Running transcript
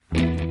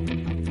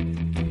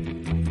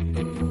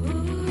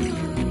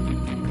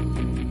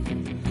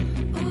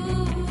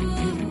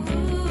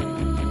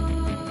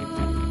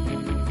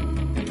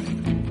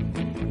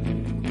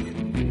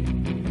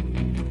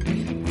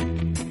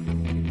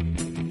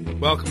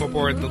Welcome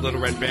aboard the Little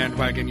Red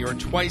Bandwagon, your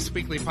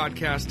twice-weekly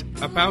podcast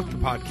about the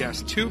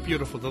podcast Too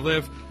Beautiful to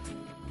Live,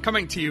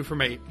 coming to you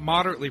from a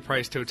moderately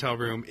priced hotel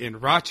room in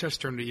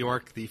Rochester, New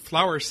York, the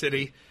Flower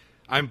City.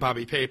 I'm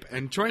Bobby Pape,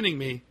 and joining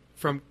me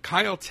from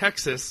Kyle,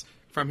 Texas,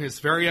 from his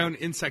very own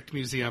insect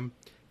museum,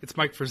 it's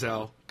Mike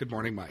Frizzell. Good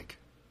morning, Mike.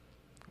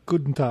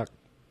 Guten Tag.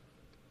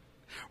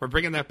 We're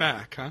bringing that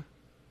back, huh?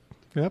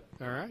 Yep.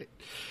 All right.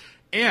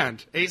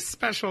 And a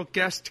special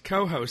guest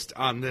co-host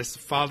on this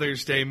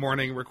Father's Day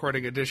morning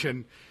recording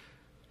edition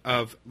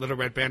of Little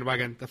Red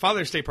Bandwagon. The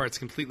Father's Day part's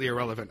completely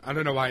irrelevant. I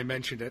don't know why I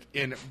mentioned it.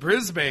 In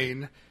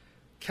Brisbane,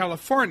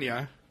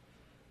 California,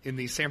 in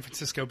the San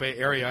Francisco Bay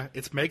Area,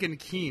 it's Megan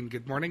Keane.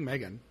 Good morning,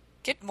 Megan.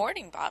 Good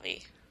morning,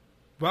 Bobby.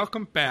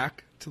 Welcome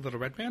back to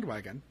Little Red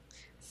Bandwagon.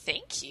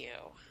 Thank you.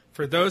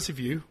 For those of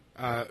you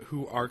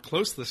who are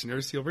close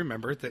listeners, you'll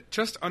remember that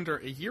just under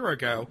a year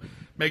ago,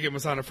 Megan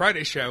was on a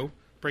Friday show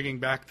bringing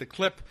back the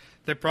clip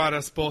that brought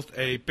us both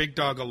a big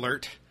dog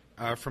alert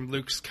from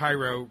Luke's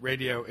Cairo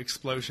radio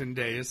explosion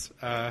days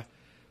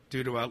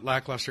due to a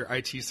lackluster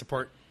IT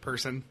support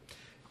person,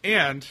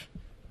 and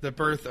the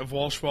birth of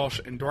Walsh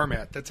and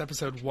Doormat. That's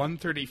episode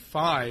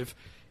 135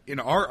 in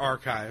our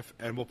archive,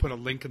 and we'll put a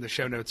link in the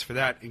show notes for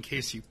that in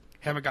case you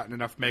haven't gotten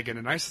enough Megan,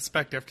 and I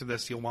suspect after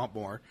this you'll want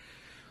more.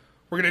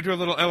 We're going to do a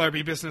little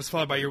LRB business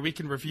followed by your week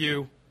in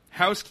review,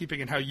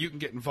 housekeeping, and how you can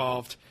get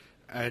involved.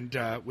 And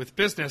with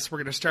business, we're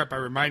going to start by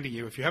reminding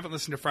you, if you haven't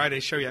listened to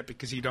Friday's show yet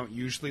because you don't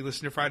usually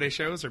listen to Friday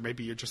shows, or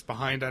maybe you're just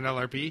behind on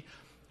LRB,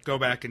 go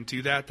back and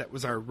do that. That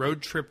was our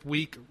road trip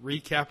week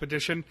recap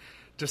edition.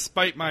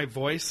 Despite my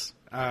voice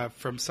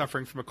from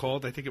suffering from a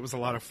cold, I think it was a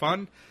lot of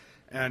fun.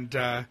 And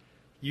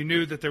you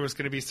knew that there was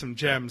going to be some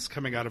gems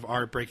coming out of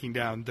our breaking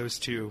down those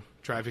two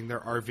driving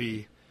their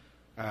RV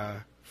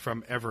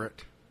from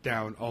Everett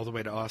down all the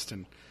way to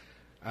Austin.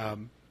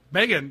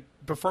 Megan,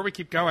 before we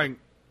keep going,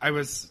 I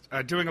was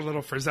doing a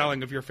little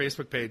frizzelling of your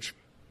Facebook page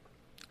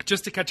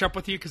just to catch up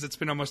with you because it's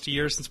been almost a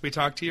year since we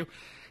talked to you.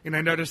 And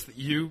I noticed that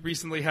you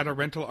recently had a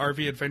rental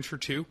RV adventure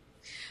too.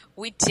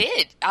 We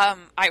did.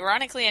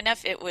 Ironically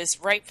enough, it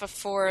was right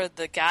before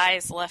the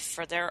guys left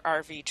for their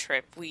RV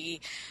trip.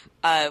 We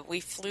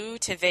flew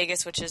to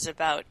Vegas, which is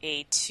about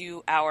a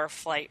 2-hour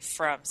flight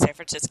from San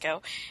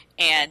Francisco,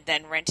 and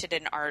then rented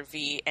an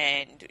RV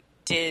and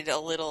did a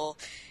little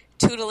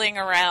tootling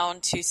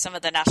around to some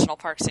of the national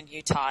parks in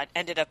Utah,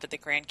 ended up at the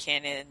Grand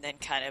Canyon, and then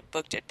kind of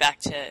booked it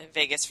back to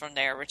Vegas from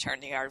there,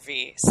 returned the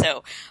RV.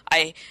 So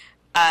I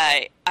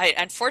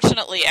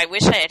unfortunately, I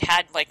wish I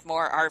had like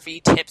more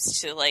RV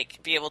tips to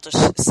like be able to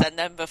send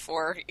them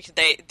before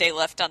they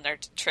left on their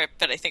trip,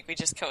 but I think we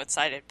just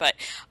coincided. But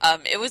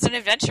it was an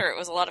adventure. It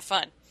was a lot of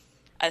fun.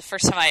 The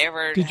first time I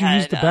ever Did you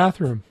use the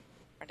bathroom?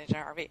 Rented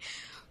an RV.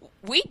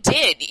 We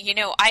did. You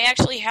know, I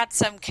actually had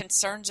some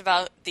concerns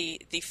about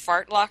the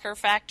fart locker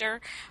factor.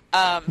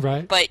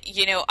 Right. But,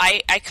 you know,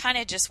 I kind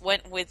of just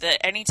went with it.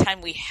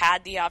 Anytime we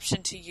had the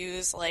option to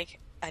use, like,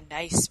 a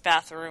nice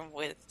bathroom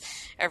with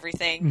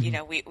everything, you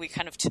know, we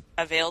kind of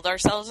availed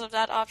ourselves of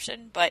that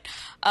option. But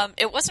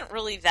it wasn't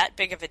really that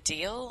big of a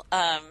deal,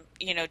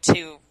 you know,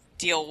 to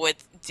deal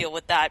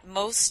with that.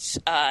 Most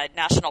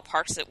national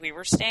parks that we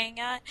were staying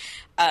at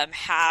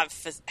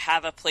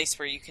have a place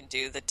where you can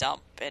do the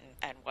dump and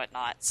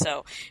whatnot.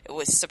 So it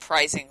was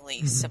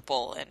surprisingly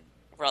simple and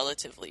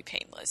relatively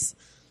painless.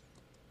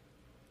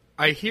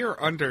 I hear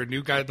under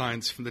new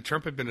guidelines from the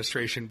Trump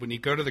administration, when you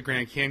go to the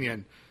Grand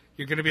Canyon,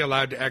 you're going to be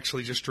allowed to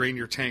actually just drain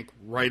your tank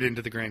right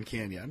into the Grand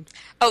Canyon.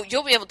 Oh,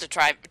 you'll be able to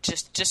drive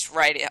just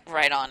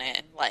right on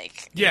in,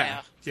 like,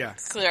 yeah, you know,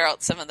 clear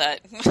out some of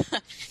that.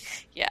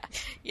 Yeah.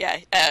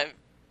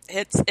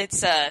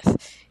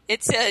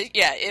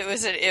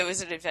 It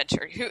was an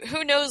adventure.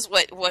 Who knows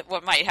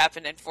what might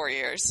happen in 4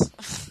 years?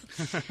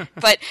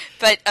 but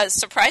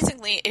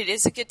surprisingly, it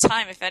is a good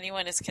time if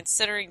anyone is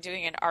considering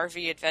doing an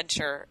RV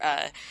adventure.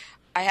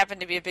 I happen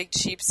to be a big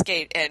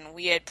cheapskate, and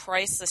we had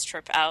priced this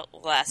trip out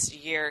last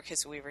year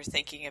because we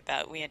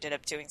ended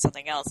up doing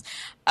something else.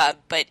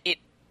 But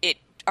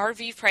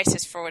RV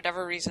prices, for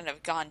whatever reason,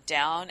 have gone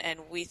down, and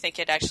we think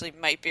it actually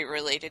might be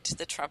related to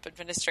the Trump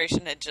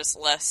administration and just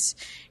less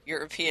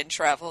European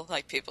travel.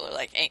 Like, people are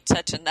like, ain't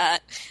touching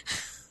that.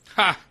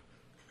 Ha!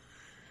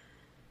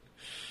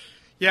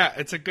 Yeah,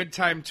 it's a good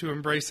time to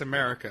embrace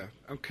America.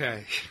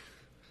 Okay.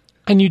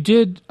 And you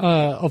did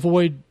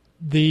avoid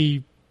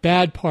the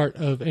bad part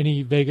of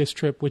any Vegas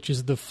trip, which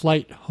is the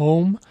flight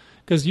home,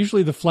 because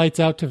usually the flights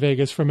out to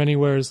Vegas from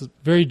anywhere is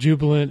very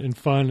jubilant and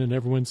fun, and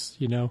everyone's,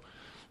 you know,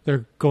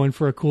 they're going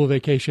for a cool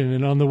vacation,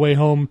 and on the way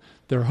home,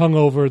 they're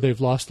hungover,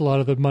 they've lost a lot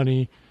of the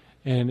money,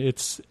 and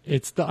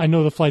I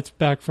know the flights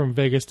back from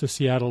Vegas to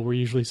Seattle were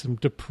usually some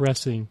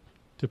depressing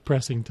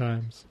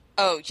times.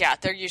 Oh, yeah,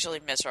 they're usually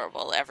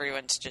miserable.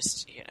 Everyone's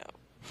just, you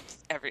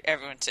know,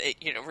 everyone's,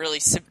 you know, really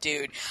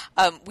subdued.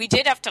 We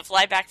did have to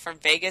fly back from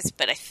Vegas,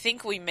 but I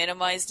think we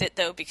minimized it,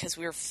 though, because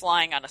we were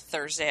flying on a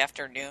Thursday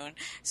afternoon.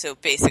 So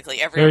basically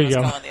everyone was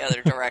going the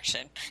other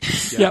direction.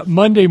 Yeah,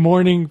 Monday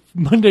morning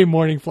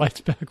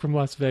flights back from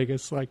Las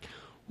Vegas. Like,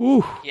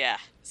 ooh. Yeah.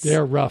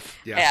 They're rough.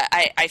 Yeah.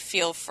 I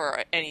feel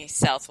for any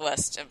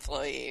Southwest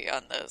employee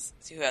on those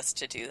who has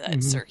to do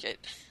that circuit.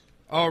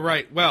 All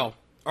right. Well,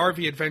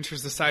 RV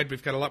adventures aside,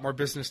 we've got a lot more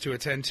business to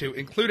attend to,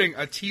 including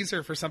a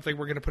teaser for something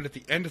we're going to put at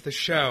the end of the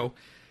show.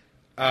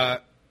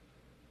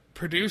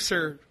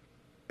 Producer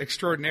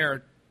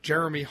extraordinaire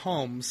Jeremy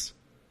Holmes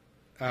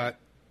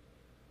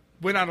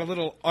went on a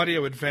little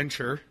audio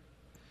adventure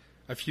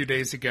a few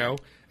days ago,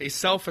 a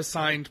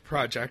self-assigned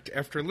project.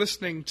 After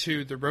listening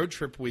to the Road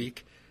Trip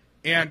Week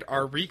and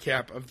our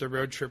recap of the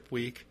Road Trip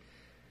Week,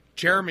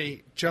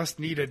 Jeremy just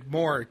needed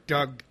more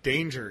Doug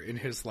Danger in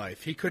his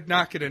life. He could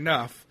not get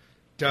enough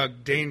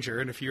Doug Danger,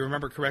 and if you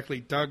remember correctly,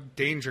 Doug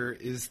Danger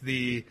is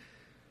the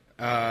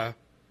knockoff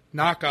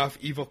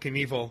Evel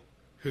Knievel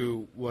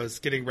who was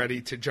getting ready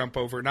to jump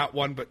over not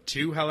one but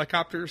two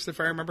helicopters, if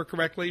I remember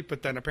correctly,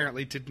 but then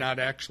apparently did not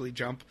actually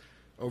jump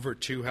over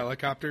two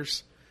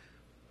helicopters.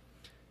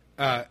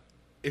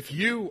 If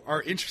you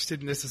are interested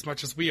in this as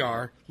much as we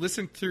are,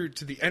 listen through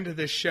to the end of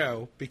this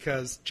show,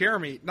 because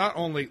Jeremy not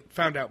only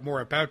found out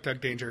more about Doug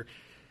Danger,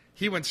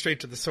 he went straight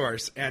to the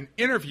source and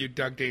interviewed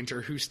Doug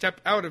Danger, who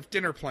stepped out of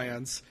dinner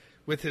plans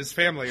with his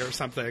family or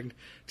something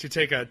to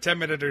take a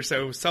 10-minute or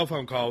so cell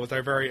phone call with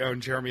our very own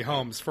Jeremy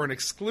Holmes for an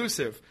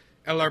exclusive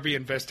LRB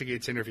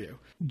Investigates interview.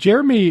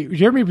 Jeremy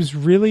was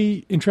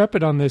really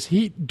intrepid on this.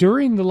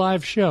 During the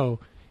live show,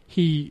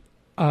 he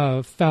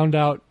found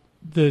out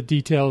the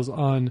details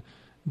on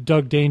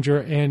Doug Danger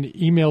and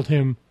emailed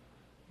him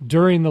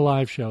during the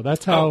live show.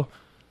 That's how.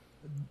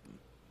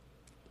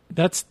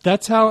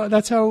 That's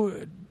how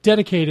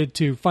dedicated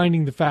to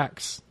finding the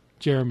facts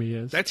Jeremy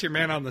is. That's your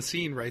man on the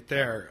scene right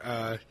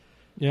there.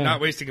 Yeah.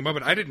 Not wasting a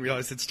moment. I didn't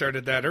realize it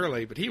started that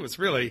early, but he was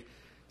really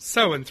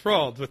so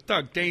enthralled with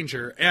Doug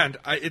Danger, and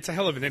it's a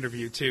hell of an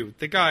interview too.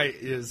 The guy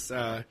is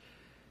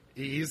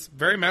he's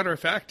very matter of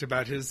fact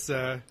about his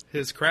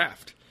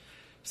craft.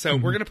 So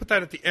we're going to put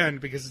that at the end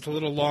because it's a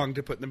little long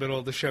to put in the middle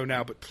of the show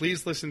now, but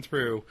please listen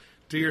through,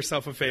 do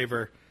yourself a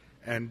favor,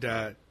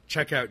 and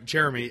check out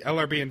Jeremy,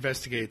 LRB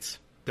Investigates,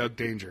 Doug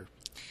Danger.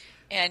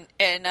 And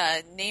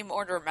name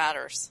order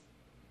matters.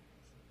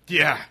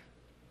 Yeah.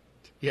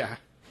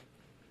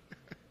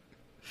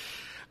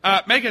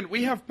 Megan,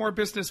 we have more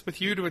business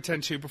with you to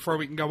attend to before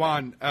we can go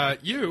on.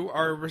 You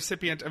are a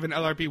recipient of an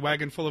LRB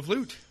wagon full of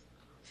loot.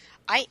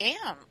 I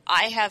am.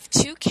 I have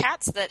two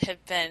cats that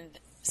have been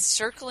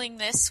circling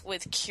this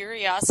with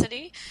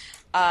curiosity,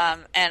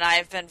 and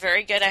I've been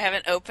very good. I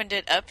haven't opened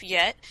it up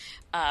yet.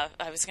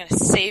 I was going to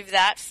save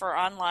that for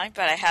online,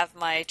 but I have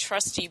my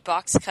trusty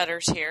box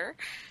cutters here,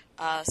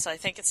 so I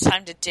think it's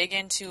time to dig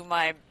into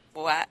my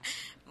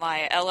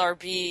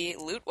LRB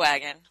loot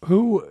wagon.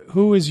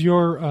 Who is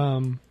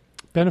your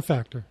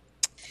benefactor?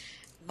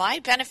 My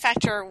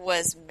benefactor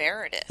was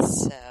Meredith,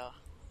 so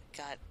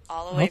got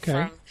all the way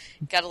from,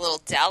 got a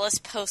little Dallas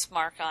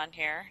postmark on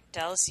here,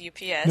 Dallas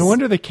UPS. No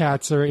wonder the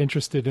cats are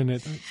interested in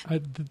it.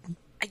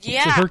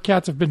 Yeah. Her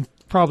cats have been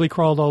probably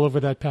crawled all over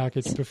that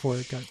package before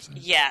it got sent.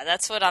 Yeah,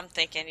 that's what I'm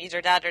thinking.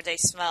 Either that or they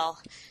smell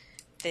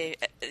the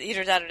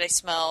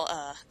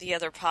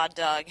other pod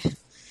dog.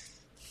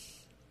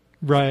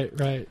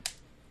 Right.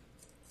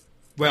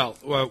 Well,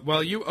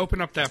 while you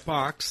open up that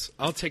box,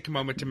 I'll take a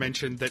moment to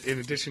mention that in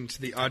addition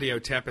to the audio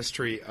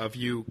tapestry of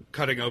you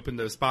cutting open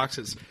those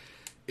boxes,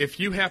 if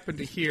you happen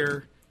to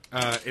hear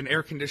an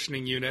air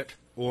conditioning unit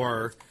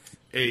or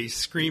a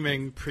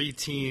screaming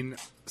preteen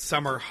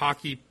summer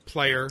hockey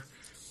player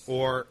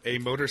or a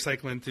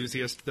motorcycle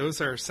enthusiast,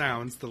 those are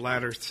sounds, the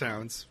latter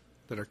sounds,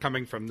 that are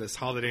coming from this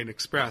Holiday Inn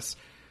Express.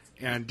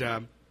 And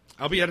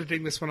I'll be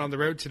editing this one on the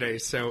road today,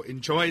 so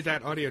enjoy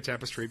that audio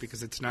tapestry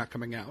because it's not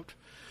coming out.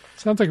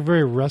 Sounds like a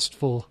very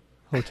restful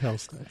hotel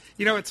stay.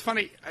 You know, it's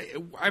funny.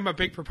 I'm a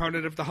big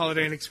proponent of the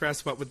Holiday Inn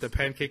Express, but with the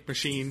pancake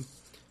machine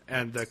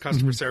and the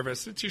customer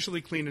service, it's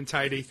usually clean and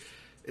tidy.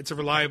 It's a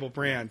reliable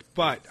brand.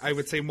 But I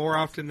would say more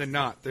often than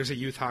not, there's a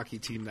youth hockey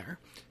team there.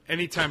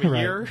 Any time of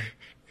year.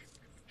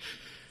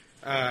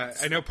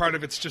 I know part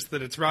of it's just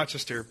that it's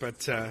Rochester,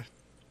 but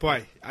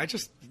boy,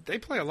 they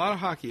play a lot of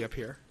hockey up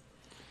here.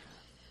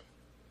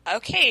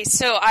 Okay,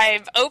 so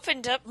I've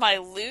opened up my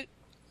loot,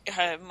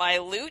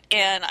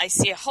 and I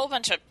see a whole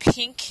bunch of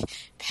pink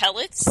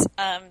pellets.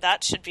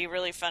 That should be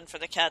really fun for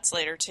the cats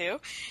later, too.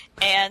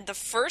 And the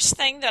first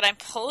thing that I'm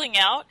pulling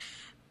out,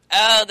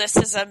 oh, this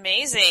is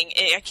amazing.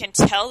 I can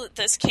tell that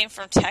this came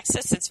from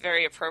Texas. It's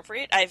very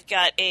appropriate. I've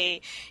got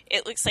it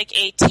looks like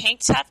a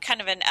tank top,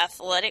 kind of an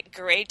athletic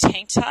gray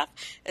tank top.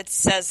 It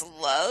says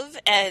love,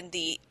 and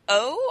the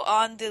O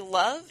on the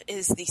love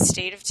is the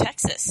state of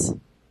Texas.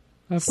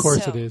 Of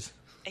course it is.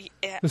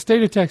 The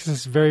state of Texas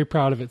is very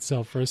proud of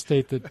itself for a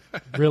state that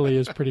really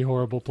is a pretty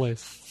horrible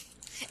place.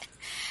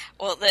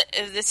 Well,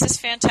 this is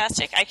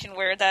fantastic. I can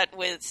wear that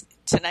with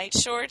tonight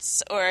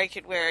shorts, or I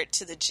could wear it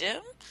to the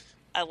gym.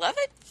 I love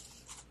it.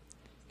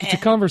 It's a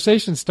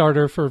conversation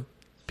starter for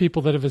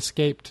people that have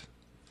escaped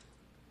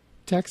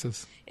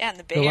Texas. Yeah, in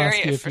the Bay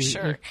Area for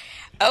sure.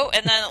 Oh,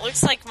 and then it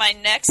looks like my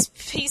next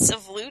piece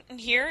of loot in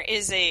here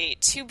is a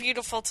Too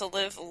Beautiful to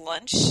Live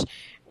lunch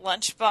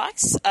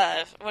lunchbox,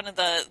 one of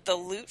the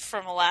loot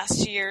from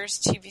last year's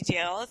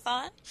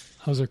TBTL-a-thon.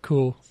 Those are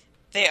cool.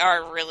 They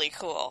are really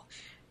cool.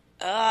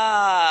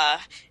 But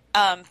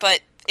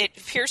it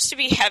appears to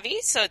be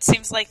heavy, so it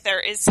seems like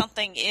there is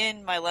something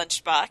in my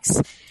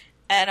lunchbox.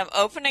 And I'm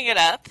opening it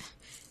up.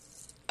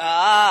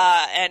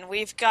 And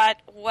we've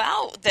got,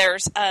 wow,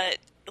 there's a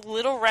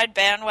Little Red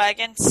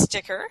Bandwagon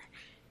sticker,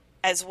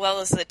 as well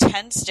as the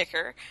 10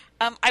 sticker.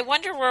 I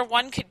wonder where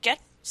one could get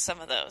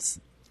some of those.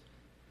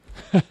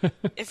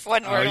 If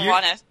one were to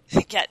want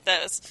to get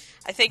those.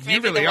 I think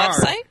maybe really the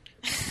website.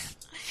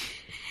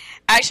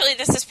 Actually,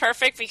 this is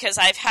perfect because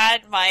I've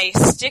had my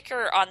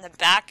sticker on the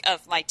back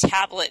of my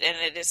tablet and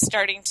it is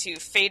starting to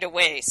fade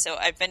away. So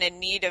I've been in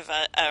need of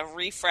a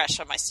refresh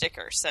on my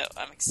sticker. So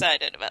I'm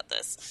excited about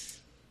this.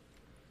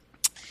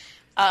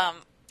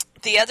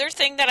 The other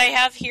thing that I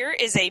have here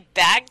is a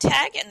bag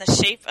tag in the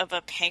shape of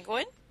a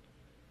penguin,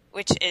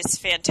 which is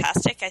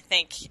fantastic. I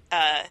think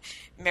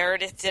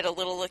Meredith did a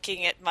little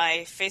looking at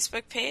my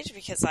Facebook page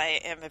because I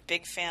am a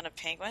big fan of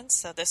penguins.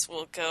 So this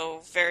will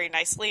go very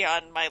nicely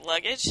on my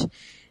luggage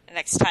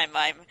next time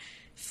I'm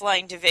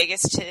flying to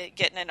Vegas to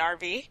get in an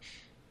RV.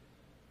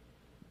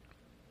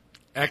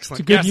 Excellent.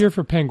 It's a good year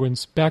for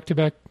Penguins.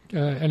 Back-to-back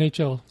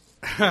NHL.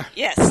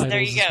 Yes, there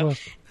you go. Well.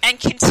 And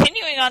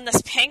continuing on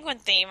this penguin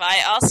theme,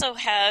 I also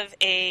have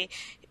a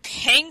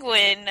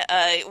penguin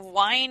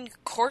wine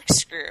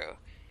corkscrew,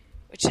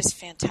 which is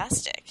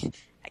fantastic.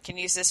 I can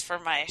use this for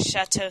my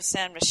Chateau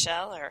Saint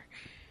Michel or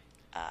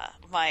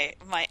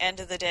my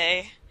end of the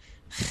day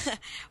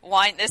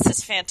wine. This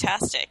is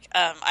fantastic.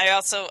 I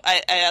also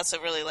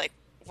really like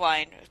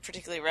wine,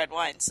 particularly red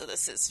wine. So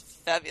this is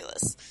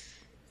fabulous.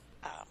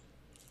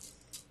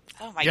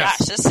 Oh my gosh,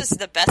 this is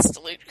the best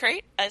loot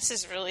crate. This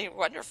is really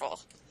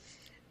wonderful.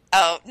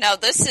 Oh no,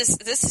 this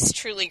is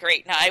truly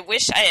great. Now I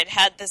wish I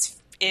had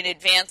this in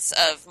advance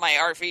of my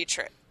RV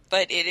trip,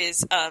 but it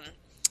is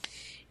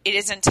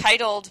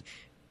entitled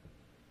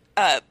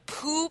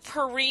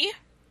Poo-Pourri.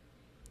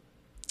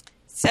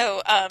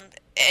 So and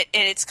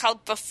it's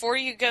called Before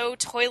You Go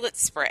Toilet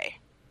Spray.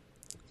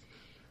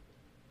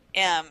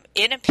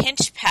 In a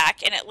pinch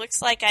pack, and it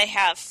looks like I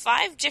have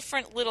 5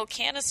 different little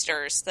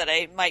canisters that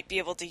I might be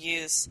able to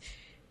use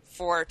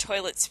for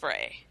toilet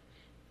spray.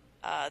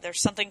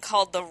 There's something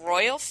called the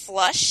Royal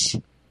Flush,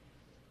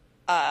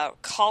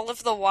 Call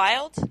of the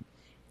Wild.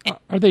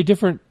 Are they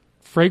different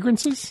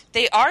fragrances?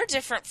 They are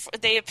different.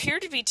 They appear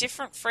to be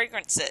different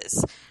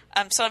fragrances.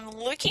 So I'm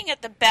looking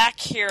at the back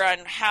here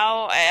on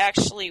how I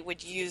actually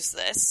would use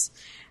this.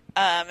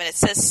 And it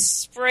says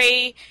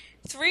spray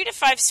 3 to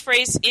 5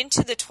 sprays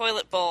into the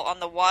toilet bowl on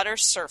the water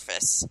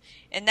surface.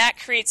 And that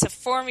creates a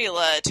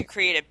formula to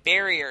create a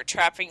barrier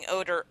trapping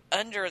odor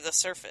under the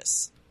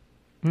surface.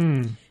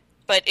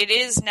 But it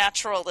is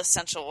natural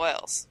essential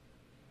oils.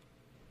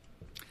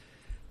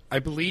 I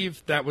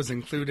believe that was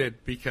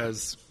included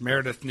because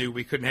Meredith knew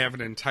we couldn't have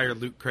an entire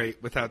loot crate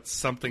without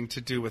something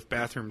to do with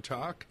bathroom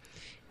talk.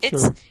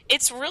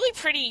 It's really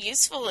pretty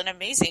useful and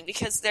amazing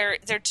because they're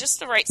just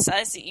the right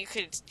size that you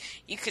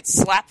could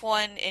slap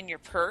one in your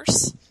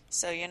purse.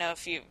 So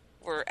if you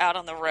were out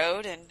on the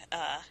road and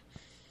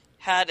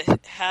had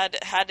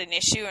an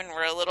issue and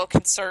were a little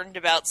concerned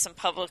about some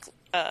public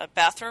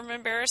bathroom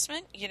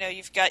embarrassment,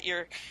 you've got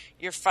your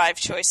 5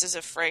 choices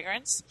of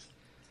fragrance.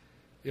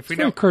 If we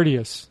Very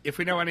courteous. If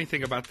we know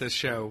anything about this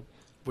show,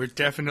 we're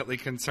definitely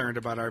concerned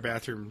about our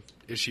bathroom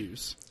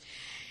issues.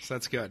 So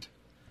that's good.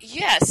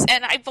 Yes,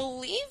 and I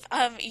believe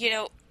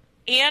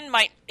Anne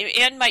might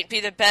be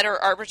the better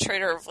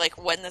arbitrator of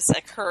when this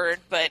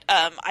occurred, but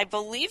I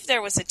believe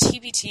there was a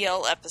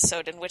TBTL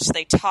episode in which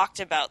they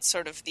talked about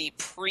sort of the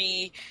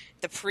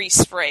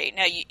pre-spray.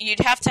 Now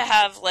you'd have to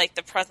have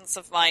the presence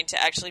of mind to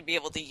actually be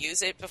able to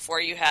use it before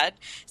you had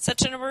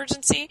such an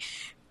emergency.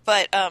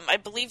 But I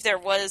believe there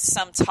was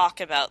some talk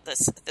about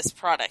this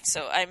product,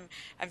 so I'm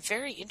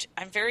very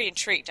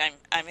intrigued.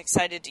 I'm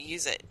excited to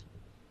use it.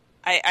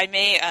 I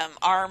may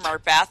arm our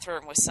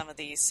bathroom with some of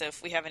these, so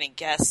if we have any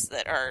guests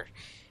that are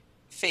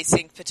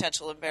facing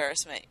potential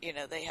embarrassment,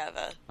 they have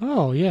a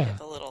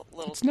little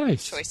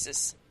nice.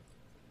 Choices.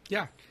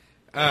 Yeah.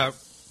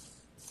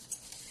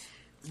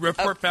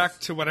 Report back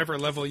to whatever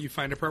level you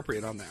find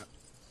appropriate on that.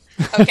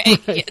 Okay,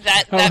 yeah,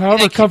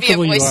 that could be a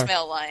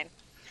voicemail line.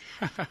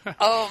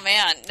 Oh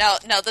man,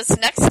 no, this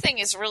next thing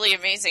is really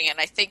amazing, and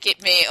I think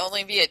it may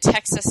only be a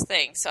Texas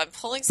thing. So I'm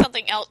pulling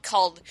something out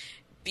called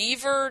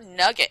Beaver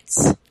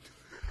Nuggets.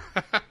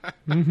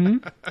 Mm-hmm.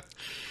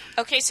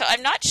 Okay, so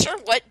I'm not sure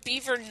what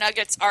beaver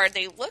nuggets are.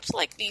 They looked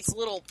like these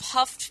little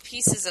puffed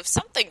pieces of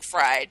something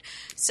fried.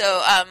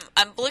 So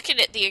I'm looking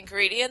at the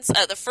ingredients.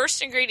 The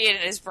first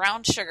ingredient is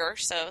brown sugar,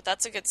 so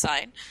that's a good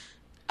sign.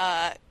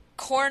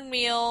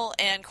 Cornmeal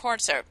and corn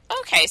syrup.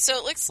 Okay, so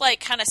it looks like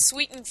kind of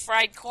sweetened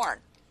fried corn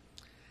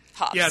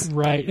puffs. Yes.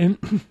 Right,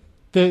 and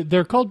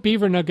they're called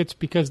beaver nuggets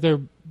because they're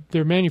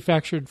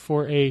manufactured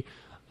for a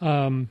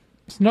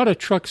it's not a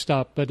truck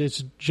stop, but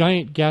it's a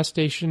giant gas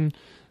station.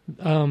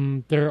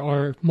 There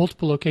are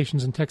multiple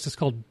locations in Texas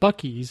called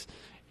Buc-ee's,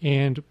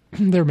 and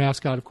their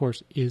mascot, of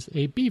course, is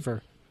a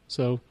beaver.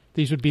 So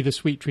these would be the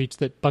sweet treats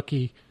that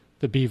Bucky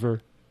the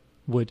beaver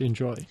would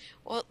enjoy.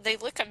 Well, they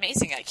look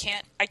amazing.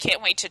 I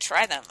can't wait to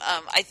try them.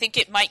 I think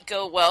it might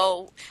go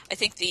well. I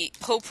think the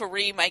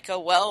potpourri might go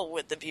well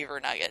with the beaver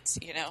nuggets,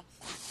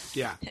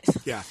 Yeah.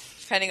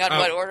 Depending on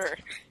what order.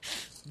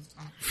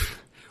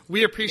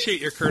 We appreciate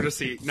your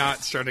courtesy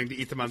not starting to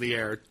eat them on the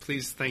air.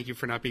 Please, thank you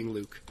for not being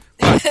Luke.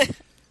 But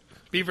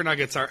beaver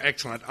nuggets are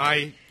excellent.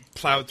 I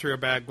plowed through a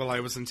bag while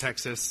I was in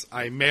Texas.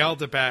 I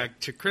mailed a bag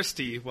to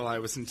Christy while I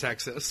was in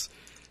Texas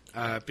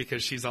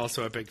because she's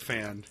also a big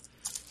fan.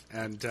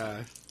 And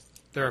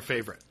they're a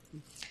favorite.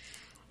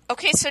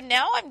 Okay, so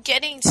now I'm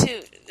getting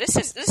to this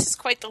is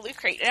quite the Loot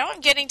Crate. Now I'm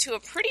getting to a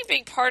pretty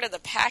big part of the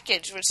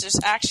package, which is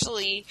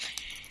actually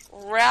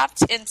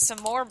wrapped in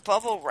some more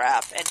bubble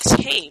wrap and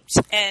taped.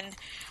 And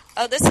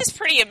this is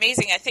pretty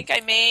amazing. I think I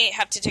may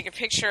have to take a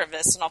picture of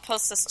this, and I'll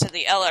post this to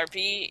the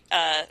LRB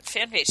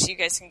fan page so you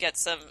guys can get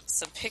some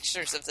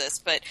pictures of this.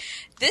 But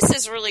this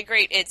is really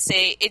great. It's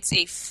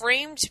a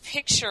framed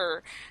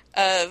picture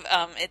of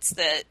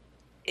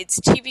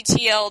it's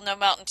TBTL, No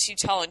Mountain Too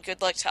Tall, and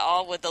Good Luck to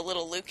All with the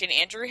little Luke and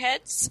Andrew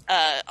heads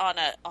on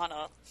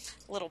a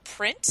little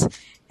print,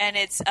 and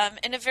it's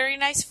in a very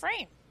nice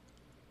frame.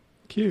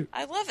 Cute.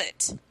 I love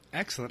it.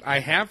 Excellent.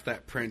 I have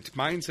that print.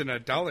 Mine's in a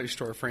dollar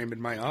store frame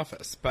in my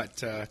office,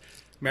 but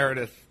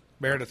Meredith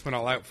went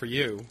all out for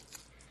you.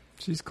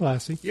 She's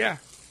classy. Yeah.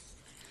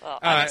 Well,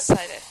 I'm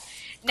excited.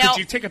 Now, could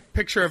you take a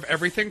picture of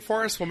everything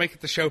for us? We'll make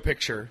it the show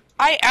picture.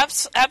 I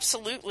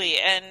absolutely,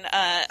 and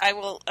I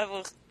will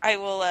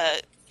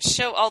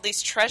show all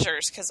these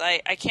treasures because I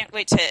can't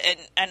wait to.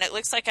 And it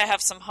looks like I have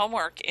some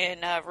homework in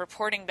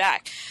reporting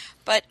back.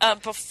 But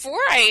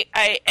before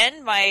I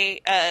end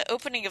my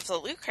opening of the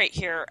Loot Crate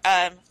here,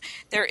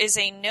 there is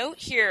a note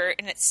here,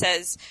 and it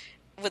says,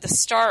 with a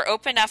star,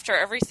 open after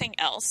everything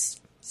else.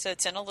 So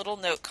it's in a little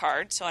note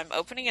card. So I'm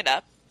opening it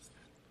up.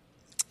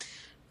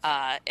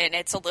 And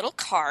it's a little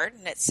card,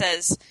 and it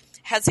says,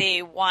 has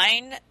a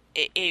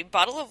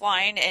bottle of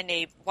wine and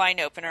a wine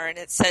opener, and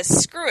it says,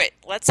 screw it,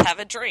 let's have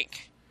a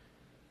drink.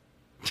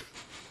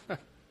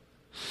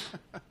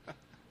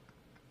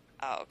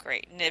 Oh,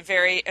 great. And a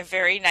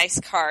very nice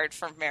card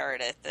from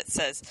Meredith that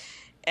says,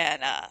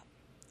 and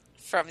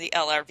from the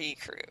LRB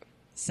crew.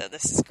 So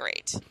this is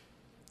great.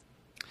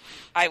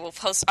 I will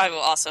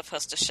also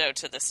post a show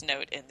to this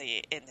note in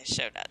the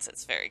show notes.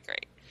 It's very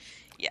great.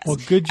 Yes. Well,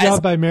 good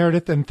job by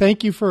Meredith, and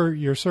thank you for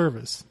your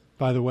service,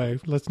 by the way.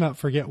 Let's not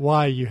forget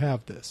why you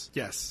have this.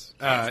 Yes.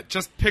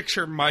 Just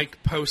picture Mike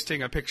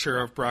posting a picture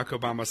of Barack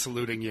Obama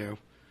saluting you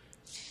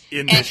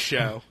in this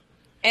show.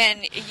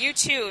 And you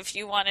too, if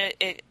you want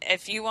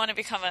to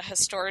become a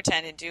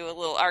historian and do a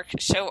little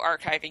show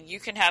archiving, you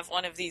can have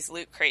one of these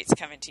Loot Crates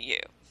coming to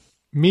you.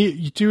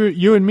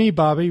 You and me,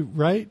 Bobby,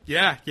 right?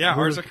 Yeah.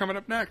 Ours are coming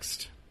up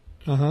next.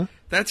 Uh-huh.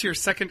 That's your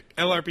second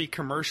LRB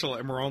commercial,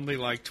 and we're only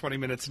like 20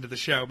 minutes into the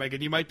show.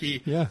 Megan, you might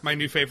be my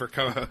new favorite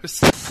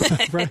co-host.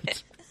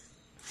 Right.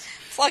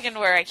 Plug in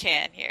where I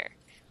can here.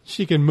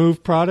 She can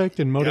move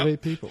product and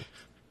motivate people.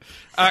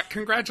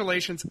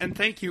 Congratulations, and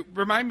thank you.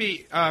 Remind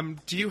me,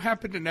 do you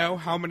happen to know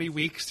how many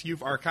weeks you've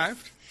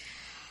archived?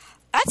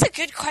 That's a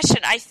good question.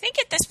 I think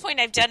at this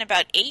point I've done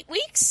about 8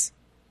 weeks.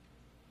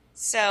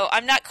 So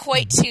I'm not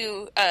quite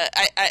to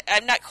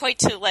I'm not quite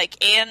to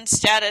like Ann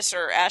status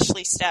or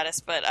Ashley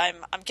status, but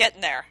I'm getting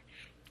there,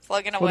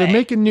 plugging away. Well, they're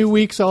making new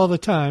weeks all the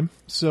time,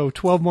 so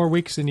 12 more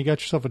weeks and you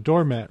got yourself a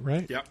doormat,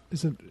 right? Yep.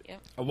 Yep.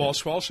 A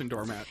Walsh and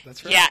doormat.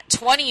 That's right. Yeah,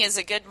 20 is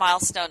a good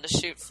milestone to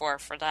shoot for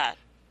that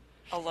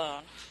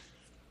alone.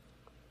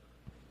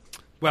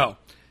 Well,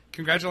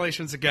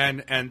 congratulations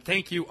again, and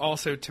thank you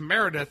also to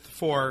Meredith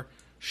for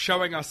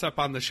showing us up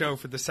on the show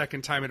for the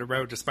second time in a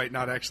row, despite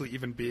not actually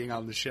even being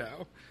on the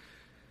show.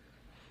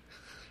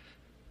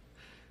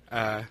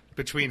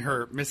 Between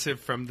her missive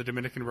from the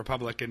Dominican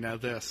Republic and now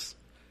this.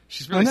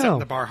 She's really setting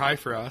the bar high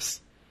for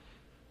us.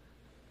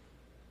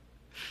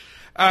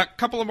 A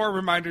couple of more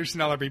reminders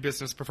in LRB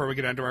business before we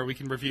get into our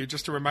weekend review.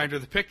 Just a reminder,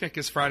 the picnic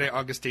is Friday,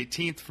 August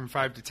 18th from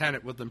 5 to 10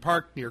 at Woodland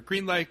Park near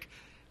Green Lake.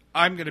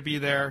 I'm going to be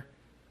there,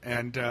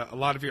 and a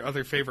lot of your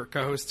other favorite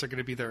co-hosts are going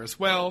to be there as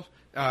well.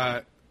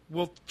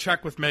 We'll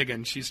check with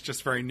Megan. She's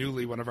just very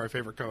newly one of our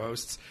favorite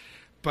co-hosts.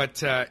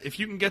 But if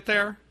you can get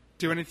there,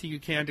 do anything you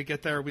can to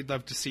get there. We'd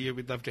love to see you.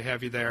 We'd love to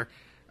have you there.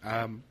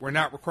 We're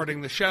not recording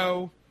the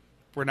show.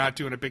 We're not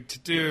doing a big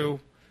to-do.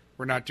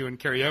 We're not doing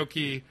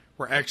karaoke.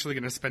 We're actually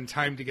going to spend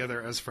time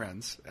together as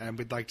friends, and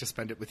we'd like to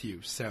spend it with you.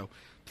 So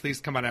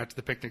please come on out to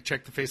the picnic.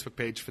 Check the Facebook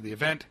page for the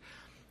event.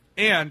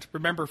 And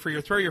remember, for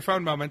your Throw Your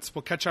Phone moments,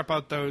 we'll catch up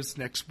on those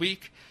next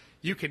week.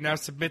 You can now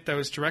submit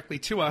those directly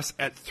to us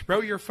at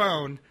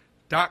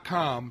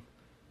throwyourphone.com.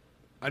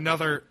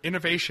 Another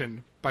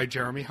innovation by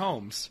Jeremy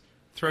Holmes.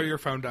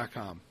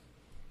 Throwyourphone.com.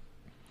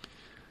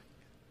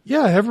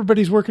 Yeah,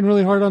 everybody's working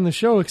really hard on the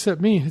show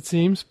except me, it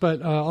seems.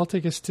 But I'll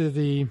take us to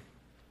the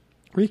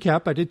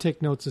recap. I did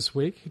take notes this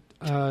week.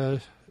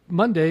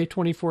 Monday,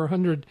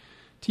 2400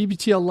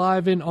 TBTL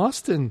Live in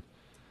Austin.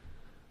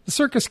 The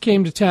circus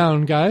came to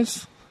town,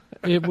 guys.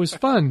 It was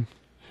fun.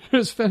 It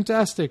was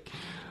fantastic.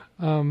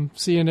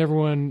 seeing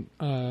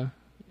everyone,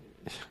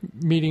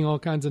 meeting all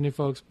kinds of new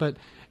folks. But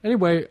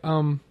anyway,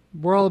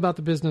 we're all about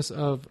the business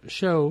of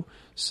show.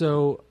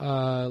 So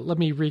let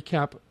me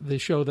recap the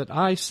show that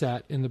I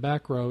sat in the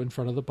back row in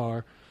front of the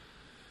bar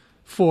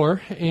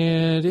for.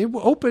 And it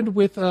opened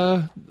with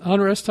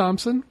Hunter S.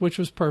 Thompson, which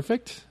was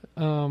perfect.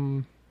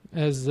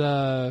 As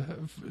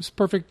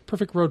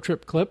perfect road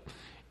trip clip.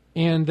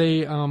 And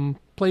they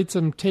played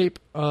some tape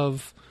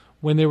of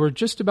when they were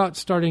just about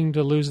starting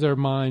to lose their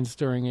minds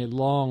during a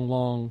long,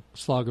 long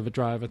slog of a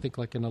drive, I think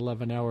like an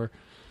 11-hour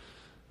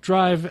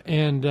drive,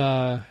 and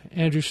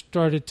Andrew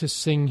started to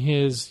sing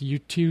his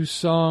U2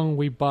 song,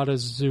 We Bought a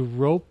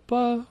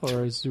Zooropa,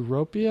 or a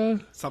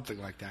Zooropia. Something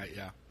like that,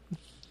 yeah.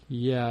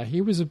 Yeah,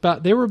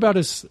 they were about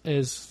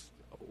as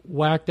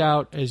whacked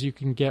out as you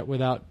can get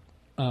without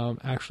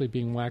actually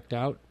being whacked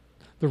out.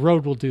 The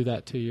road will do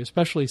that to you,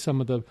 especially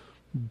some of the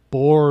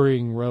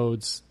boring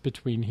roads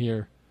between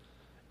here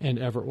and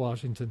Everett,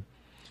 Washington.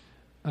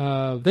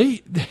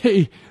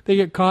 They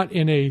get caught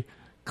in a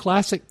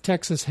classic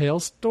Texas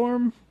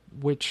hailstorm,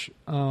 which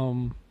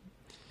I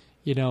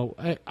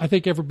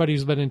think everybody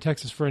who's been in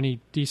Texas for any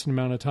decent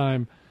amount of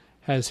time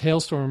has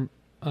hailstorm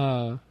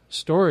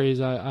stories.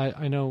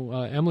 I know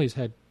Emily's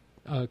had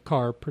a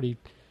car pretty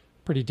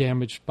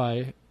damaged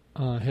by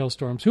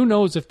hailstorms. Who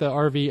knows if the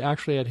RV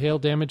actually had hail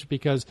damage,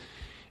 because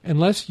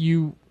unless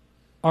you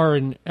are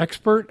an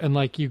expert and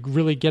like you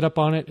really get up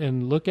on it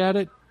and look at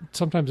it,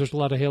 sometimes there's a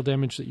lot of hail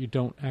damage that you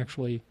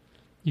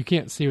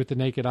can't see with the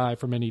naked eye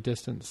from any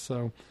distance.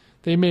 So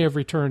they may have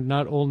returned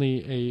not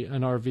only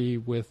an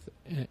RV with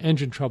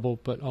engine trouble,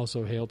 but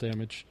also hail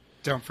damage.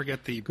 Don't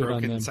forget the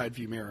broken side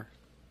view mirror.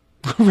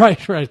 Right.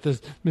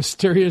 The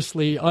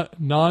mysteriously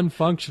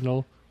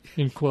non-functional,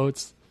 in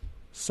quotes,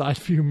 side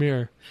view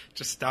mirror.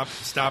 Just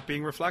stop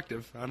being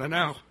reflective. I don't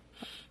know.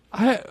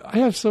 I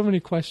have so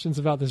many questions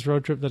about this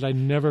road trip that I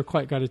never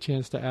quite got a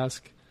chance to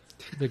ask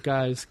the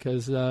guys,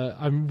 because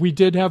we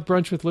did have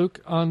brunch with Luke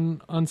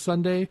on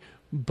Sunday,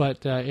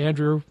 but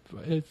Andrew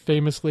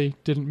famously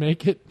didn't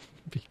make it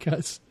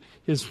because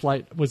his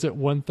flight was at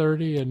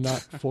 1:30 and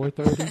not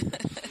 4:30.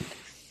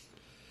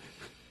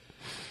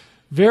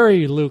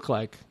 Very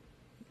Luke-like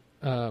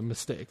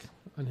mistake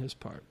on his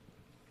part.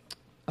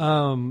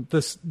 The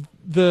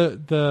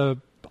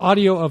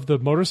audio of the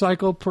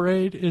motorcycle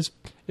parade is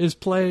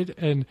played,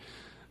 and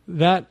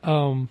that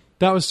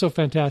was so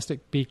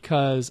fantastic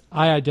because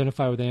I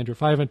identify with Andrew.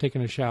 If I haven't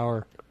taken a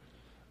shower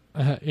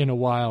in a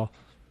while,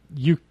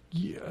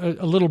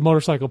 a little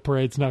motorcycle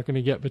parade's not going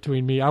to get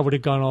between me. I would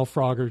have gone all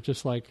Frogger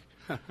just like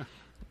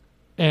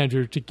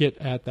Andrew to get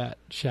at that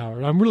shower.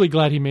 And I'm really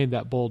glad he made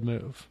that bold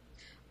move.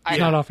 It's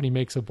not often he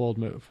makes a bold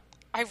move.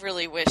 I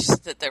really wish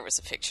that there was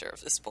a picture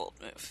of this bold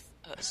move.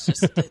 It's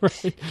just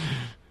right.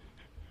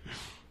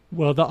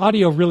 Well, the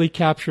audio really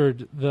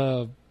captured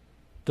the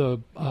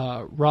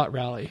Rot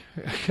Rally,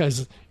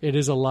 because it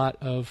is a lot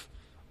of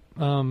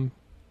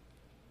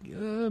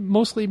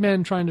mostly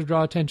men trying to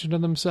draw attention to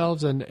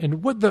themselves,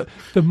 and what the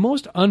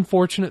most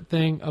unfortunate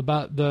thing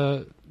about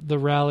the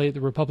rally,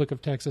 the Republic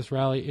of Texas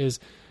rally, is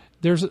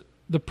there's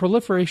the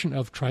proliferation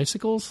of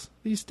tricycles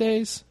these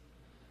days.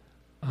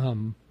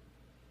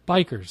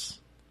 Bikers,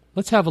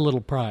 let's have a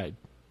little pride,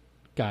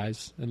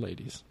 guys and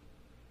ladies.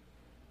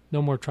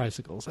 No more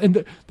tricycles.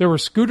 And there were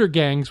scooter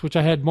gangs, which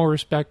I had more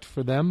respect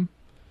for them.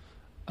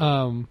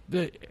 I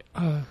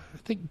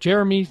think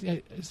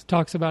Jeremy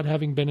talks about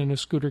having been in a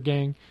scooter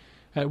gang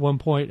at one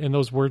point, and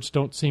those words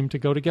don't seem to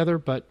go together.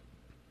 But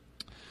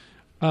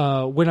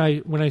when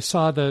I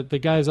saw the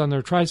guys on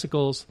their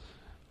tricycles,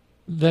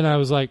 then I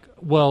was like,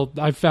 well,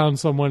 I found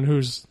someone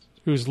who's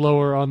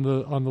lower on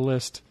the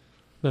list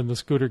than the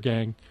scooter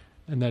gang,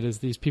 and that is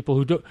these people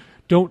who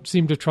don't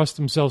seem to trust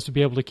themselves to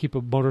be able to keep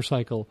a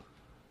motorcycle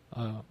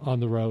on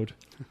the road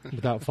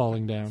without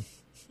falling down.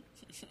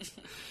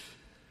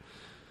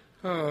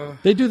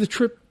 They do the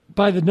trip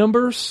by the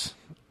numbers,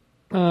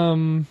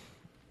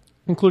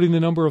 including the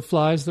number of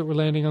flies that were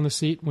landing on the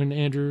seat when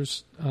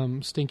Andrew's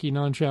stinky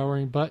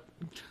non-showering butt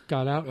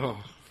got out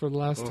for the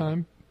last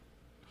time.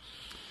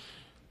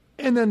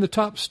 And then the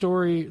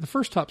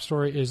first top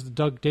story is the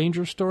Doug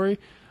Danger story,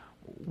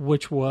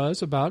 which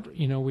was about,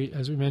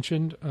 as we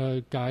mentioned,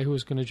 a guy who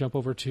was going to jump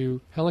over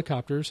to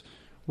helicopters,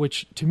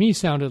 which to me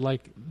sounded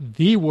like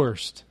the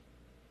worst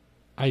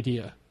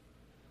idea.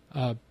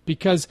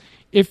 Because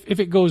if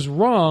it goes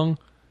wrong,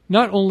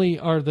 not only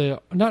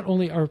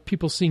are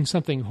people seeing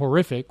something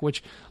horrific,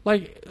 which,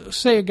 like,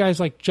 say a guy's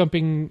like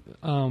jumping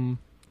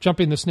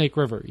the Snake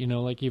River,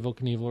 like Evel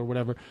Knievel or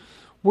whatever.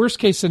 Worst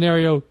case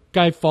scenario,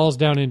 guy falls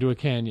down into a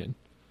canyon.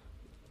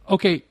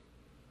 Okay,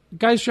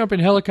 guys jumping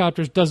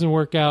helicopters doesn't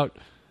work out.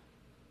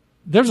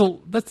 That's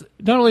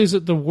not only is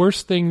it the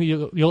worst thing that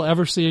you'll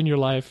ever see in your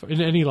life,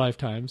 in any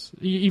lifetimes,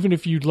 even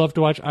if you'd love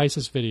to watch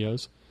ISIS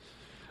videos,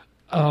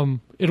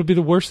 it'll be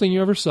the worst thing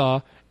you ever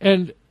saw,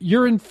 and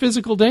you're in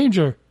physical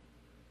danger.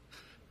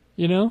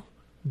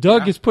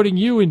 Doug is putting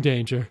you in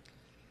danger.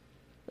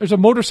 There's a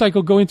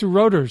motorcycle going through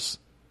rotors.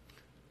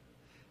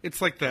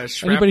 It's like the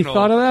shrapnel. Anybody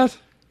thought of that?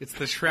 It's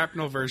the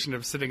shrapnel version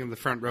of sitting in the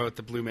front row at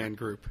the Blue Man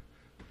Group.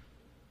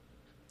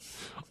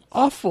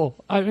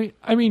 Awful. I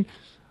mean,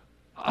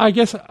 I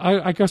guess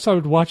I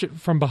would watch it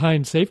from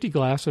behind safety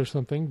glass or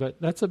something,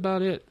 but that's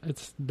about it.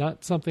 It's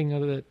not something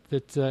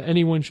that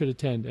anyone should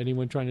attend.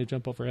 Anyone trying to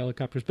jump over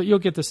helicopters, but you'll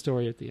get the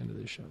story at the end of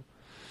the show.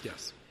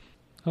 Yes.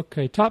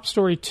 Okay. Top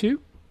story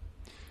 2.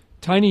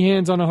 Tiny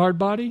hands on a hard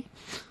body.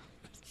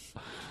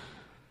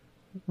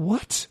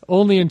 What?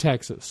 Only in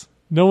Texas.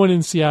 No one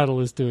in Seattle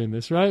is doing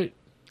this, right?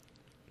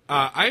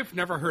 I've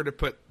never heard it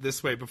put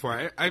this way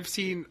before. I've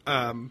seen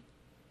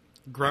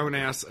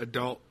grown-ass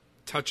adult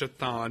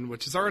touch-a-thon,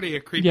 which is already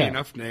a creepy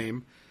enough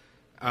name.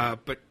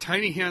 But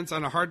Tiny Hands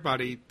on a Hard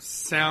Body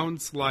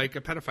sounds like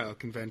a pedophile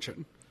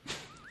convention.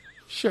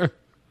 Sure.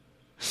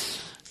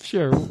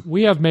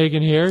 We have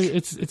Megan here.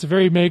 It's a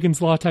very Megan's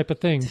Law type of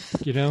thing,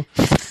 you know?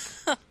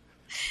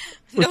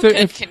 No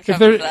good can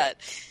come of that.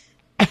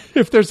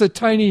 If there's a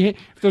tiny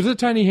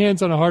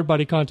hands on a hard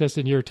body contest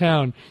in your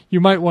town,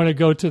 you might want to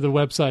go to the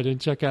website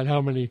and check out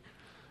how many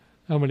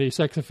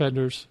sex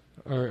offenders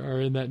are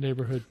in that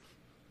neighborhood.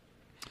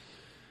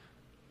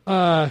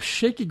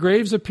 Shakey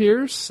Graves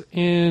appears,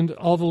 and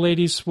all the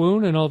ladies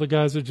swoon, and all the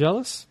guys are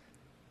jealous.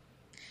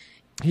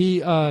 He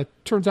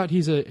turns out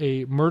he's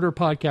a murder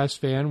podcast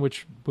fan,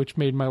 which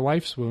made my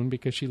wife swoon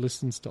because she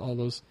listens to all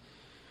those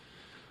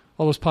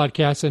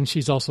podcasts, and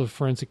she's also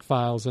Forensic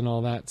Files and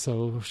all that.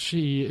 So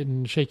she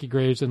and Shakey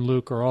Graves and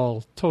Luke are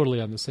all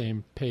totally on the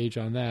same page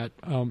on that.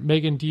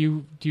 Megan, do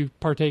you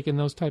partake in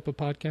those type of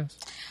podcasts?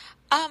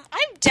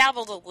 I've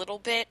dabbled a little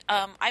bit.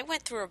 I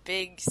went through a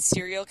big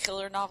serial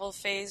killer novel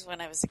phase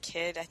when I was a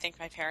kid. I think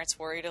my parents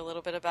worried a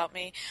little bit about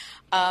me.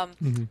 I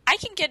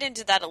can get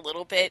into that a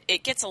little bit.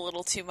 It gets a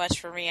little too much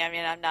for me. I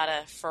mean, I'm not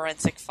a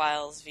Forensic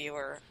Files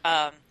viewer.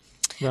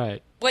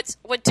 Right.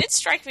 What did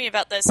strike me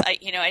about this,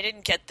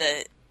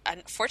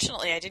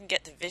 Unfortunately, I didn't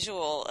get the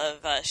visual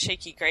of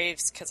Shakey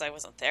Graves because I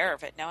wasn't there,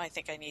 but now I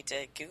think I need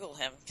to Google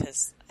him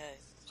because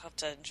I'll have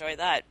to enjoy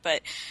that.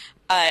 But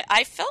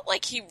I felt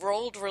like he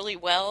rolled really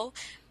well.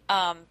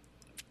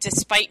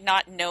 Despite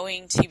not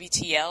knowing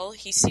TBTL,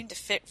 he seemed to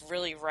fit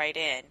really right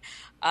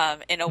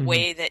in a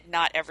way that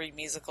not every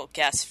musical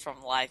guest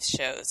from live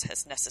shows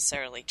has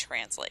necessarily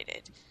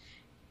translated.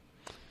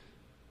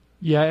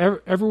 Yeah,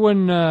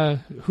 everyone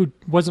who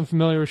wasn't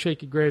familiar with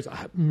Shakey Graves,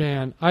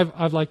 man,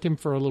 I've liked him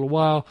for a little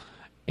while,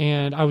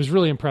 and I was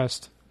really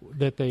impressed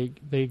that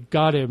they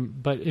got him.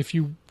 But if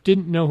you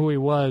didn't know who he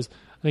was,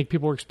 I think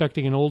people were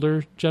expecting an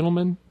older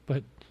gentleman,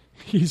 but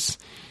he's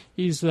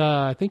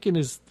I think in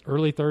his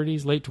early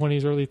 30s, late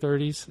 20s, early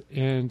 30s,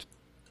 and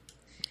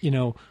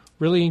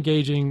really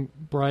engaging,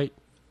 bright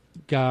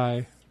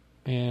guy,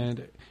 and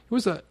it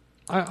was I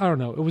don't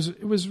know,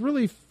 it was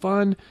really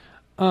fun.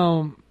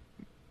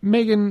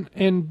 Megan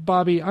and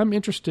Bobby, I'm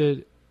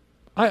interested.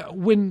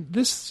 When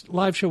this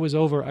live show was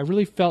over, I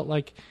really felt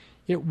like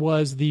it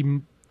was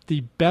the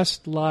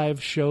best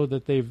live show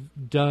that they've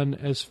done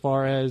as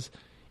far as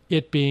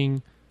it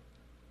being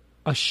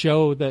a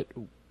show that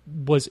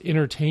was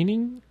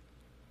entertaining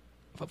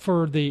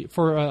for a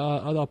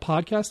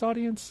podcast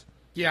audience.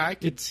 Yeah, I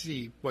could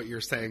see what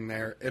you're saying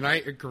there, and I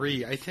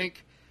agree. I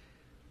think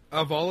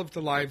of all of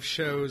the live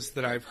shows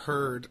that I've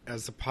heard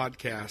as a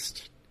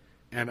podcast,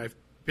 and I've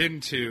been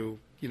to,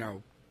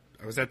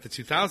 I was at the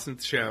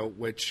 2000th show,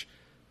 which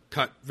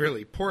cut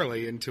really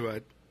poorly into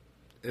an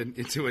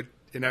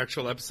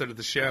actual episode of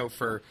the show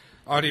for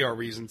audio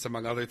reasons,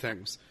 among other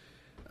things.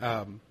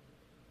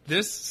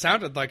 This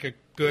sounded like a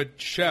good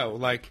show.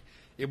 Like,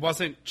 it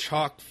wasn't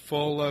chock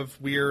full of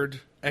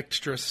weird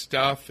extra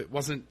stuff. It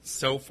wasn't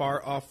so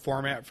far off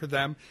format for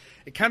them.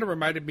 It kind of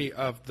reminded me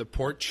of the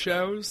Porch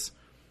shows,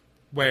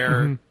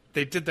 where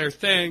they did their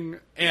thing,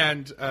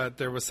 and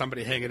there was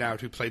somebody hanging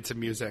out who played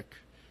some music.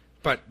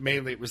 But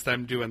mainly it was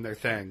them doing their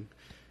thing.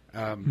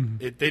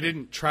 They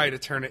didn't try to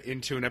turn it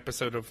into an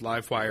episode of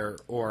Livewire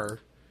or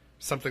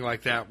something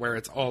like that, where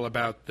it's all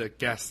about the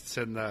guests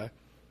and the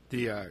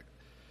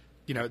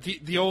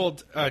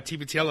old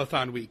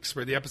TBTL-a-thon weeks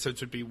where the episodes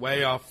would be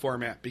way off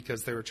format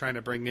because they were trying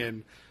to bring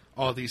in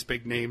all these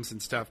big names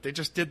and stuff. They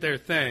just did their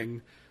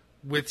thing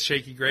with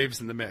Shakey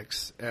Graves in the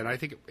mix, and I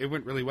think it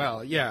went really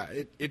well. Yeah,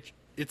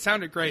 it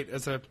sounded great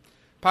as a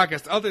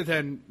podcast, other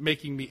than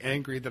making me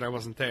angry that I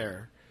wasn't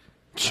there.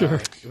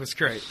 Sure. It was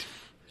great.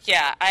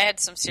 Yeah, I had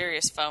some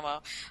serious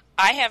FOMO.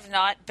 I have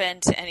not been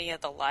to any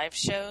of the live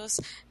shows,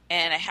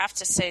 and I have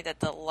to say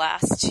that the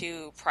last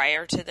two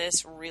prior to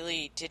this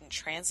really didn't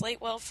translate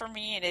well for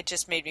me, and it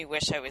just made me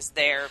wish I was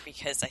there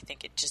because I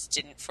think it just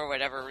didn't, for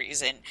whatever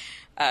reason,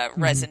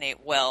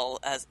 resonate well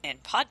as in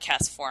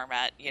podcast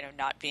format,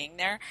 not being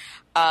there.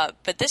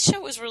 But this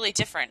show was really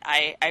different.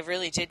 I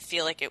really did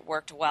feel like it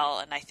worked well,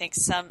 and I think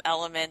some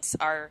elements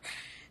are...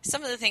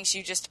 Some of the things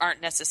you just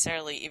aren't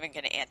necessarily even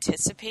going to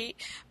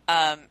anticipate.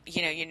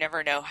 You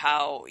never know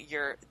how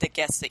the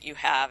guests that you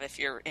have, if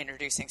you're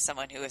introducing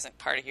someone who isn't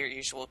part of your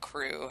usual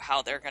crew,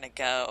 how they're going to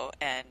go.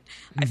 And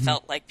I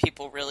felt like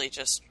people really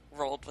just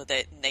rolled with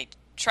it, and they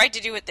tried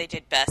to do what they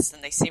did best,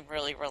 and they seemed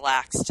really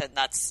relaxed. And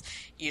that's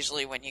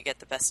usually when you get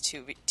the best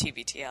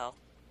TBTL.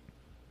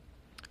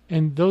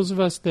 And those of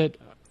us that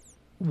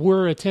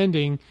were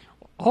attending,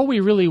 all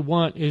we really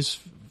want is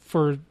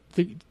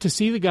to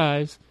see the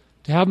guys,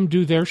 to have them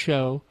do their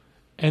show,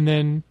 and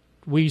then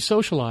we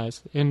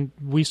socialize. And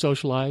we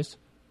socialized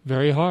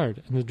very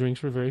hard, and the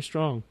drinks were very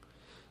strong.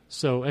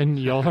 So, and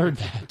y'all heard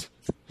that.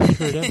 You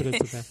heard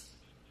evidence of that.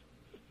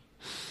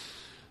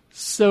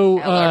 So,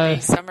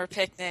 LRB summer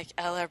picnic.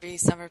 LRB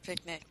summer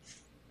picnic.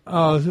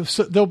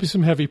 So there'll be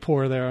some heavy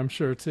pour there, I'm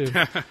sure, too.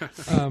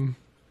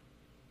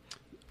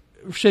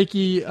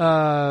 Shaky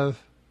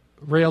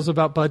rails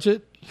about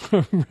budget,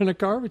 rent a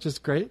car, which is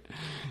great.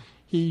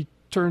 He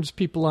turns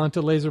people on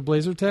to Laser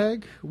Blazer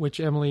Tag, which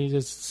Emily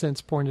has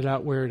since pointed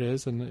out where it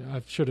is, and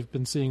I should have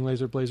been seeing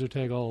Laser Blazer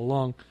Tag all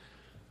along.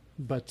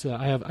 But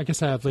I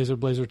guess I have Laser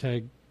Blazer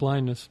Tag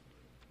blindness.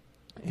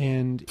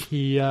 And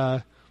he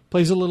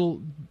plays a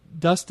little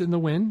Dust in the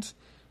Wind,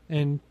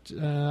 and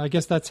I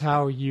guess that's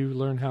how you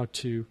learn how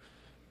to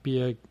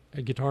be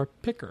a guitar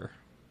picker.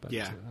 But,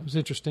 yeah. It was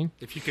interesting.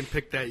 If you can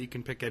pick that, you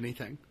can pick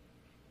anything.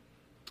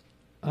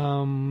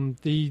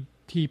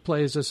 He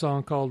plays a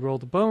song called Roll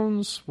the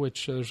Bones,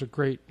 which there's a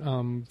great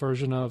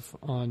version of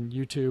on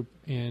YouTube,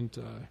 and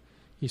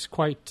he's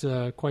quite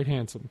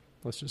handsome.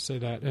 Let's just say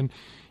that. And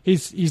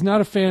he's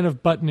not a fan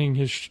of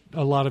buttoning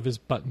a lot of his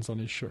buttons on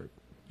his shirt.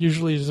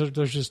 Usually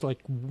there's just like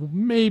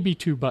maybe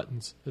 2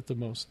 buttons at the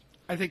most.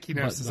 I think he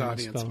knows his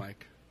audience,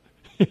 Mike.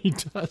 He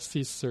does.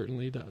 He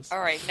certainly does. All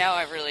right, now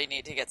I really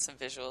need to get some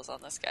visuals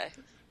on this guy.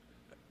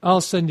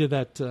 I'll send you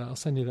that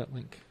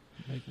link,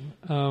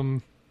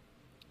 Megan.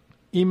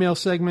 Email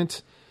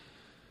segment.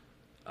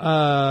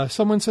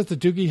 Someone says the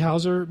Doogie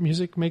Howser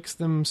music makes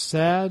them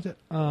sad.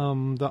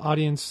 The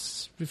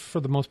audience, for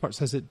the most part,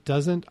 says it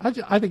doesn't.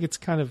 I think it's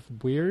kind of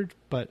weird,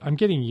 but I'm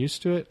getting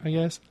used to it, I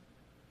guess.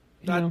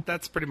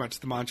 That's pretty much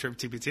the mantra of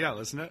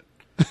TBTL, isn't it?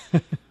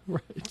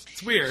 Right.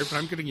 It's weird, but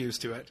I'm getting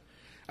used to it.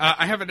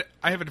 I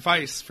have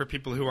advice for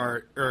people who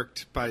are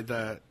irked by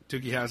the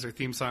Doogie Howser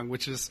theme song,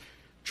 which is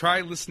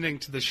try listening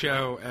to the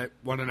show at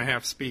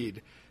 1.5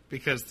 speed,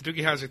 because the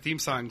Doogie Howser theme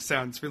song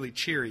sounds really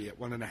cheery at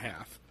 1.5.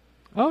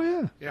 Oh,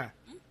 yeah. Yeah.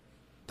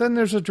 Then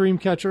there's a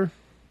Dreamcatcher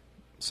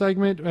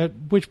segment, at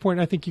which point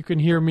I think you can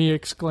hear me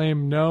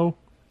exclaim no,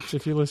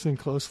 if you listen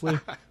closely.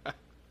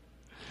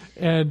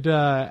 And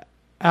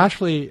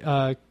Ashley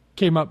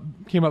came up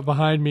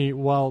behind me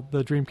while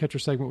the Dreamcatcher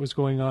segment was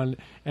going on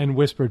and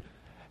whispered,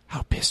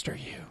 "How pissed are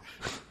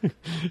you?"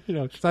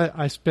 'Cause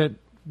I spent,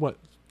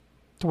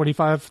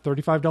 $25,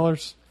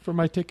 $35 for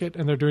my ticket,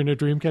 and they're doing a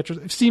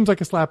Dreamcatcher. It seems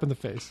like a slap in the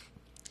face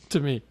to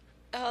me.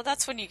 Oh,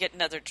 that's when you get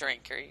another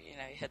drink or, you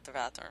hit the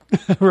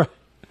bathroom.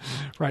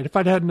 Right. If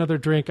I'd had another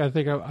drink, I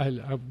think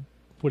I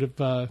would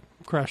have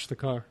crashed the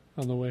car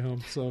on the way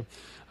home. So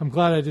I'm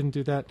glad I didn't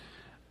do that.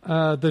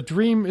 The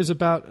dream is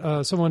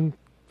about someone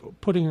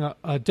putting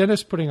a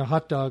dentist putting a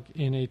hot dog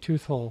in a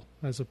tooth hole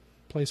as a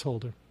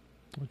placeholder,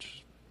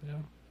 which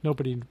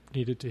nobody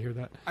needed to hear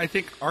that. I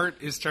think art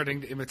is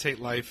starting to imitate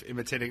life,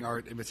 imitating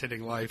art,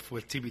 imitating life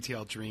with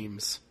TBTL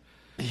dreams.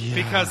 Yeah.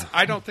 Because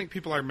I don't think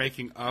people are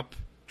making up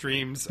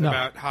dreams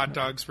about hot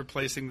dogs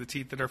replacing the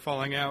teeth that are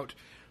falling out.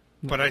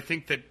 But I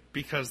think that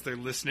because they're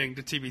listening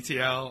to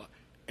TBTL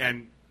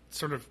and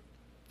sort of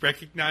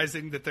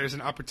recognizing that there's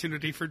an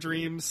opportunity for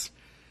dreams,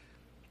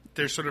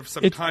 they're sort of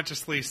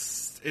subconsciously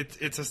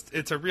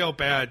it's a real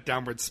bad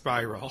downward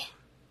spiral.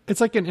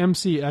 It's like an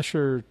MC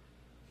Escher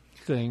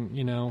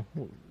thing,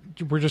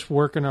 We're just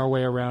working our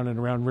way around and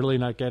around, really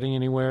not getting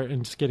anywhere,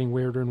 and just getting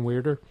weirder and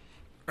weirder.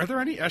 Are there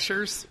any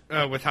Eschers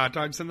with hot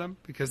dogs in them?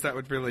 Because that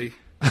would really...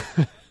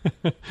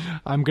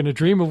 I'm going to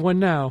dream of one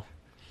now.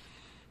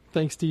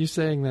 Thanks to you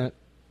saying that.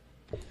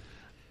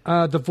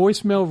 The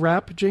voicemail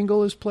rap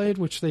jingle is played,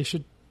 which they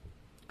should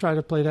try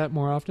to play that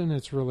more often.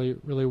 It's really,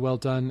 really well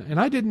done. And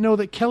I didn't know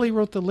that Kelly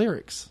wrote the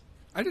lyrics.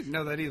 I didn't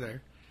know that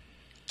either.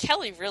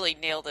 Kelly really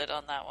nailed it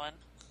on that one.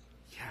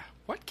 Yeah,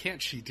 what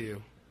can't she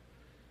do?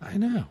 I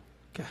know.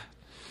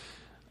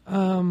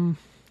 God.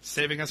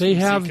 Saving us from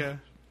Zika,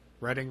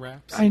 writing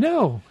raps. I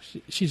know.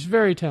 She's a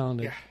very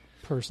talented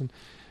person.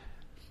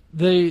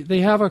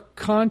 They have a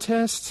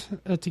contest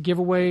to give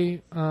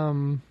away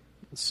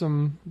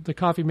the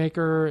coffee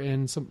maker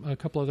and a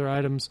couple other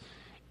items,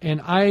 and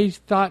I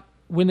thought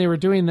when they were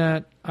doing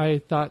that, I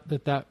thought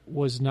that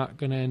was not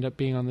going to end up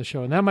being on the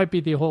show, and that might be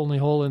the only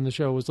hole in the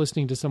show was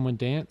listening to someone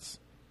dance.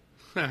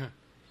 Because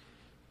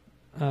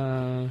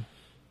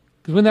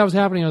when that was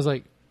happening, I was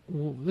like,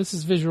 well, "This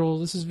is visual.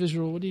 This is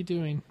visual. What are you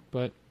doing?"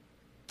 But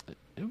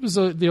it was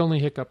the only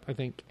hiccup, I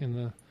think,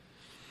 in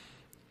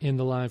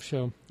the live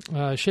show.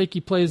 Shaky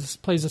plays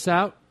us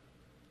out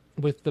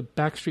with the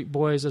Backstreet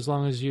Boys, "As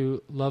Long as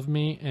You Love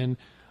Me," and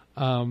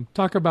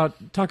talk about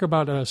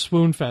a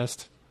swoon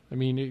fest. I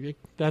mean,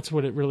 that's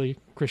what it really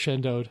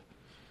crescendoed.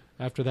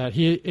 After that,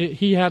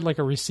 he had like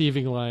a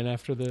receiving line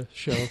after the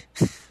show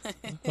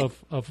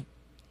of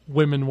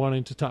women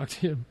wanting to talk to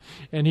him,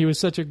 and he was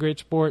such a great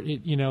sport.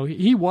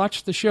 He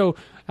watched the show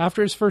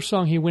after his first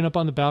song. He went up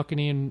on the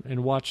balcony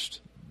and watched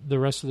the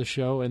rest of the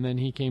show, and then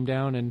he came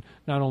down and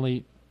not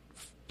only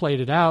played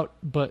it out,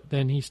 but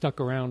then he stuck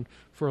around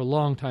for a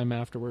long time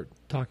afterward,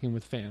 talking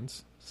with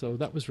fans. So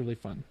that was really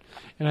fun.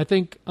 And I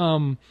think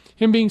him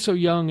being so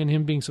young and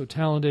him being so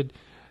talented,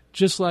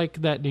 just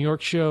like that New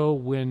York show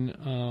when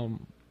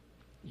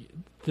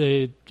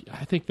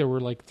I think there were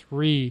like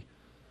 3,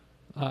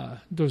 there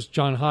was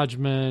John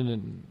Hodgman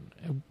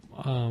and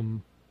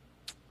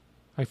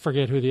I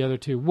forget who the other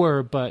 2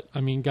 were, but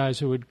I mean guys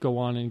who would go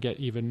on and get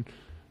even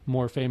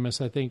more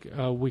famous. I think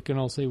we can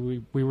all say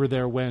we were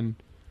there when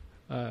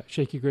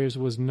Shakey Graves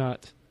was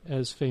not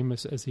as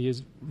famous as he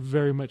is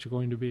very much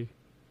going to be.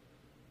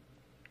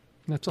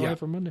 And that's all I have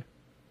for Monday.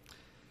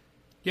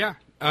 Yeah.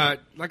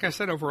 Like I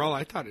said, overall,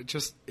 I thought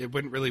it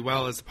went really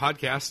well as a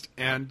podcast,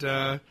 and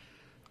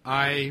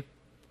I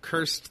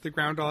cursed the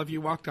ground all of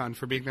you walked on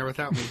for being there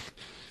without me.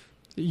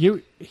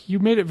 You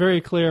made it very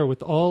clear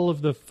with all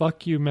of the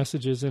fuck you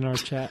messages in our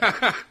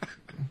chat.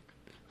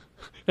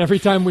 Every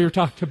time we were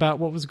talking about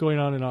what was going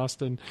on in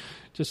Austin,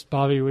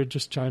 Bobby would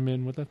just chime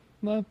in with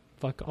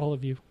fuck all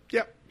of you.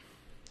 Yep.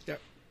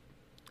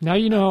 Now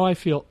you know how I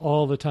feel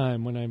all the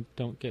time when I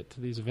don't get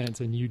to these events,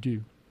 and you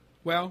do.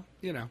 Well,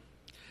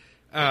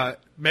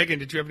 Megan,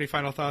 did you have any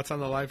final thoughts on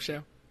the live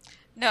show?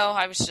 No,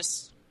 I was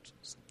just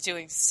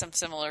doing some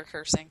similar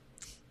cursing.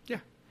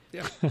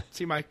 Yeah.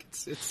 See, Mike,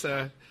 it's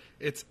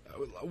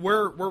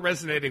we're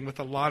resonating with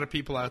a lot of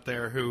people out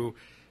there who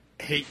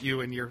hate you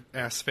in your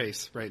ass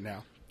face right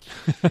now.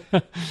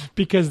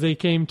 Because they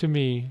came to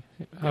me.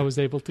 I was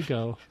able to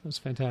go. It was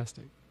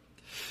fantastic.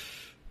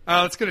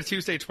 Let's go to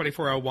Tuesday,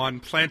 2401,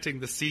 planting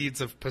the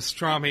seeds of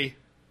pastrami.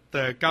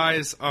 The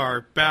guys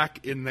are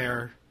back in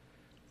their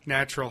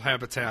natural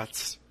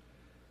habitats,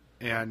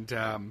 and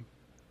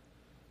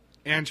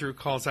Andrew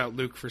calls out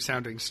Luke for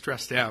sounding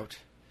stressed out.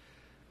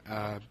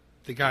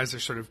 The guys are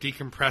sort of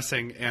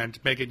decompressing, and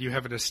Megan, you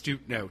have an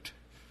astute note.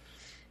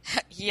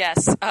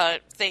 Yes,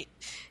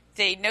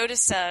 they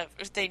noticed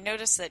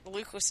that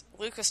Luke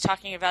was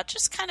talking about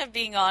just kind of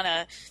being on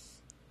a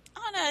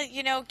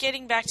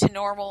getting back to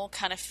normal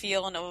kind of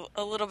feel, and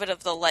a little bit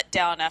of the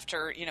letdown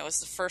after it was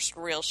the first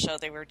real show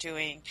they were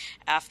doing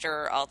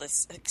after all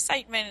this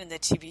excitement and the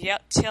TV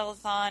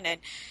telethon. And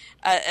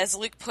as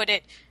Luke put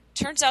it,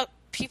 turns out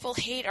people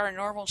hate our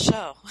normal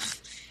show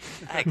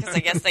because I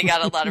guess they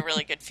got a lot of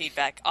really good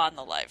feedback on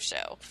the live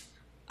show.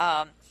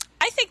 I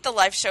think the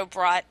live show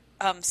brought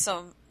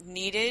some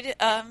needed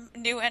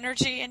new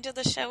energy into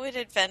the show. It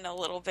had been a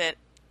little bit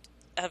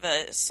of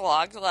a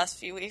slog the last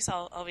few weeks,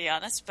 I'll be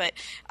honest, but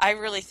I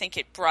really think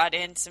it brought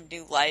in some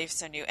new life,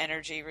 some new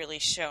energy, really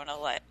showed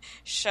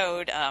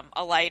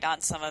a light on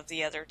some of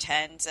the other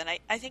 10s, and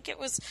I think it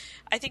was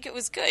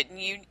good.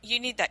 And you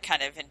need that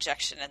kind of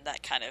injection and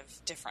that kind of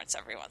difference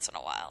every once in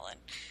a while, and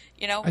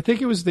I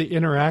think it was the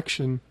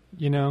interaction,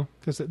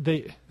 because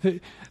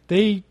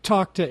they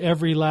talked to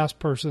every last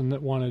person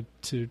that wanted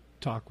to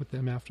talk with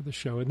them after the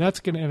show, and that's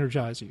going to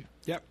energize you.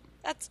 Yep,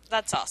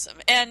 that's awesome.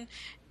 And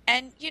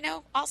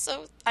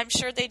also, I'm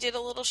sure they did a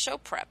little show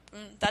prep.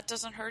 That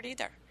doesn't hurt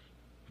either.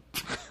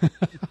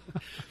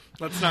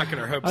 Let's not get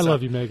our hopes up. I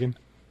love you, Megan.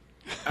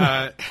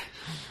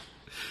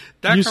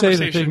 You say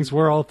the things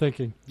we're all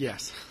thinking.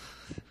 Yes.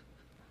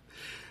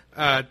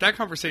 That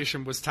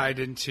conversation was tied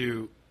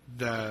into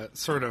the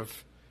sort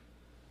of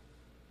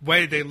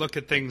way they look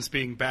at things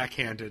being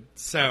backhanded.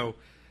 So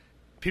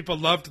people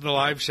loved the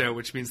live show,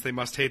 which means they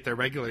must hate their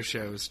regular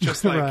shows.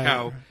 Just like right.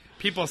 How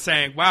people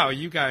saying, wow,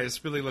 you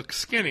guys really look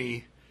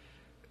skinny,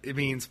 it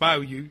means,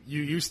 wow, you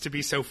used to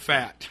be so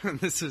fat.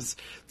 This is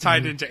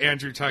tied into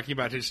Andrew talking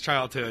about his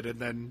childhood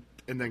and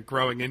then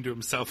growing into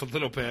himself a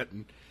little bit.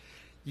 And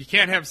you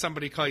can't have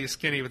somebody call you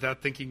skinny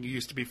without thinking you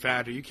used to be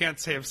fat, or you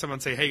can't have someone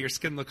say, hey, your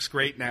skin looks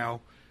great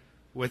now,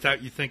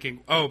 without you thinking,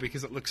 oh,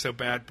 because it looked so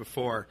bad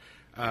before.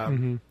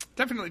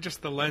 Definitely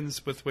just the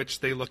lens with which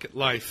they look at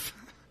life.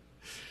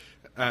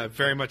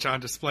 Very much on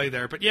display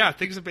there. But yeah,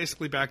 things are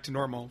basically back to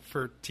normal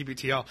for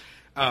TBTL.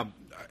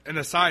 An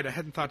aside, I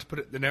hadn't thought to put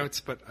it in the notes,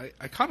 but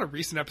I caught a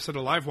recent episode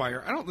of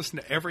Livewire. I don't listen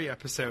to every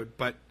episode,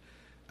 but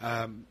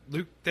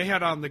Luke, they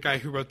had on the guy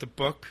who wrote the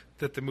book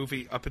that the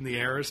movie Up in the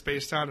Air is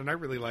based on, and I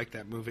really like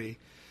that movie.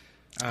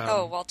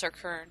 Walter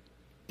Kern.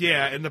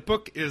 Yeah, and the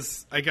book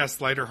is, I guess,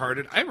 lighter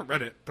hearted. I haven't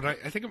read it, but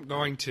I think I'm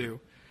going to.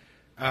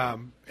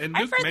 And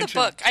I've read the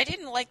book. I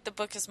didn't like the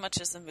book as much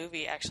as the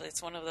movie, actually.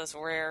 It's one of those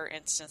rare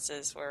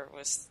instances where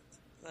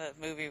the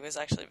movie was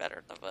actually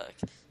better than the book.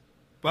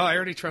 Well, I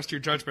already trust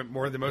your judgment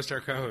more than most of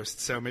our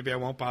co-hosts, so maybe I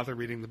won't bother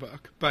reading the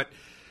book. But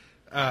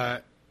I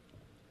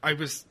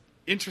was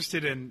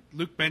interested in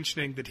Luke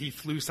mentioning that he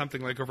flew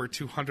something like over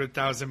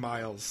 200,000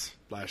 miles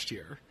last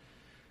year.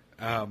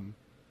 And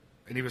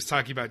he was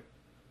talking about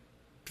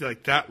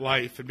like that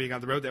life and being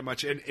on the road that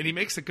much. And he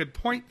makes a good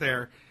point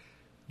there.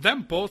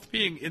 Them both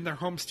being in their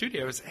home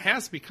studios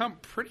has become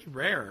pretty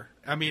rare.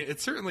 I mean, it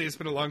certainly has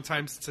been a long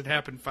time since it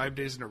happened 5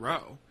 days in a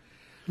row.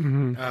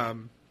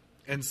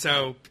 And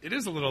so it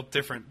is a little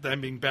different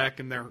than being back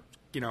in their,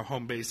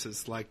 home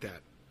bases like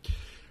that.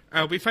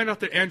 We find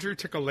out that Andrew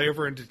took a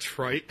layover in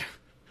Detroit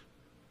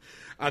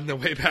on the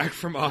way back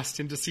from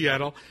Austin to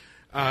Seattle.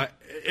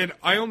 And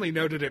I only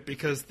noted it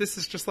because this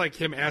is just like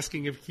him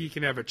asking if he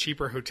can have a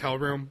cheaper hotel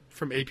room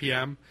from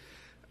APM.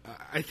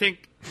 I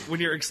think when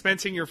you're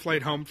expensing your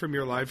flight home from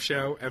your live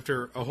show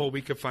after a whole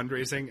week of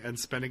fundraising and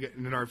spending it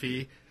in an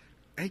RV,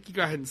 I think you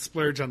go ahead and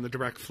splurge on the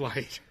direct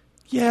flight.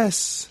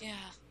 Yes. Yeah.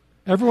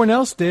 Everyone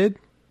else did.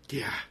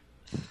 Yeah.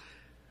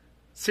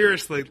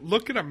 Seriously,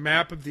 look at a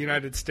map of the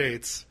United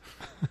States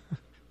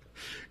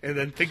and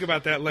then think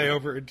about that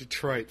layover in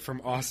Detroit from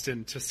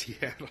Austin to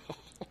Seattle.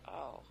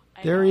 Oh,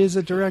 There is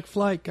a direct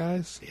flight,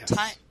 guys. Yes.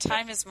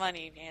 Time is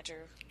money,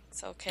 Andrew.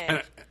 It's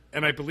okay.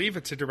 And I believe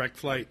it's a direct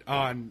flight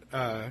on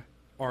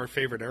our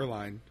favorite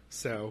airline,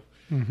 so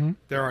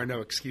there are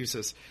no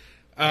excuses.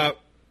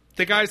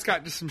 The guys got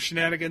into some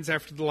shenanigans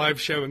after the live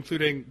show,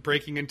 including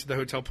breaking into the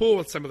hotel pool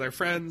with some of their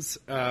friends.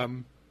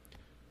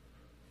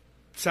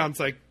 Sounds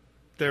like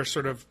their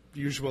sort of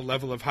usual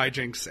level of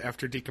hijinks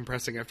after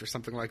decompressing after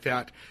something like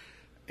that.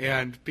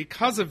 And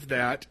because of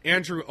that,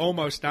 Andrew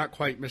almost not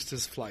quite missed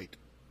his flight.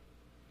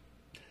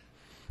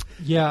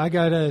 Yeah, I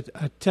got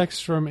a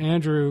text from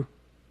Andrew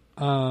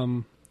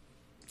about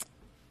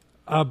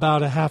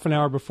a half an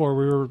hour before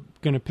we were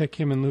going to pick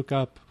him and Luke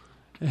up,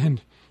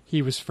 and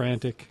he was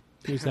frantic.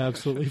 He was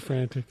absolutely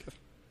frantic.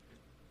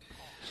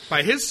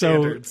 By his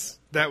standards,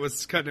 that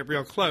was cutting it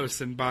real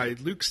close, and by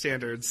Luke's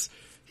standards,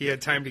 he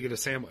had time to get a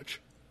sandwich.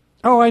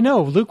 Oh, I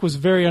know. Luke was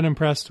very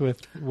unimpressed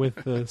with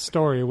the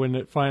story when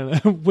it finally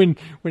when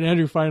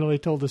Andrew finally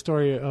told the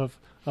story of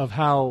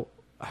how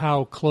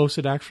close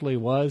it actually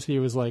was. He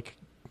was like,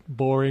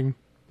 boring,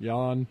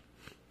 yawn.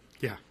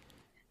 Yeah.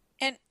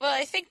 And well,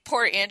 I think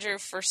poor Andrew,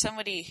 for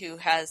somebody who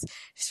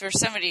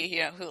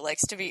who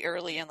likes to be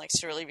early and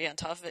likes to really be on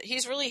top of it,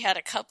 he's really had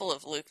a couple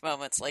of Luke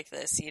moments like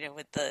this.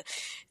 With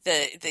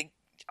the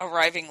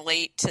arriving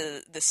late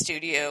to the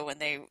studio when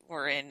they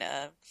were in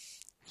the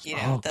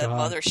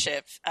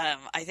mothership.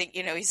 I think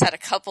he's had a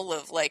couple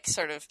of like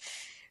sort of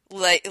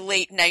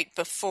late night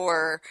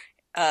before,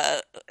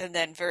 and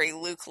then very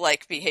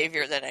Luke-like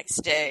behavior the next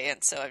day,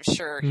 and so I'm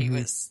sure he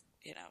was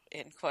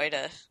in quite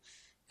a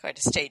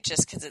state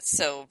just because it's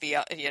so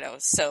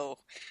so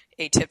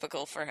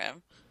atypical for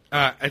him.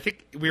 I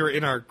think we were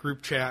in our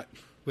group chat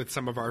with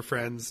some of our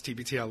friends,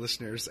 TBTL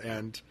listeners,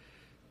 and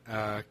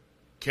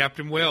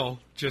Captain Will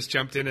just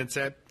jumped in and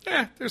said,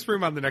 there's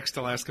room on the next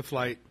Alaska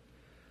flight.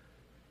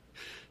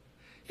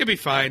 He'll be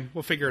fine.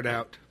 We'll figure it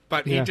out.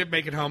 But he did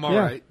make it home all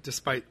right,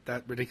 despite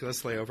that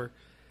ridiculous layover.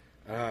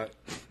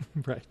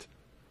 Right.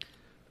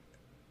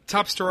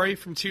 Top story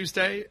from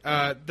Tuesday.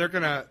 They're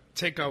going to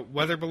take a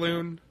weather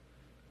balloon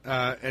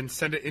and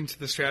send it into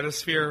the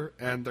stratosphere,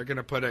 and they're going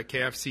to put a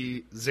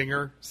KFC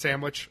Zinger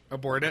sandwich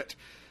aboard it.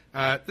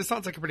 This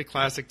sounds like a pretty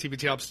classic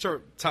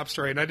TBTL top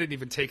story, and I didn't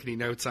even take any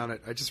notes on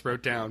it. I just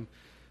wrote down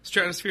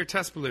stratosphere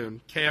test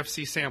balloon,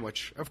 KFC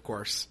sandwich, of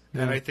course.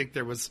 And I think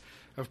there was,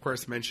 of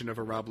course, mention of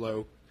a Rob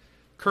Lowe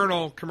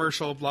Colonel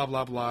commercial, blah,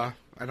 blah, blah.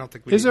 I don't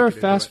think we Is there a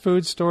fast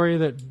food story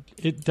that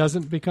it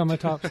doesn't become a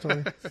top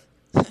story?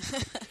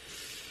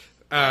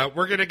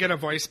 We're going to get a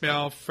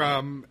voicemail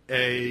from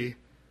a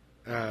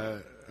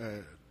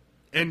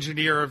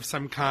engineer of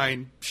some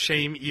kind,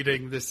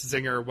 shame-eating this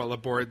zinger while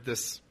aboard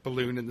this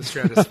balloon in the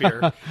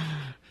stratosphere.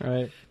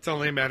 Right. It's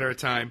only a matter of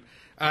time.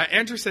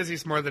 Andrew says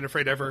he's more than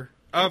afraid ever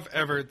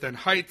than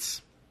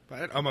heights.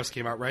 But it almost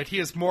came out right. He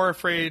is more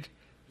afraid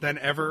than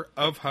ever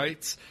of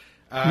heights.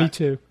 Me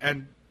too.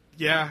 And,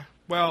 yeah,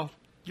 well,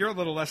 you're a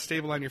little less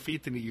stable on your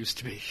feet than you used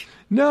to be.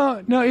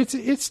 No,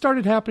 it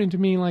started happening to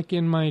me like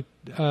in my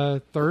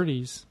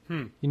 30s.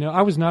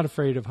 I was not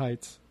afraid of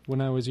heights when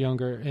I was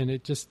younger, and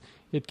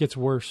it gets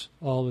worse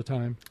all the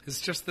time. Is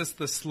just this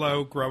the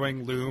slow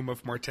growing loom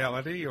of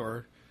mortality,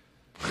 or?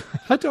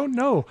 I don't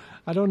know.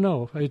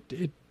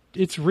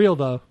 It's real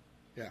though.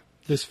 Yeah.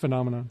 This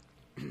phenomenon.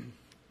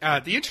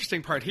 The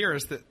interesting part here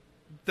is that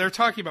they're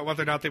talking about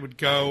whether or not they would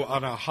go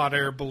on a hot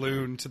air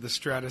balloon to the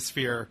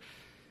stratosphere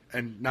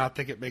and not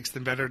think it makes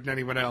them better than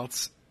anyone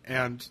else.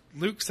 And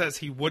Luke says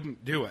he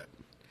wouldn't do it.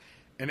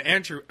 And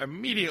Andrew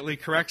immediately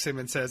corrects him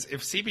and says,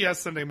 if CBS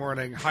Sunday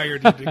Morning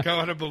hired you to go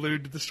on a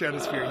balloon to the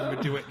stratosphere, you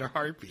would do it in a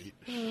heartbeat.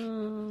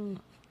 And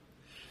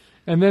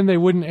then they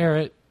wouldn't air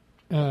it,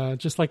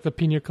 just like the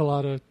Pina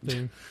Colada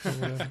thing.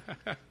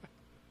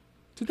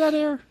 Did that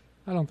air?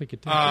 I don't think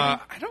it did. I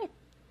don't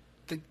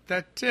think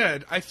that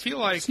did. I feel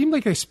like... It seemed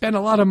like they spent a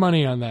lot of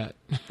money on that.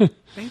 Maybe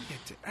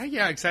it did.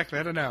 Yeah, exactly.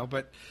 I don't know.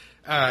 But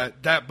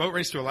that Boat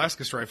Race to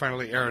Alaska story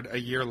finally aired a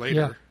year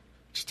later,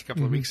 just a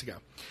couple of weeks ago.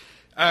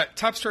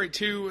 Top story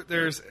 2,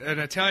 there's an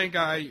Italian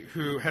guy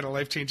who had a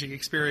life-changing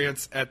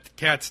experience at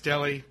Cat's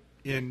Deli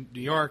in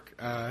New York.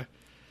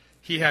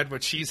 He had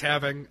what she's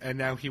having, and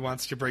now he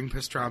wants to bring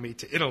pastrami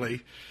to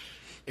Italy.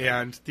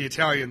 And the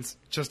Italians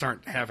just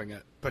aren't having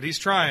it. But he's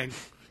trying.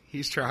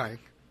 He's trying.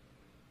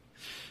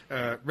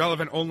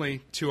 Relevant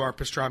only to our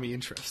pastrami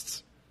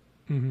interests.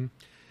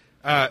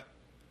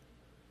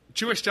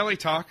 Jewish Deli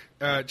Talk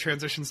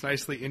transitions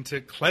nicely into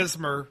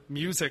klezmer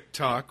music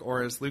talk,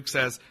 or as Luke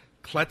says,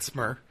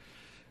 klezmer.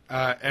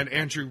 And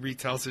Andrew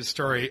retells his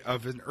story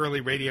of an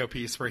early radio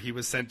piece where he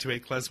was sent to a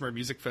klezmer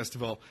music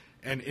festival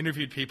and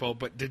interviewed people,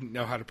 but didn't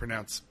know how to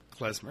pronounce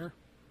klezmer.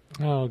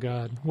 Oh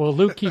God! Well,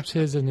 Luke keeps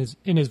his in his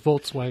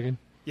Volkswagen.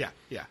 Yeah.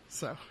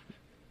 So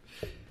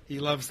he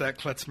loves that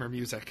klezmer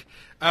music.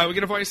 We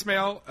get a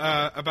voicemail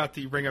about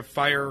the Ring of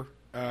Fire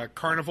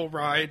carnival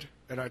ride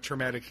and a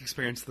traumatic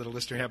experience that a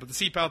listener had with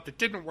the seatbelt that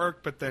didn't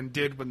work, but then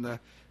did when the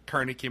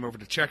carny came over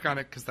to check on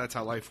it, because that's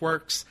how life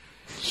works.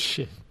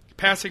 Shit.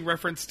 Passing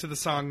reference to the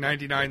song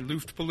 99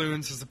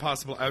 Luftballons as a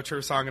possible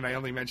outro song, and I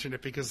only mentioned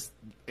it because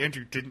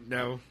Andrew didn't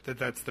know that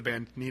that's the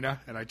band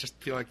Nina, and I just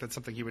feel like that's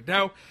something he would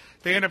know.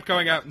 They end up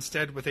going out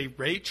instead with a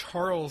Ray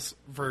Charles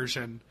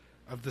version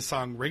of the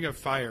song Ring of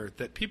Fire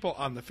that people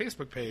on the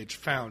Facebook page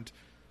found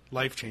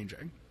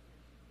life-changing.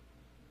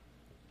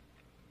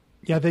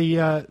 Yeah,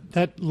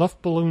 that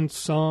Luftballon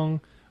song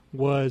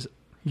was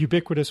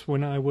ubiquitous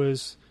when I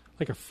was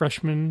like a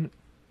freshman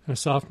and a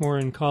sophomore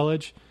in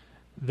college.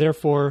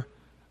 Therefore,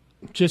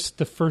 just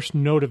the first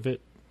note of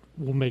it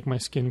will make my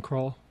skin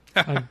crawl.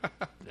 I've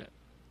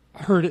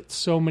heard it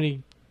so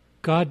many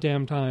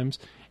goddamn times,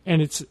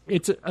 and it's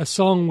a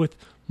song with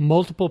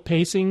multiple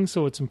pacing,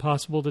 so it's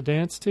impossible to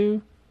dance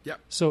to. Yep.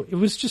 So it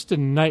was just a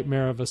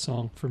nightmare of a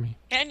song for me.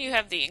 And you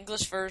have the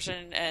English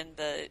version and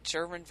the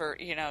German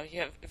version. You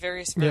have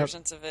various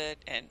versions of it,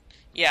 and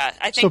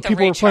I think so the people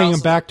Ray were playing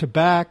Charles them back to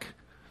back.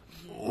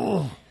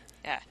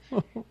 Yeah,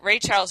 Ray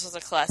Charles was a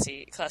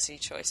classy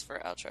choice for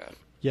outro.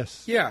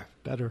 Yes. Yeah.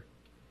 Better.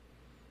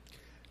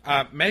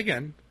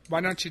 Megan, why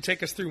don't you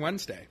take us through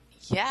Wednesday?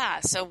 Yeah,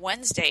 so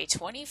Wednesday,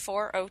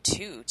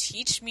 2402,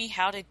 Teach Me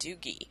How to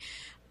Doogie.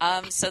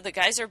 So the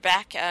guys are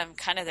back,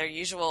 kind of their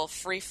usual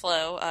free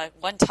flow.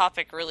 One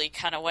topic really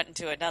kind of went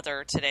into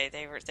another today.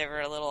 They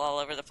were a little all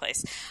over the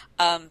place.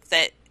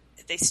 That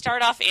they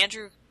start off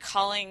Andrew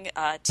calling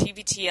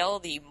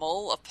TBTL the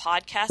mole of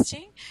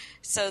podcasting.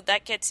 So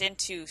that gets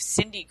into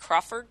Cindy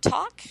Crawford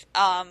talk.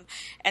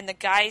 And the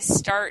guys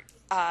start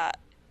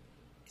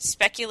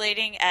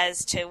speculating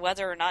as to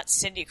whether or not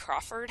Cindy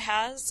Crawford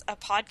has a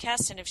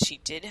podcast, and if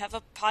she did have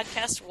a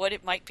podcast, what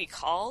it might be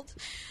called.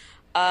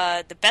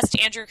 The best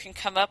Andrew can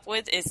come up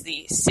with is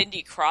the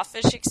Cindy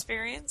Crawfish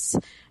experience,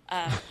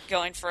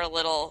 going for a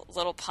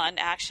little pun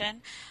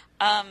action.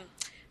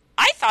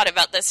 I thought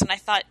about this, and I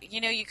thought,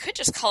 you could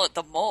just call it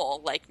the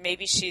mole. Like,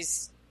 maybe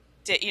she's,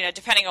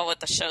 depending on what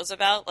the show's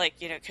about, like,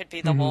 it could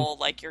be the mole,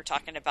 like you're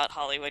talking about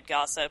Hollywood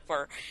gossip,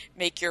 or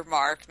Make Your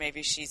Mark.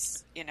 Maybe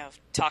she's,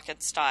 talking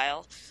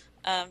style.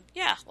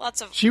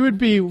 Lots of. She would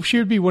be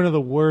one of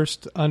the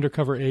worst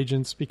undercover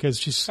agents because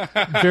she's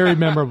very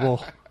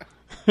memorable.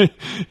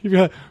 You've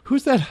got,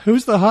 who's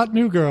the hot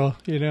new girl?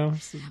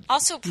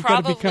 Also, you've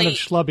probably got to be kind of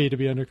schlubby to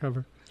be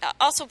undercover.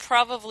 Also,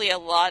 probably a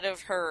lot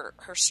of her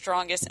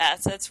strongest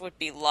assets would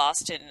be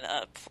lost in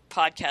a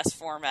podcast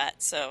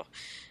format. So,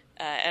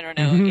 I don't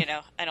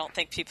know. I don't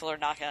think people are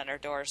knocking on her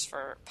doors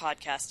for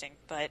podcasting.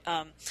 But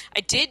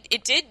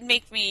it did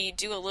make me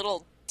do a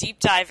little deep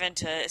dive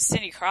into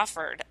Cindy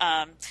Crawford.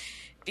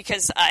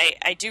 Because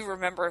I do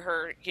remember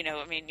her,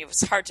 it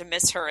was hard to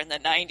miss her in the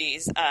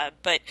 90s.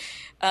 But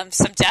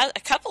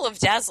a couple of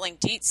dazzling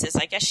deets is,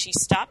 I guess she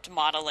stopped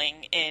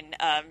modeling in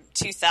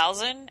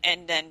 2000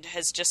 and then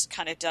has just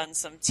kind of done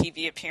some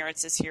TV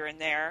appearances here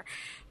and there.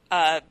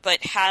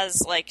 But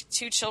has like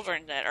 2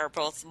 children that are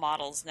both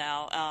models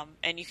now.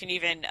 And you can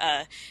even,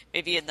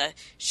 maybe in the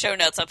show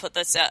notes, I'll put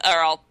this, or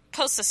I'll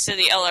post this to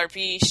the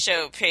LRB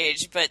show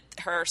page, but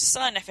her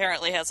son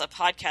apparently has a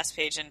podcast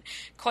page and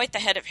quite the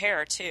head of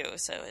hair too.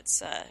 So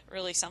it's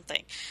really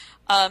something.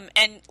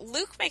 And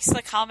Luke makes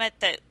the comment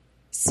that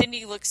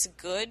Cindy looks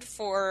good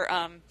for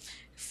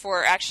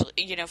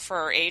actually, for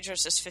her age,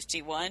 which is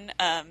 51.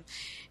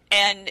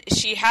 And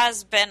she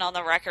has been on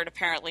the record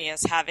apparently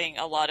as having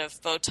a lot of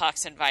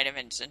Botox and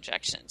vitamins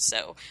injections.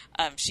 So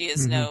she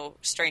is no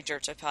stranger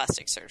to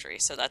plastic surgery.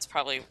 So that's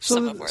probably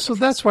some of where. So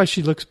that's why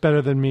she looks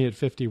better than me at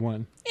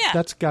 51. Yeah,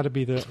 that's got to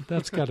be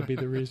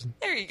the reason.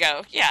 There you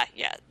go. Yeah.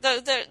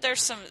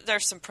 There's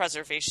some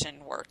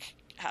preservation work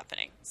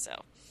happening. So.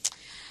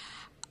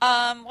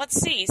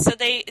 Let's see. So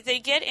they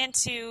get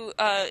into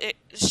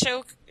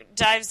show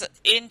dives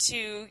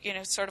into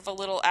sort of a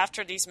little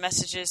after these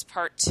messages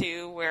part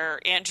 2, where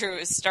Andrew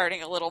is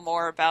starting a little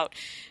more about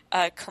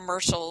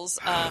commercials.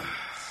 A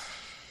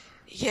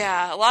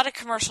lot of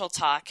commercial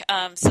talk.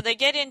 So they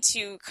get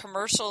into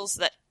commercials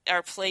that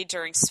are played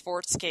during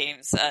sports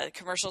games.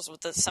 Commercials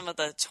with some of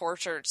the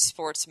tortured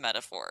sports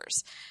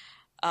metaphors.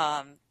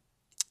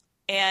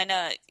 And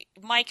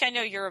Mike, I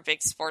know you're a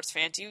big sports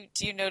fan. Do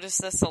you notice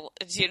this?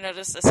 Do you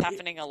notice this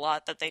happening a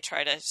lot? That they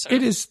try to.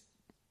 It is,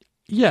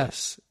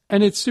 yes,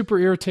 and it's super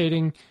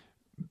irritating.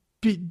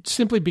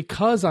 Simply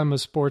because I'm a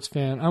sports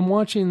fan, I'm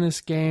watching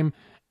this game,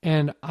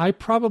 and I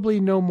probably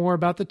know more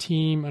about the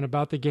team and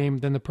about the game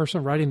than the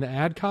person writing the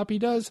ad copy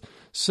does.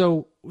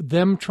 So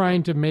them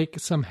trying to make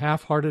some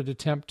half-hearted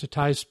attempt to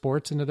tie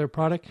sports into their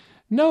product,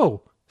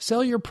 no,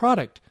 sell your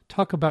product.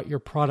 Talk about your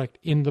product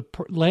in the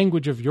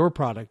language of your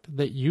product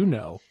that you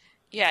know.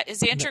 Yeah,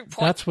 as Andrew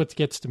That's what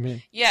gets to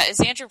me. Yeah, as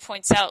Andrew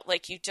points out,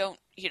 like you're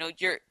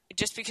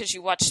just because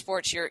you watch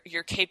sports,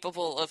 you're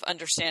capable of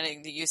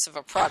understanding the use of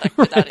a product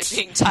without it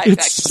being tied back to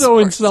It's so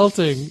sports.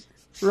 insulting.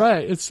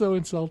 Right, it's so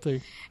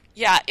insulting.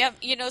 Yeah,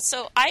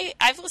 so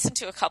I've listened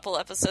to a couple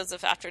episodes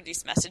of After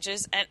These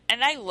Messages,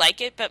 and I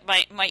like it, but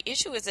my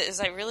issue with it is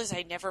I realize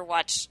I never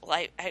watch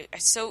live. I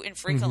so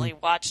infrequently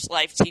watch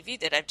live TV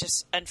that I'm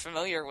just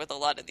unfamiliar with a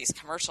lot of these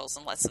commercials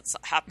unless it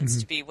happens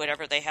to be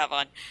whatever they have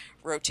on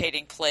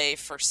rotating play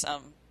for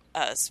some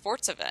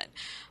sports event.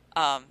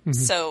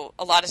 So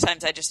a lot of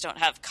times I just don't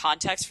have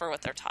context for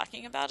what they're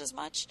talking about as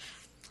much.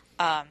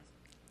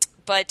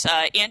 But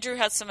Andrew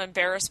had some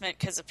embarrassment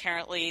because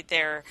apparently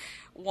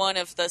one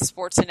of the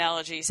sports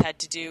analogies had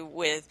to do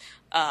with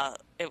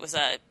it was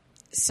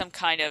some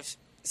kind of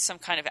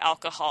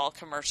alcohol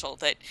commercial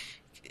that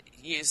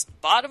used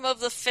bottom of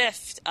the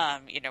fifth,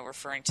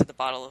 referring to the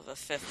bottle of the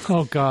fifth.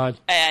 Oh God!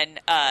 And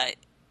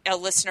a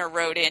listener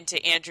wrote in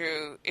to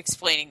Andrew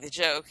explaining the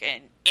joke,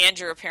 and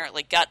Andrew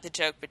apparently got the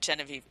joke, but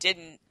Genevieve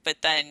didn't.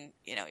 But then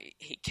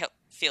he kept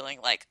feeling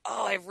like,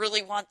 oh, I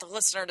really want the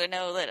listener to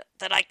know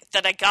that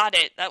I got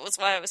it. That was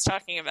why I was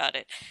talking about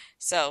it.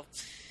 So,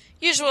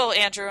 usual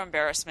Andrew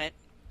embarrassment.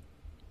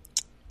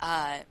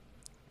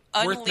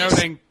 Worth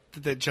noting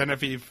that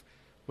Genevieve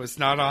was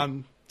not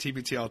on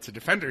TBTL to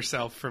defend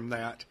herself from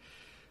that,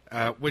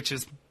 which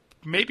is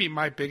maybe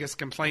my biggest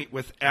complaint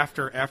with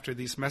after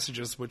these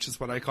messages, which is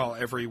what I call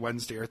every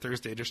Wednesday or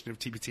Thursday edition of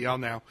TBTL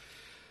now.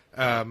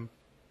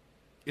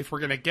 If we're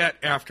going to get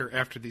after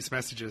these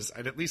messages,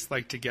 I'd at least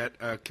like to get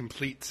a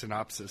complete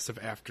synopsis of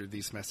after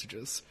these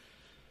messages.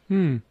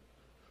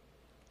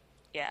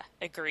 Yeah,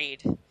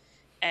 agreed.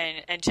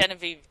 And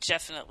Genevieve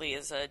definitely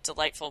is a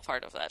delightful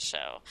part of that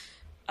show.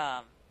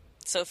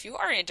 So if you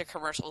are into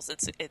commercials,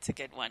 it's a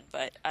good one.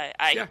 But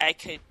I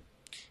could,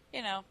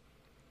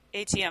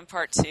 ATM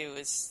Part 2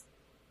 is,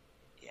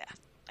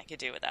 I could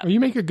do without. Well, you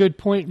make a good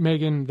point,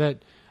 Megan, that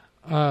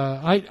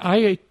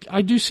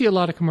I do see a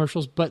lot of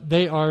commercials, but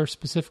they are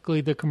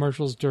specifically the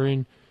commercials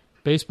during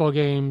baseball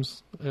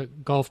games,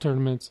 golf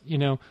tournaments.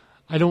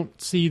 I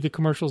don't see the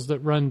commercials that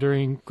run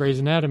during Grey's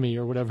Anatomy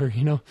or whatever.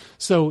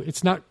 So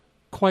it's not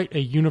quite a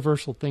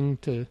universal thing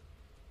to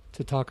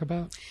talk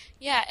about.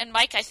 Yeah, and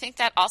Mike, I think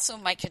that also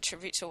might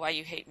contribute to why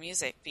you hate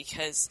music,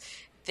 because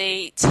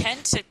they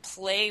tend to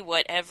play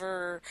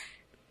whatever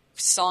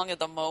song of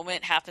the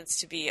moment happens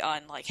to be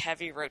on like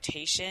heavy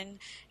rotation,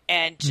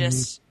 and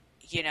just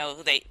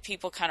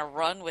people kind of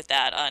run with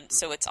that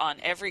so it's on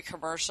every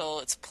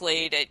commercial, it's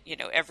played at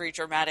every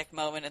dramatic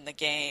moment in the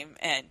game,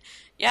 and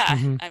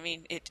I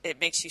mean it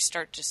makes you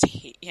start just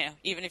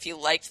even if you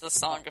liked the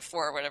song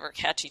before, whatever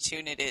catchy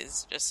tune it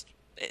is, just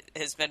it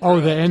has been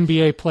ruined. The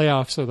NBA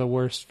playoffs are the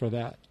worst for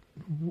that.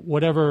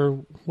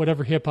 Whatever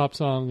hip hop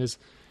song is,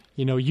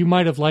 you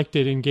might have liked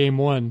it in game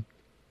 1,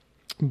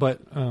 but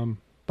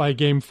by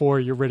game 4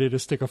 you're ready to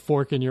stick a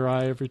fork in your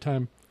eye every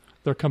time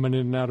they're coming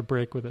in and out of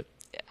break with it.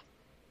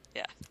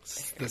 Yeah.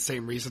 It's the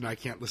same reason I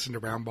can't listen to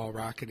Round Ball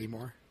Rock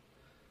anymore.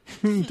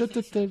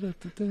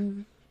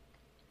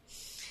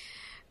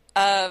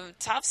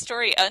 Top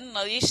story: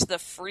 Unleash the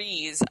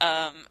Freeze.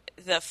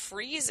 The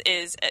Freeze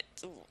is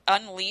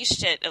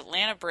unleashed at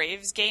Atlanta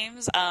Braves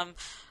games.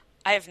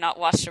 I have not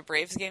watched a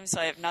Braves game,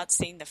 so I have not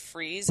seen the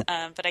Freeze.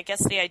 But I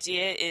guess the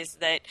idea is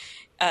that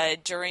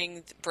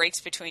during breaks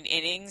between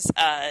innings,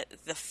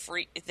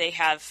 they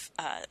have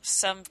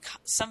some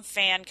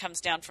fan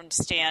comes down from the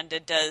stand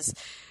and does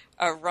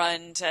a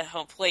run to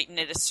home plate, and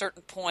at a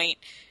certain point,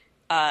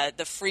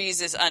 the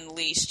Freeze is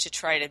unleashed to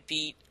try to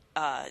beat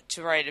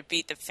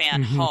the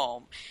fan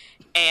home.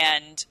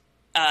 And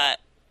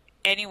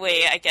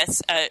anyway, I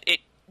guess it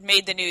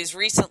made the news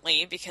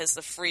recently because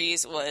the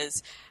Freeze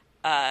was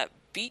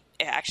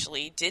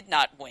did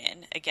not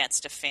win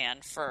against a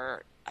fan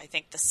for, I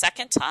think, the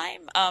second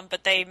time.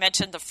 But they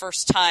mentioned the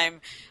first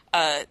time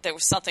there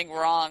was something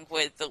wrong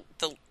with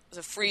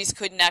the Freeze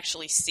couldn't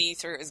actually see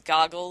through his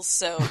goggles.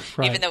 So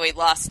right. Even though he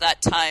lost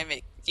that time,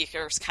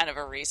 there's kind of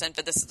a reason.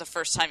 But this is the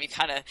first time he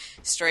kind of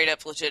straight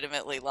up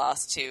legitimately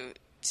lost to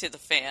the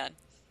fan.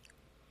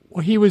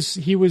 Well, he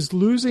was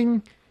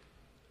losing.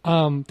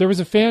 There was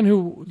a fan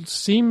who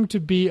seemed to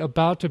be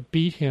about to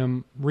beat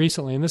him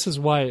recently, and this is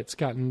why it's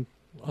gotten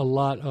a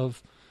lot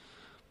of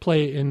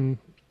play in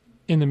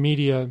the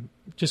media,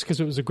 just because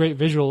it was a great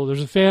visual.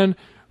 There's a fan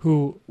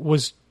who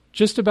was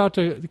just about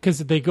to, because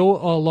they go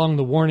along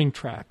the warning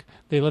track.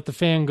 They let the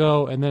fan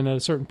go, and then at a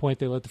certain point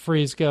they let the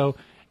Freeze go,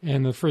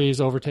 and the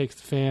Freeze overtakes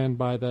the fan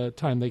by the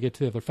time they get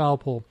to the other foul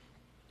pole.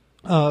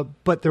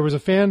 But there was a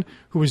fan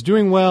who was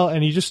doing well,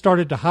 and he just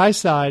started to high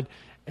side,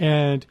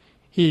 and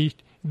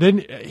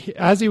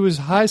as he was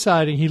high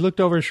siding, he looked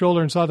over his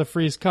shoulder and saw the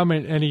Freeze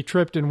coming, and he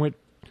tripped and went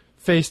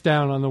face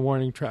down on the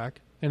warning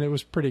track, and it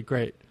was pretty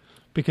great.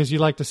 Because you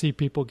like to see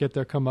people get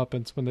their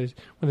comeuppance when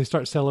they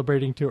start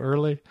celebrating too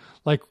early,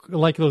 like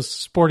those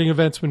sporting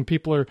events when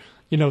people are,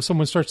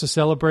 someone starts to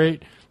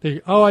celebrate.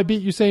 I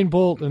beat Usain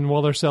Bolt, and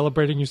while they're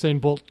celebrating, Usain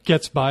Bolt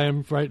gets by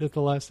him right at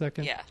the last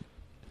second. Yeah,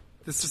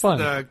 this is fun.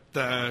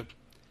 the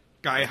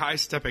guy high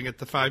stepping at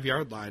the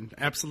 5-yard line.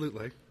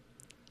 Absolutely.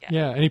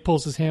 Yeah, and he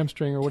pulls his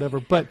hamstring or whatever.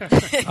 But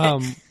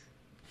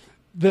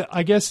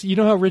I guess you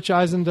know how Rich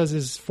Eisen does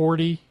his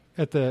 40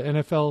 at the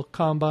NFL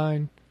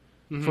Combine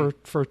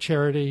for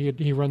charity.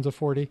 He runs a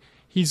 40.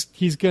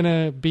 He's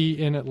gonna be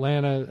in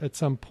Atlanta at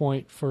some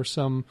point for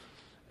some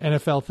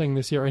NFL thing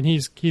this year, and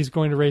he's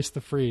going to race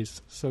the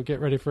Freeze. So get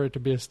ready for it to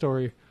be a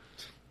story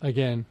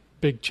again.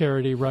 Big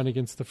charity run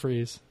against the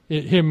Freeze.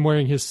 Him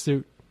wearing his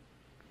suit.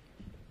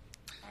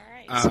 All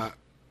right.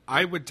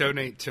 I would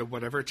donate to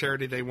whatever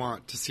charity they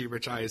want to see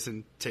Rich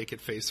Eisen take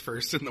it face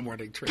first in the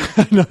morning train.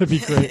 No, that'd be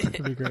great.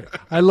 That'd be great.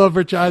 I love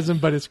Rich Eisen,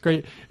 but it's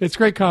great. It's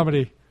great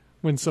comedy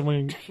when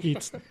someone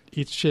eats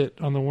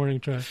shit on the morning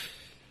train.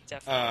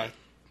 Definitely.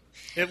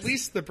 At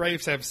least the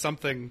Braves have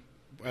something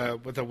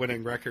with a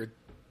winning record,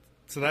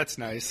 so that's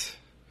nice.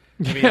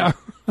 I mean, Yeah.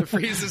 the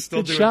Freeze is still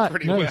Good doing shot.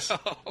 pretty Nice.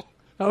 well.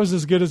 That was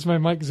as good as my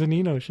Mike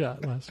Zunino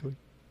shot last week.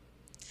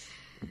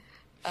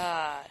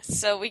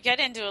 So we get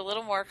into a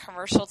little more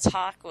commercial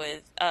talk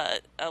with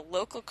a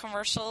local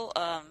commercial,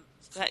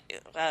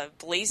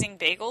 Blazing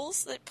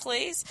Bagels, that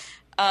plays.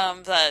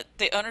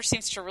 The owner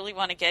seems to really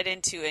want to get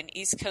into an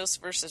East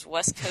Coast versus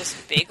West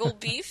Coast bagel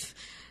beef.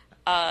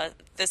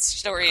 This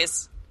story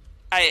is,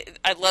 I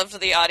loved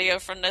the audio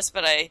from this,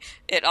 but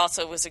it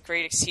also was a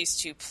great excuse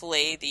to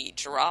play the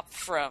drop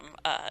from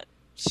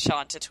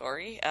Sean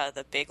Tottori,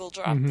 the bagel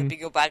drop, the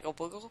Bagel Bagel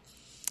Boogle.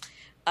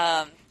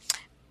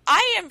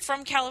 I am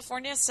from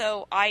California,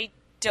 so I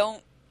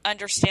don't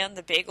understand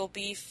the bagel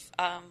beef.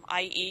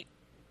 I eat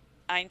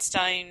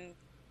Einstein,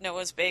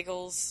 Noah's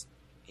bagels.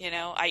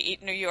 I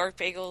eat New York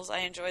bagels. I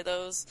enjoy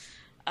those.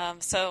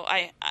 So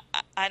I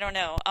don't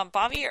know.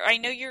 Bobby, I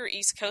know you're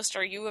East Coast.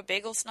 Are you a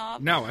bagel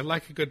snob? No, I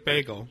like a good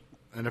bagel,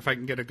 and if I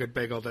can get a good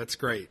bagel, that's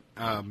great.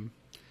 I'm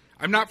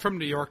not from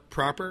New York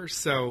proper,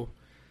 so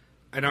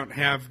I don't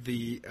have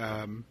the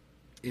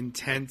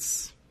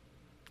intense,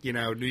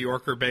 New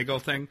Yorker bagel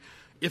thing.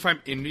 If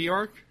I'm in New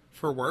York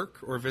for work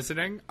or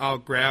visiting, I'll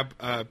grab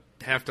a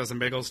half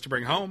dozen bagels to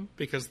bring home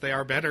because they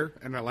are better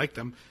and I like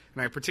them.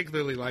 And I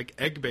particularly like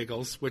egg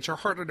bagels, which are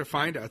harder to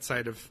find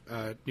outside of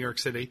New York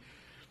City.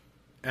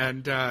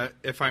 And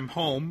if I'm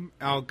home,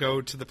 I'll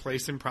go to the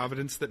place in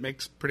Providence that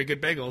makes pretty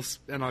good bagels,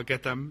 and I'll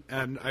get them.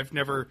 And I've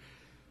never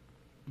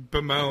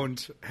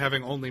bemoaned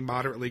having only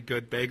moderately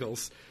good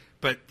bagels.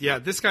 But, yeah,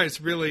 this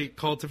guy's really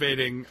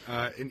cultivating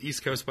an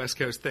East Coast, West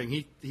Coast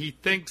thing. He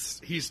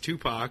thinks he's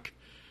Tupac,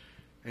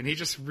 and he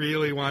just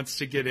really wants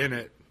to get in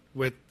it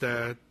with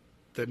the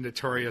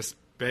notorious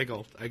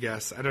bagel, I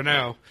guess. I don't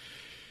know.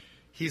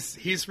 He's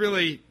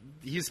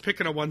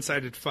picking a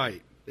one-sided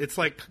fight. It's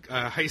like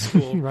high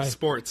school Right.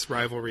 sports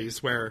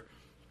rivalries where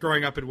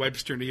growing up in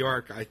Webster, New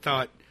York, I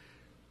thought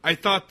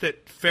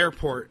that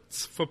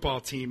Fairport's football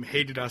team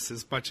hated us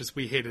as much as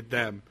we hated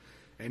them.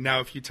 And now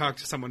if you talk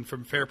to someone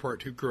from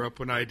Fairport who grew up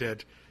when I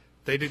did,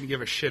 they didn't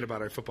give a shit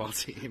about our football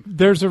team.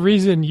 There's a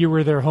reason you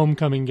were their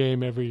homecoming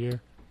game every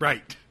year.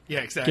 Right. Yeah,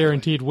 exactly.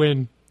 Guaranteed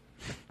win.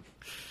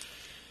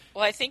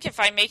 Well, I think if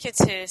I make it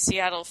to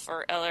Seattle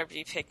for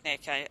LRB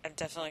picnic, I'm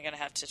definitely going to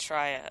have to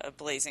try a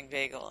Blazing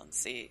Bagel and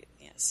see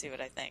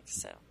what I think.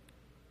 So.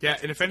 Yeah,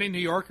 and if any New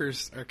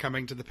Yorkers are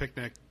coming to the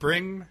picnic,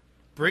 bring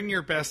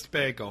your best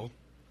bagel,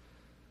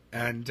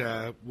 and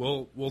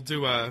we'll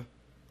do a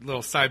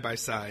little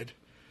side-by-side,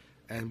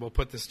 and we'll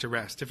put this to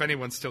rest, if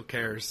anyone still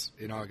cares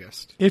in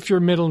August. If your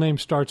middle name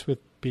starts with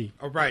B.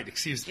 Oh, right,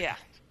 excuse me.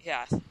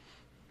 Yeah.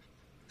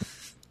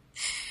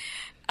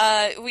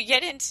 We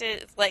get into,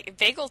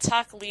 bagel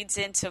talk leads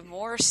into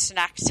more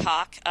snack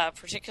talk,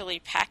 particularly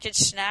packaged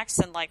snacks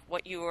and,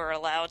 what you were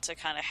allowed to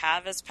kind of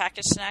have as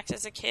packaged snacks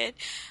as a kid.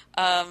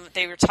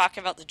 They were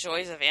talking about the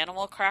joys of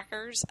animal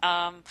crackers.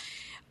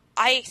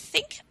 I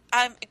think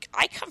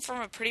I come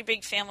from a pretty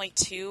big family,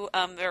 too.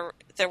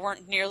 There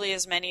weren't nearly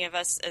as many of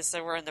us as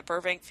there were in the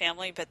Burbank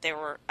family, but there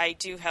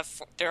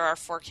are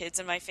 4 kids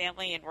in my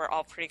family, and we're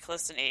all pretty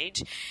close in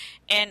age.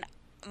 And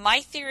my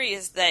theory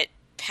is that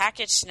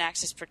packaged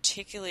snacks is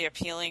particularly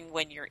appealing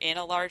when you're in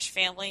a large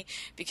family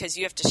because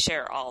you have to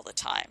share all the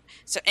time.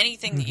 So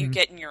anything that you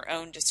get in your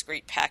own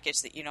discrete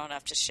package that you don't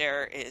have to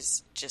share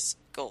is just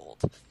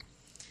gold.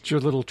 It's your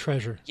little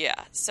treasure.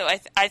 Yeah, so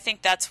I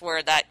think that's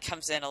where that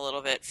comes in a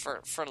little bit for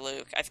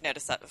Luke. I've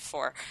noticed that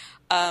before.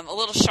 A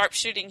little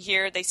sharpshooting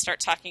here. They start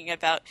talking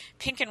about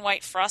pink and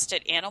white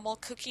frosted animal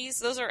cookies.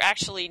 Those are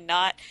actually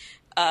not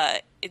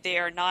they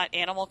are not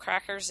animal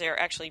crackers. They are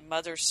actually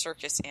Mother's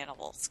Circus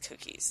Animals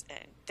cookies,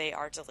 and they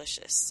are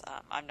delicious.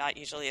 I'm not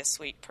usually a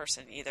sweet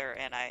person either,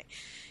 and I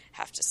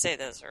have to say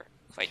those are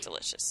quite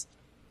delicious.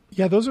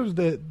 Yeah, those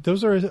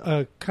are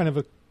a kind of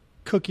a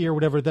cookie or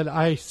whatever that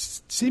I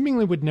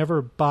seemingly would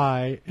never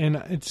buy, and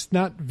it's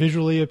not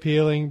visually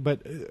appealing,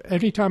 but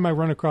every time I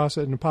run across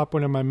it and pop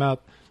one in my mouth,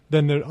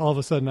 then all of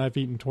a sudden I've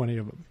eaten 20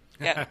 of them.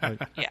 Yeah,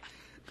 yeah.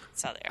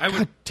 That's how they are. I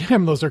would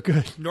Damn, those are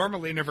good.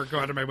 normally never go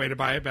out of my way to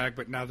buy a bag,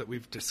 but now that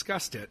we've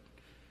discussed it,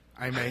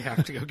 I may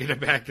have to go get a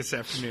bag this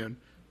afternoon.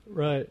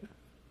 Right.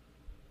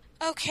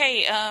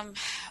 Okay,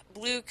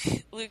 Luke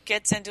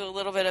gets into a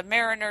little bit of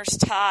Mariners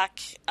talk.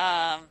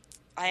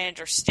 I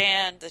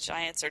understand the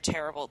Giants are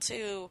terrible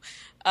too.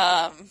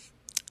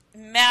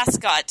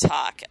 Mascot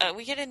talk.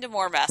 We get into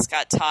more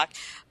mascot talk.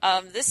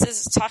 This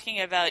is talking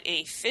about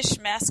a fish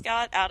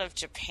mascot out of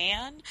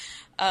Japan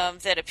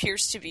that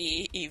appears to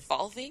be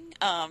evolving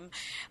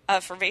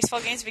for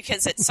baseball games,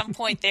 because at some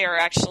point they are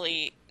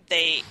actually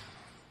they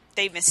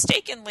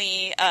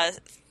mistakenly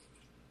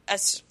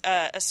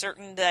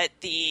ascertain that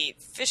the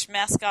fish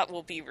mascot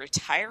will be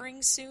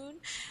retiring soon.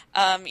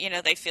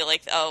 They feel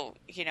like,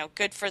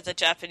 good for the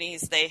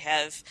Japanese. They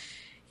have,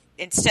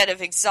 instead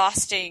of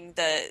exhausting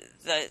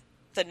the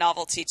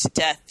novelty to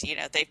death,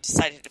 they've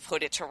decided to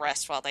put it to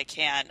rest while they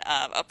can.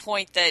 A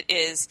point that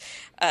is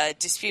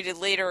disputed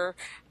later,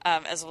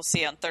 as we'll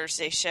see on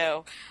Thursday's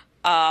show.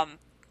 But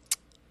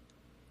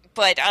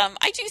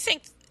I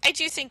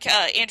do think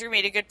Andrew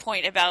made a good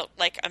point about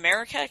like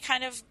America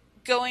kind of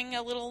going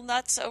a little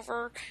nuts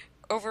over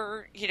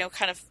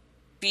kind of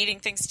beating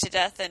things to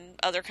death, and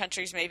other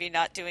countries maybe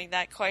not doing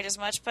that quite as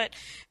much. But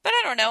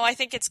I don't know. I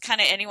think it's kind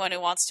of anyone who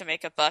wants to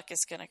make a buck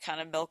is going to kind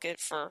of milk it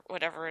for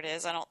whatever it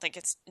is. I don't think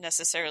it's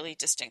necessarily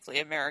distinctly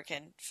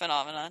American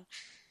phenomenon.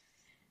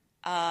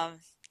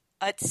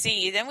 Let's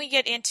see. Then we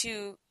get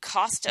into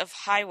cost of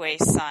highway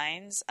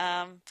signs.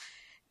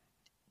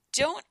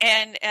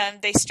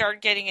 And they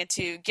start getting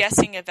into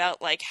guessing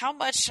about like how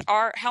much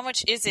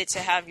is it to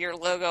have your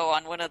logo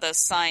on one of those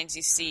signs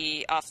you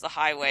see off the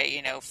highway,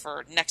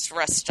 for next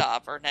rest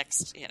stop or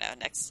next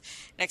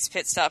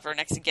pit stop or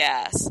next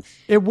gas.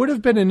 It would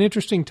have been an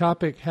interesting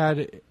topic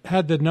had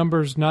the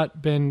numbers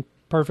not been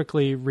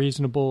perfectly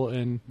reasonable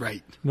and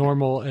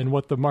normal and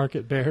what the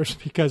market bears,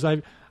 because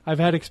I've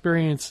had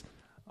experience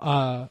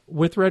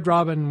with Red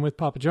Robin and with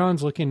Papa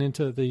John's looking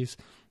into these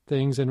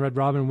things. And Red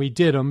Robin, we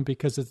did them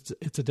because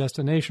it's a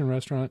destination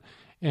restaurant,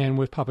 and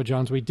with Papa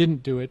John's we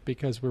didn't do it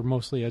because we're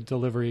mostly a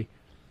delivery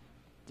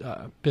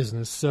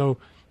business. So,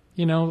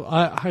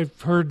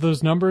 I've heard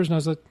those numbers and I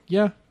was like,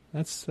 yeah,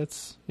 that's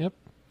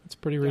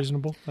pretty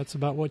reasonable. That's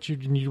about what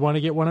you want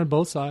to get one on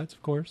both sides,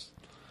 of course.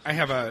 I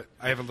have a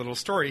little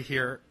story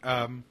here.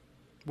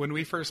 When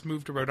we first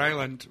moved to Rhode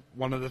Island,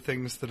 one of the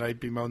things that I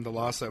bemoaned the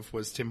loss of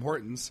was Tim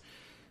Hortons.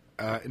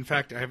 In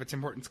fact, I have a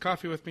Tim Hortons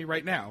coffee with me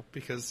right now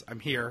because I'm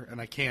here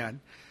and I can.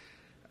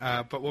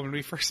 But when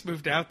we first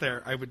moved out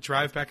there, I would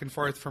drive back and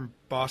forth from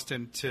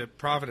Boston to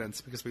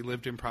Providence because we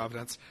lived in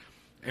Providence.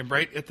 And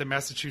right at the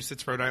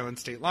Massachusetts-Rhode Island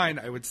state line,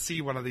 I would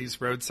see one of these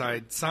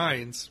roadside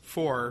signs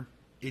for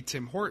a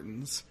Tim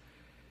Hortons.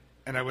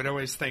 And I would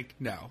always think,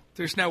 no,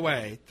 there's no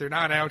way. They're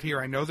not out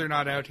here. I know they're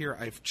not out here.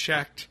 I've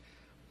checked.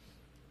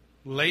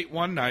 Late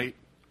one night,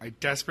 I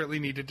desperately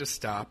needed to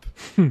stop.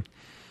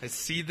 I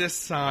see this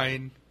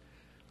sign.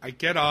 I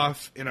get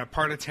off in a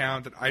part of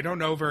town that I don't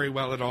know very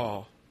well at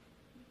all.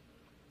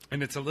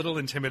 And it's a little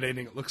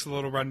intimidating. It looks a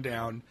little run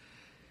down.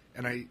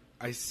 And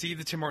I see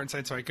the Tim Hortons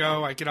sign, so I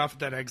get off at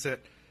that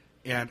exit,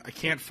 and I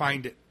can't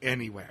find it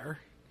anywhere.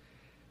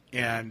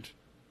 And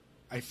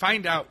I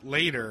find out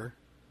later,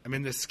 I'm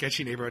in this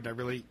sketchy neighborhood, and I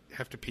really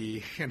have to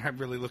pee, and I'm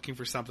really looking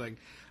for something.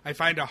 I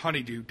find a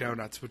Honeydew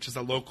Donuts, which is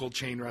a local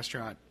chain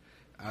restaurant.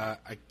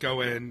 I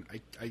go in,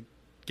 I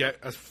get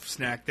a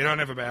snack. They don't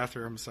have a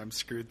bathroom, so I'm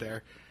screwed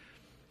there.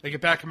 I get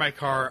back in my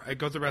car. I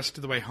go the rest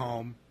of the way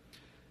home.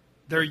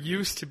 There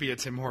used to be a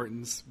Tim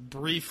Hortons,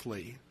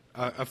 briefly,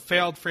 a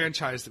failed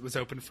franchise that was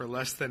open for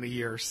less than a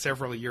year,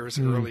 several years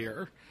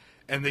earlier,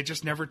 and they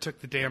just never took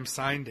the damn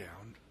sign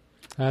down.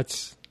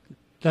 That's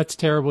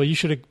terrible. You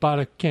should have bought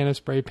a can of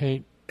spray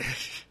paint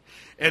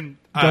and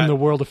done the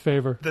world a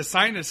favor. The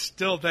sign is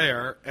still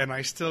there, and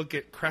I still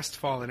get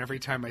crestfallen every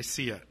time I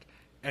see it.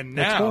 And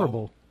That's now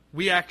horrible.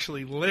 We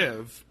actually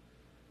live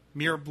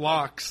mere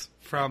blocks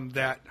from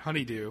that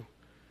Honeydew.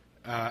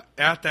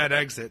 At that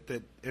exit,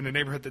 that in a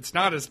neighborhood that's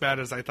not as bad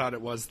as I thought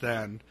it was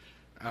then,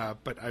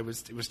 but it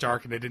was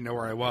dark and I didn't know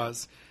where I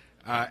was,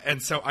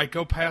 and so I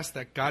go past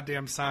that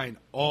goddamn sign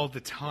all the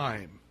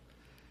time.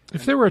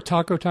 If there were a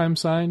Taco Time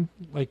sign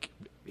like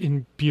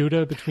in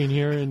Buda between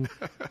here and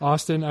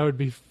Austin, I would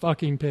be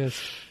fucking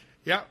pissed.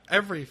 Yeah,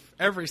 every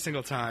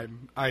single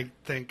time I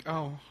think,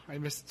 oh, I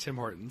missed Tim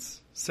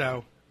Hortons.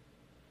 So,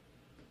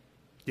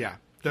 yeah.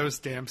 Those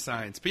damn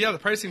signs. But yeah, the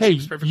pricing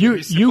seems perfectly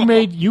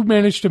reasonable. You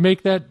managed to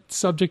make that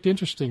subject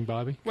interesting,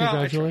 Bobby.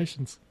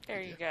 Congratulations.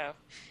 There you go.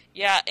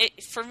 Yeah,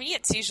 for me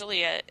it's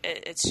usually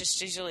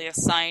just usually a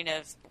sign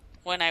of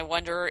when I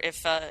wonder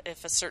if a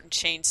certain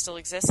chain still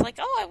exists. Like,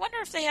 oh, I wonder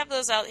if they have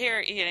those out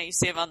here. You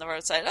see them on the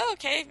roadside. Oh,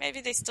 okay,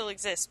 maybe they still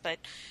exist, but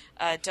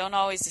don't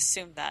always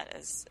assume that,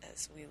 as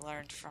we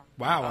learned from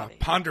Bobby.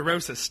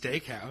 Ponderosa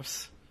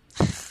Steakhouse.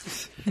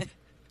 Is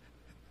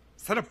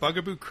that a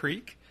Bugaboo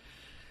Creek?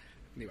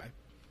 Anyway.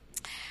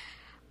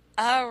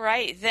 All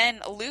right,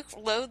 then Luke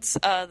loads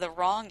the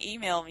wrong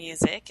email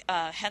music,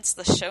 hence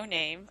the show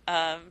name.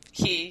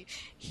 He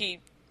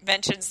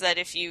mentions that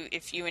if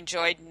you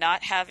enjoyed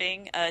not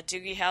having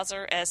Doogie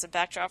Howser as a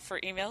backdrop for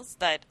emails,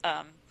 that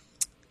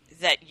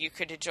that you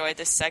could enjoy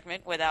this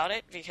segment without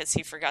it because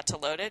he forgot to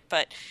load it.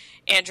 But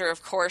Andrew,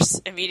 of course,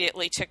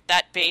 immediately took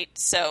that bait,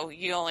 so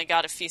you only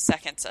got a few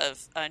seconds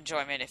of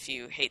enjoyment if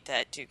you hate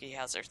that Doogie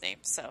Howser theme.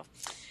 So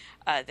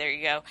there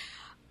you go.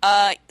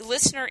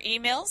 Listener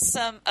emails,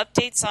 some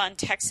updates on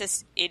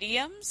Texas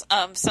idioms.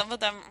 Some of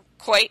them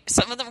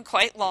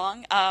quite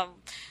long.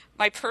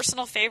 My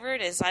personal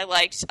favorite is I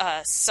liked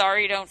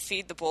 "Sorry, don't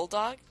feed the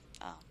bulldog."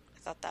 I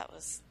thought that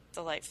was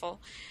delightful.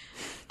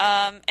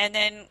 And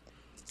then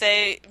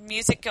the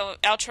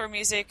outro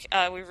music.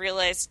 We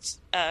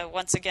realized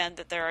once again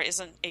that there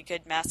isn't a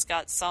good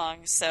mascot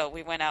song, so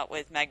we went out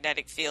with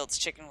Magnetic Field's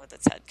 "Chicken with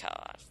its Head Cut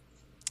Off,"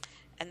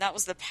 and that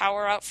was the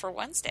power out for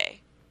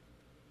Wednesday.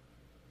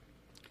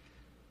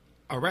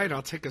 All right,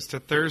 I'll take us to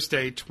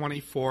Thursday,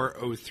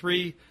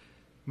 2403.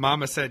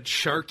 Mama said,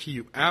 "Shark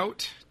you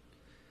out."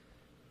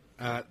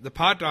 The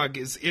pod dog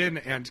is in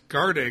and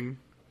guarding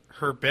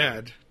her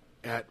bed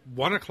at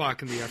 1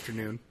 o'clock in the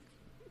afternoon.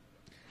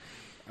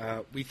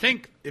 We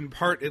think, in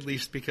part at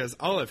least, because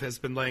Olive has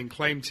been laying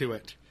claim to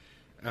it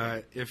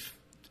if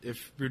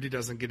Rudy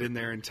doesn't get in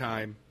there in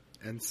time.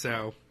 And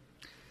so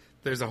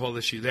there's a whole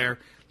issue there.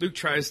 Luke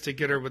tries to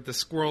get her with the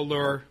squirrel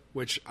lure,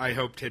 which I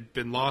hoped had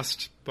been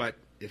lost, but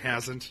it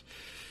hasn't.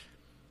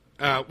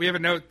 We have a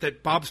note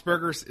that Bob's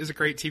Burgers is a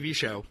great TV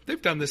show.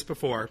 They've done this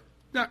before.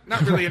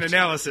 Not really an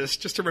analysis,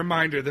 just a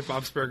reminder that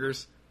Bob's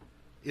Burgers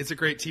is a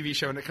great TV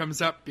show. And it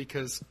comes up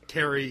because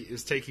Carrie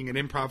is taking an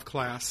improv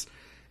class,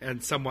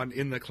 and someone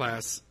in the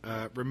class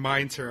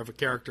reminds her of a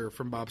character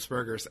from Bob's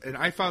Burgers. And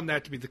I found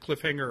that to be the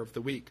cliffhanger of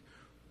the week.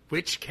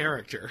 Which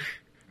character?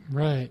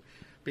 Right.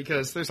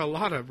 Because there's a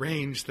lot of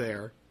range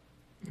there.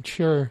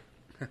 Sure.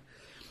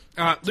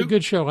 It's Luke, a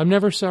good show. I'm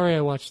never sorry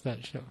I watched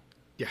that show.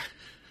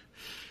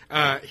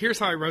 Yeah. Here's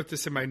how I wrote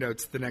this in my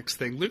notes, the next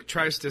thing. Luke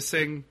tries to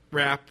sing,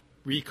 rap,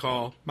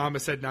 recall, Mama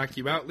said knock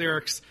you out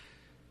lyrics,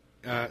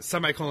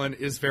 semicolon,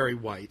 is very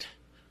white.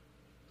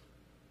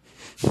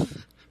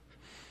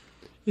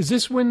 Is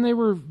this when they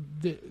were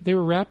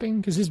rapping?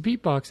 Because his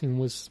beatboxing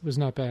was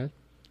not bad.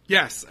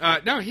 Yes.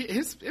 No,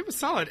 it was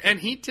solid, and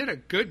he did a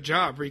good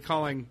job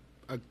recalling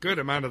a good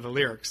amount of the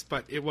lyrics,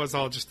 but it was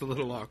all just a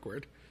little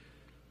awkward.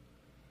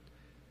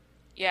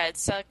 Yeah,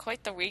 it's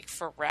quite the week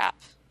for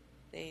rap.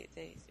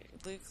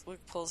 Luke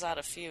pulls out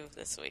a few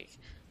this week.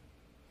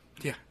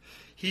 Yeah,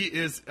 he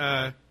is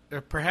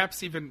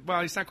perhaps even,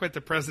 well, he's not quite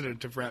the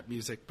president of rap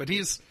music, but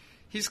he's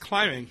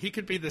climbing. He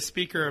could be the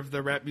speaker of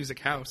the rap music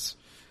house.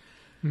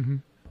 Mm-hmm.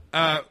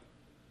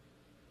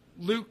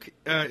 Luke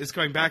is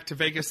going back to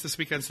Vegas this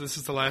weekend, so this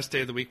is the last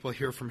day of the week. We'll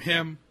hear from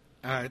him.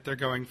 They're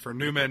going for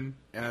Newman,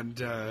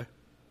 and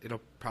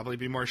it'll probably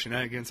be more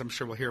shenanigans. I'm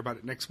sure we'll hear about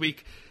it next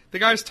week. The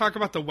guys talk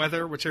about the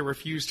weather, which I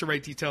refuse to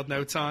write detailed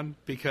notes on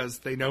because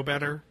they know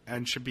better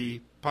and should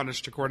be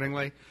punished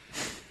accordingly.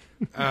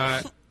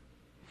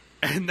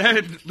 And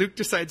then Luke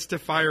decides to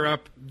fire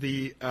up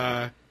the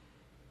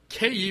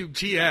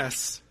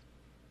KUGS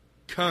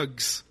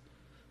Cugs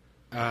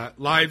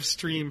live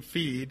stream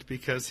feed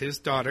because his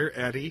daughter,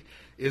 Addie,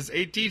 is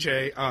a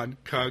DJ on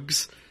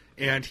Cugs,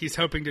 and he's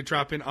hoping to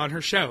drop in on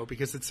her show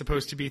because it's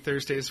supposed to be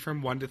Thursdays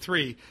from 1 to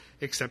 3,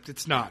 except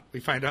it's not.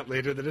 We find out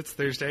later that it's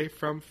Thursday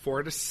from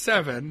 4 to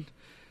 7,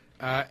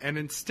 and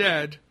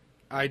instead,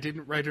 I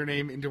didn't write her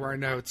name into our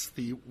notes,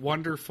 the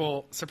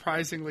wonderful,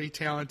 surprisingly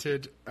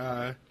talented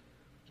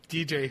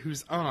DJ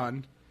who's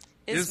on.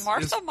 Is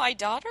Martha my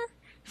daughter?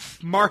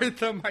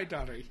 Martha, my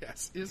daughter,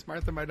 yes. Is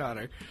Martha my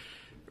daughter.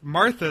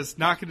 Martha's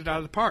knocking it out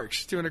of the park.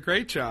 She's doing a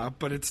great job,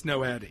 but it's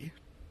no Eddie.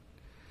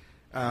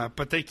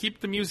 But they keep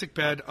the music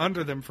bed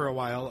under them for a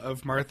while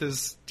of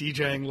Martha's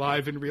DJing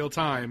live in real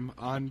time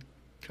on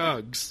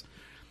Cugs.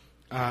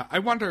 I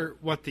wonder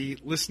what the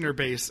listener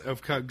base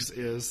of Cugs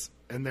is,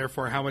 and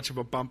therefore how much of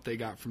a bump they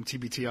got from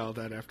TBTL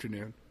that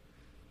afternoon.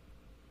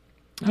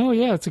 Oh,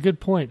 yeah, it's a good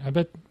point. I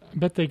bet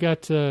they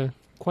got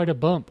quite a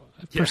bump,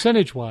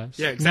 percentage-wise.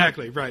 Yeah,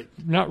 exactly, right.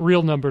 Not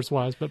real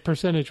numbers-wise, but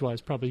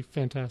percentage-wise, probably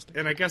fantastic.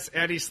 And I guess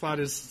Addie's slot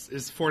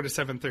is 4 to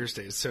 7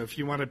 Thursdays, so if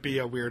you want to be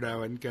a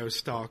weirdo and go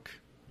stalk,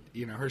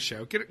 her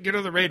show, get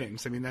her the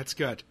ratings. I mean, that's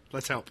good.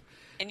 Let's help.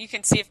 And you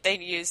can see if they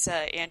use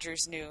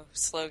Andrew's new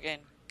slogan,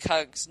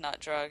 Cugs,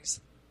 not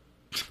drugs.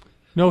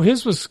 No,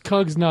 his was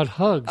Cugs, not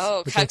hugs.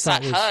 Oh, Cugs,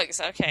 not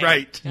hugs. Okay.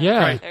 Right. Yeah.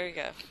 Right. There you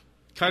go.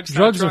 Cugs,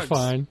 drugs not are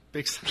fine.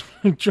 Big...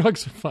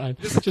 Drugs are fine.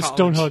 Just college.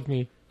 Don't hug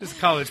me. This is a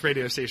college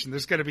radio station.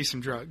 There's got to be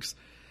some drugs.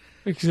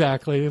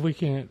 Exactly. We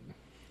can't.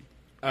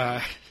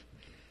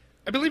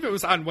 I believe it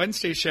was on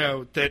Wednesday's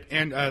show that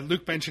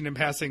Luke mentioned in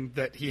passing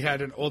that he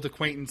had an old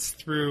acquaintance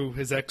through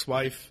his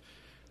ex-wife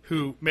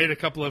who made a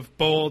couple of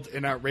bold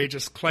and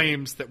outrageous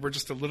claims that were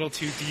just a little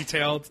too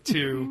detailed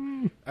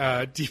to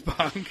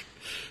debunk.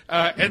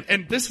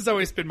 And this has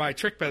always been my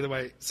trick, by the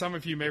way. Some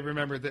of you may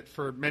remember that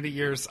for many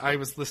years I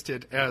was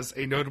listed as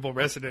a notable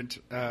resident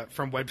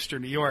from Webster,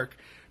 New York,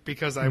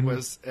 because I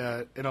was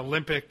an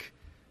Olympic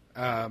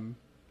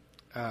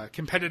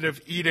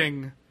competitive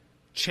eating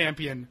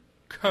champion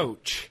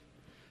coach.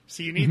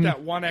 So you need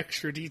that one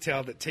extra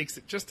detail that takes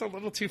it just a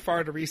little too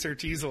far to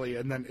research easily,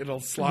 and then it'll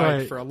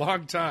slide for a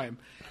long time.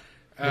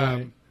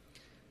 Right.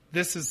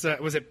 This is,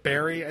 was it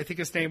Barry, I think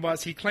his name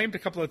was? He claimed a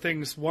couple of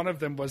things. One of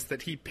them was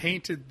that he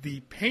painted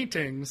the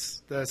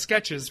paintings, the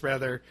sketches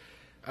rather,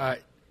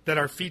 that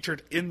are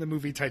featured in the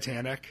movie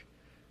Titanic,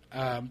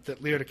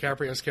 that Leo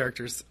DiCaprio's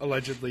character is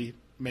allegedly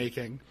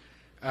making.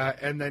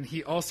 And then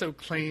he also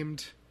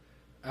claimed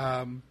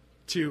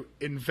to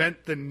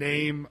invent the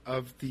name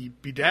of the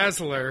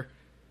Bedazzler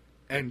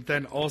and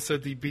then also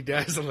the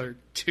Bedazzler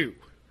 2.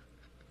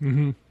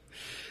 Mm-hmm.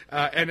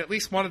 And at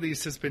least one of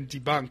these has been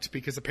debunked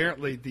because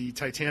apparently the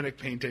Titanic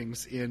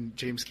paintings in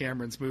James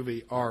Cameron's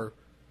movie are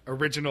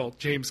original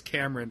James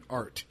Cameron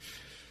art.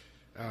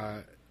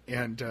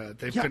 And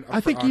they've been up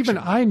I for think auction. even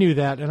I knew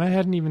that, and I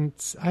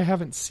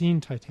haven't seen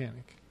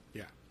Titanic.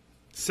 Yeah.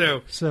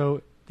 So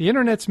the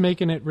internet's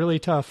making it really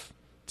tough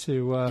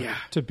to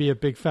Yeah. be a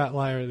big fat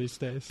liar these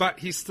days. But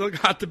he's still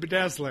got the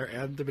Bedazzler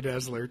and the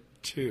Bedazzler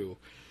 2.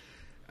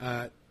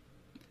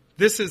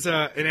 This is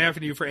an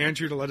avenue for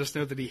Andrew to let us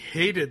know that he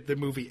hated the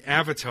movie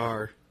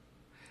Avatar.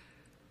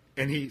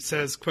 And he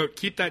says, quote,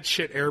 keep that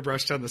shit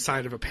airbrushed on the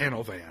side of a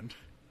panel van.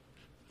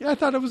 Yeah, I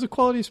thought it was a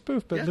quality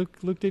spoof, but Yeah.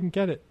 Luke didn't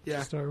get it Yeah.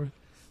 to start with.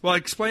 Well,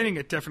 explaining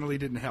it definitely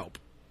didn't help.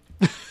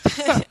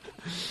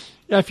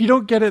 Yeah, if you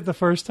don't get it the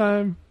first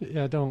time,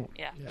 don't.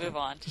 Yeah, move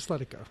on. Just let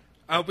it go.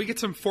 We get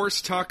some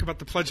forced talk about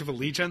the Pledge of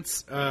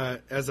Allegiance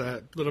as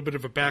a little bit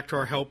of a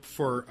backdoor help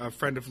for a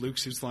friend of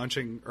Luke's who's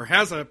launching or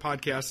has a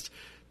podcast.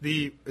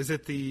 Is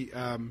it the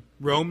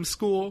Rome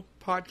School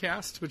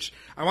podcast, which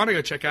I want to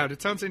go check out.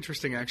 It sounds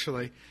interesting,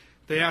 actually.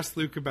 They asked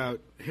Luke about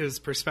his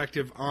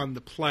perspective on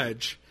the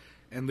pledge,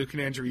 and Luke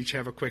and Andrew each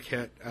have a quick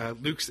hit.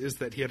 Luke's is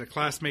that he had a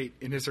classmate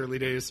in his early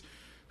days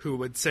who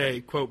would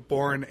say, quote,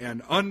 born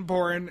and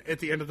unborn at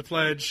the end of the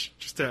pledge.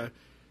 Just a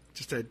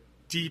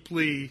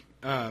deeply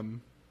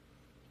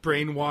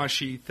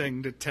brainwashy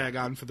thing to tag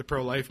on for the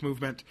pro-life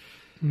movement.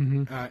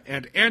 Mm-hmm.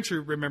 And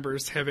Andrew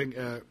remembers having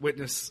a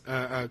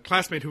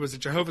classmate who was a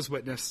Jehovah's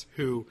Witness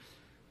who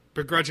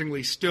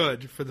begrudgingly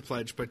stood for the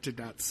pledge but did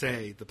not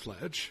say the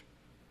pledge.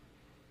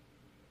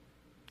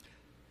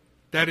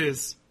 That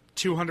is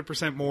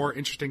 200% more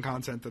interesting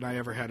content than I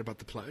ever had about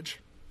the pledge.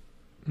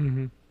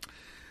 Mm-hmm.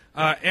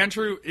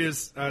 Andrew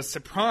is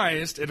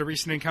surprised at a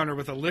recent encounter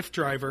with a Lyft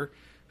driver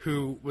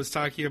who was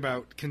talking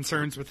about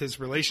concerns with his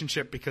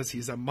relationship because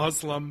he's a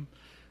Muslim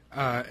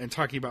and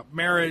talking about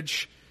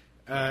marriage.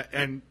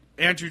 And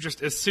Andrew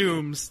just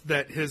assumes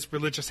that his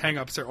religious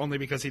hang-ups are only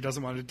because he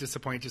doesn't want to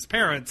disappoint his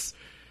parents.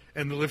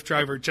 And the Lyft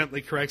driver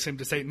gently corrects him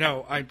to say,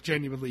 no, I'm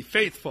genuinely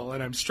faithful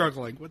and I'm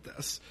struggling with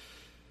this.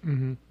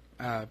 Mm-hmm.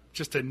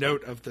 Just a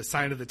note of the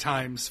sign of the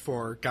times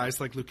for guys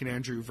like Luke and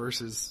Andrew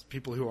versus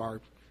people who are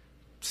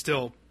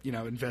still,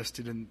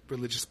 invested in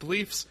religious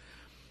beliefs.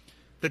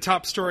 The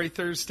top story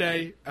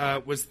Thursday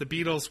was the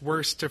Beatles'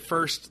 worst to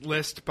first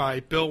list by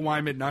Bill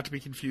Wyman, not to be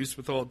confused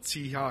with old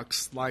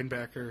Seahawks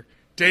linebacker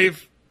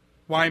Dave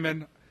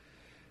Wyman.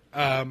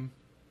 I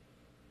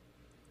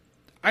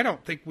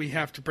don't think we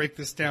have to break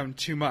this down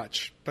too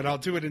much, but I'll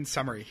do it in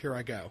summary. Here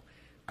I go.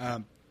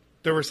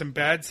 There were some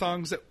bad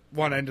songs at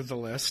one end of the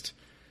list,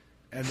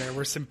 and there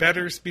were some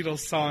better Beatles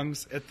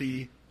songs at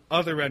the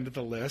other end of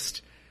the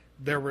list.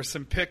 There were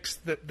some picks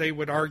that they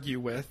would argue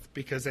with,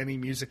 because any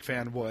music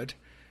fan would.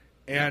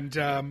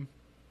 And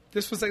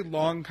this was a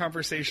long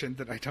conversation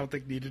that I don't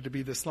think needed to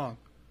be this long.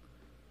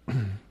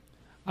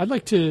 I'd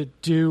like to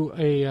do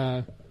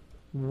a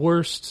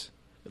worst,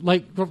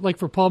 like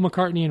for Paul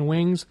McCartney and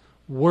Wings,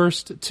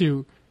 worst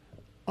to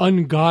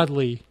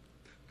ungodly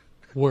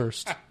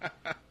worst.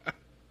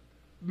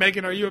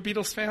 Megan, are you a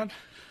Beatles fan?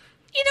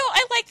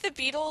 I like the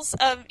Beatles.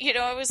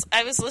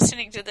 I was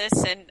listening to this,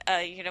 and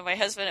my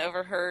husband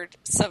overheard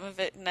some of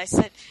it, and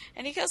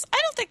he goes, "I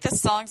don't think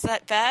this song's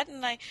that bad."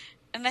 And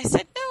I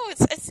said, "No,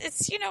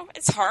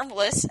 it's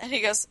harmless." And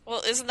he goes,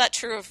 "Well, isn't that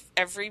true of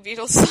every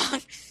Beatles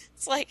song?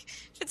 It's like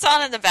if it's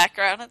on in the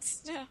background, it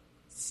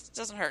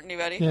doesn't hurt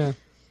anybody." Yeah.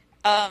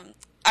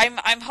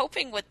 I'm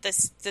hoping what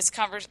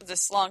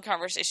this long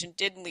conversation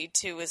did lead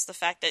to is the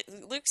fact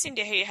that Luke seemed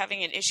to be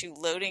having an issue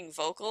loading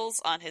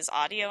vocals on his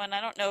audio, and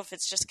I don't know if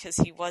it's just because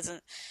he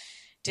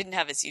didn't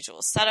have his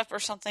usual setup or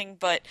something,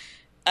 but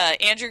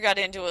Andrew got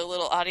into a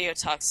little audio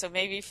talk, so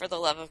maybe for the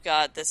love of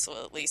God, this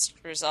will at least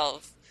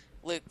resolve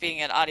Luke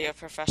being an audio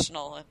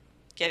professional and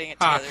getting it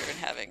together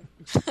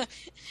and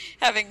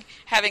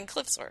having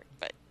clips work.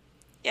 But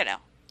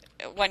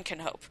one can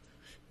hope.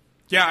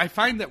 Yeah, I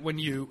find that when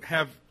you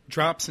have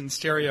drops in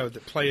stereo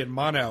that play in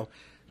mono,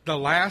 the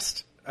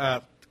last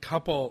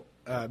couple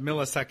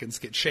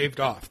milliseconds get shaved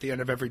off the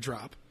end of every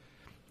drop.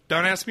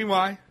 Don't ask me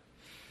why.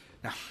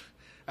 No.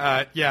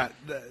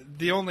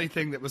 The only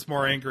thing that was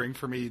more angering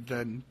for me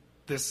than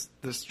this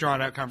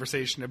drawn-out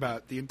conversation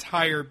about the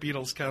entire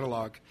Beatles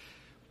catalog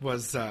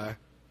was that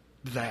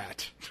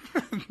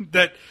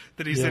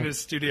he's in his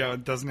studio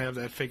and doesn't have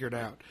that figured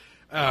out.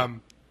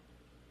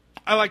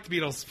 I like the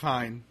Beatles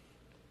fine,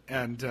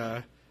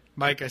 and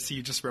Mike, I see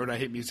you just wrote "I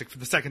hate music" for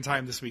the second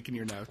time this week in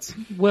your notes.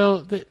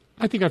 Well,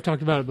 I think I've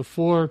talked about it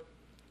before.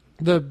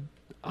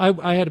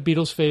 I had a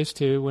Beatles phase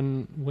too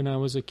when I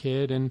was a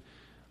kid, and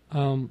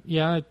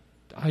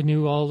I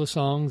knew all the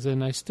songs,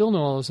 and I still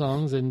know all the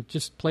songs, and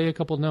just play a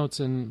couple notes,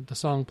 and the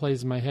song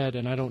plays in my head,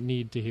 and I don't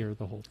need to hear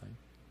the whole thing.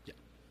 Yeah.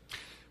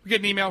 We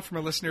get an email from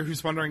a listener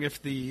who's wondering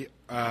if the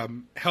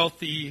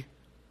healthy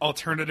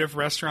alternative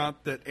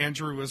restaurant that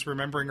Andrew was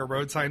remembering a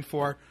road sign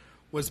for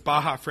was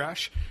Baja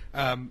Fresh.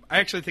 I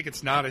actually think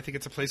it's not. I think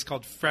it's a place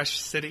called Fresh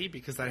City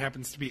because that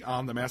happens to be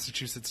on the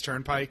Massachusetts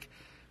Turnpike.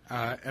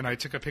 And I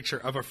took a picture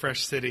of a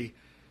Fresh City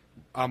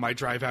on my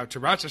drive out to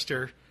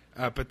Rochester,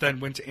 but then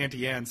went to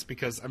Auntie Anne's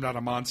because I'm not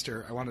a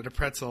monster. I wanted a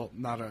pretzel,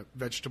 not a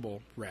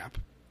vegetable wrap.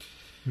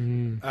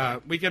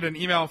 We get an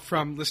email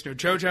from listener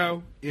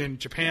Jojo in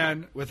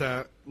Japan with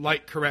a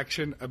light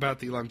correction about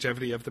the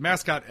longevity of the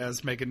mascot,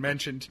 as Megan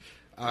mentioned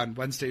on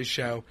Wednesday's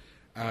show.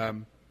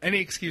 Any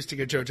excuse to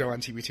get JoJo on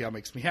TBTL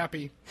makes me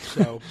happy.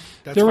 So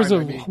that's there was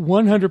fine a by me.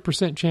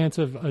 100% chance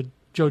of a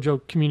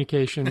JoJo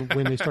communication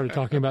when they started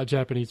talking about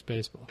Japanese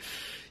baseball.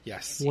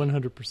 Yes.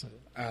 100%.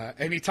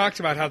 And he talked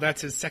about how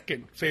that's his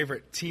second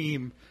favorite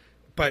team,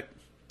 but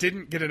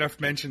didn't get enough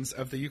mentions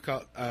of the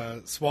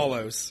UConn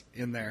Swallows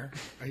in there.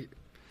 I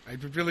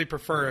would really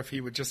prefer if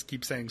he would just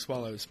keep saying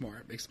Swallows more.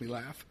 It makes me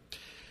laugh.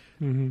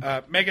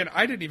 Megan,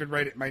 I didn't even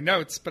write it in my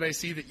notes, but I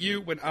see that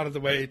you went out of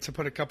the way to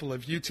put a couple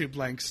of YouTube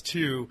links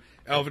to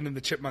Alvin and the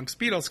Chipmunks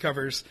Beatles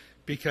covers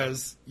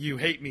because you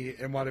hate me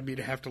and wanted me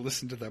to have to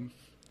listen to them.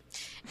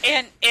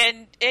 And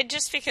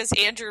just because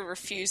Andrew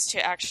refused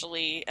to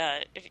actually,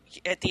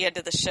 at the end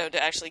of the show,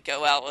 to actually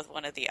go out with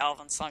one of the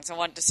Alvin songs, I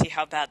wanted to see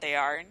how bad they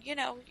are. And,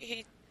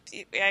 he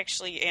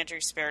actually, Andrew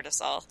spared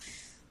us all.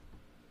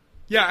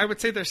 Yeah, I would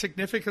say they're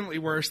significantly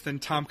worse than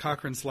Tom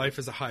Cochran's Life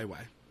is a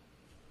Highway.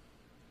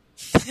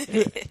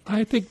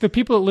 I think the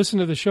people that listen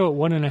to the show at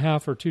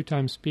 1.5 or 2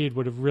 times speed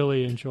would have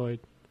really enjoyed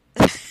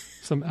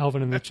some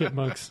Alvin and the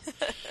Chipmunks.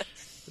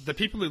 The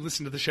people who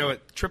listen to the show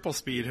at triple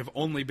speed have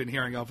only been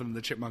hearing Alvin and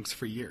the Chipmunks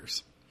for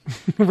years.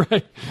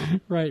 Right.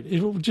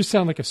 It will just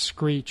sound like a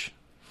screech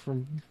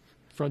from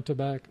front to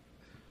back.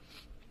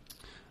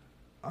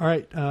 All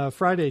right,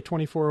 Friday,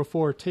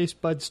 2404,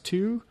 Taste Buds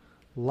 2,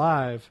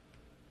 live,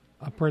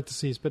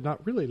 parentheses, but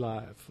not really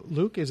live.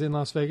 Luke is in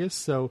Las Vegas,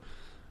 so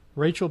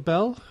Rachel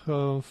Bell,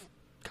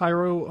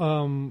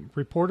 Cairo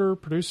reporter,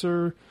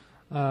 producer,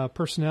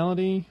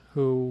 personality,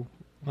 who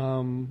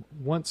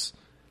once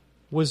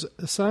was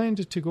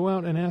assigned to go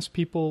out and ask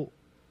people,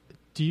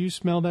 "Do you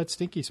smell that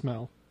stinky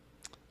smell?"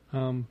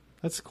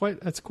 That's quite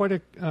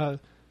a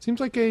seems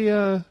like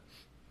a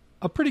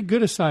pretty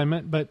good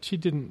assignment, but she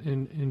didn't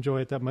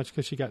enjoy it that much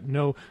because she got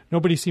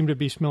nobody seemed to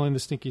be smelling the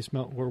stinky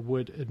smell or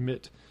would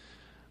admit.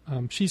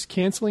 She's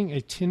canceling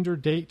a Tinder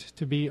date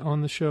to be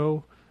on the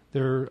show.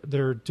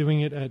 They're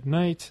doing it at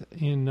night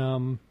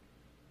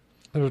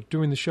they're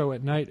doing the show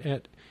at night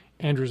at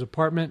Andrew's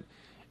apartment,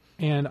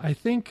 and I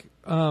think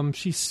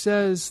she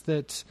says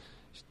that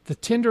the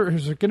Tinder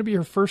is going to be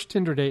her first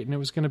Tinder date, and it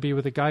was going to be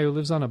with a guy who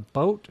lives on a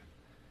boat.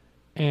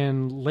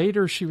 And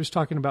later, she was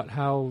talking about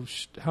how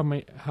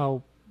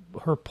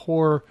her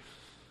poor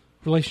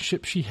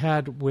relationship she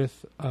had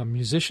with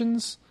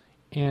musicians.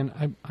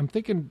 And I'm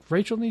thinking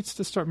Rachel needs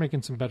to start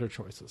making some better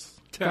choices.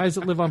 Guys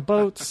that live on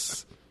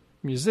boats,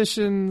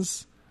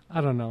 musicians. I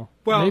don't know.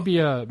 Well,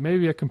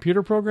 maybe a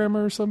computer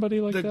programmer or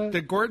somebody like that.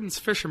 The Gordon's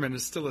Fisherman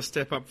is still a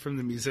step up from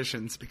the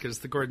musicians because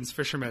the Gordon's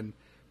Fisherman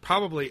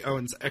probably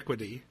owns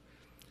equity.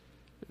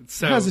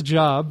 So has a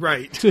job,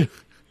 right?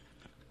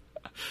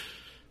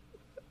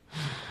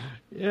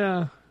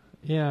 Yeah.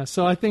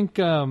 So I think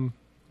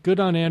good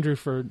on Andrew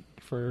for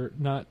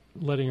not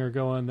letting her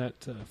go on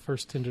that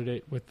first Tinder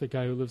date with the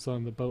guy who lives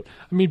on the boat.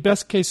 I mean,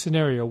 best case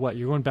scenario, what?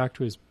 You're going back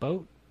to his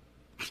boat?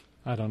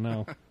 I don't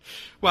know.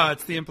 Well,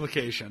 it's the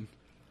implication.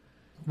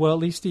 Well, at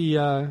least he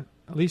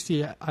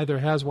either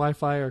has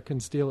Wi-Fi or can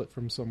steal it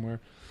from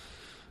somewhere.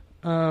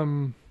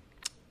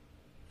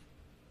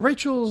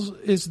 Rachel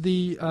is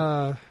the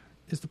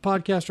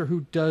podcaster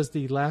who does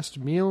the Last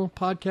Meal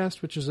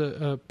podcast, which is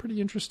a pretty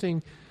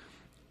interesting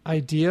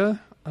idea.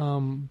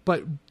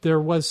 But there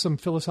was some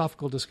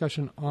philosophical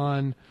discussion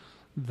on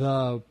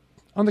the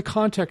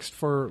context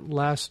for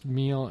Last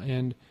Meal,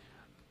 and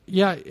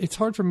yeah, it's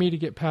hard for me to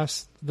get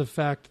past the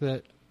fact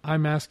that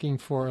I'm asking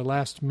for a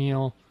last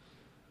meal.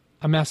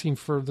 I'm asking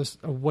for this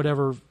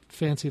whatever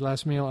fancy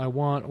last meal I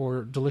want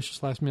or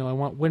delicious last meal I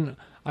want when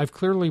I've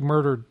clearly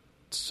murdered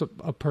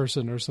a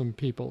person or some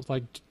people.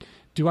 Like,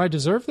 do I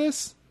deserve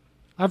this?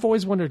 I've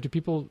always wondered, do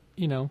people,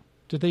 do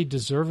they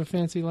deserve a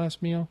fancy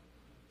last meal?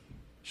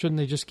 Shouldn't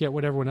they just get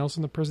what everyone else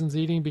in the prison's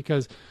eating?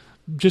 Because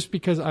just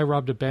because I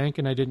robbed a bank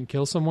and I didn't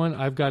kill someone,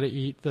 I've got to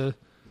eat the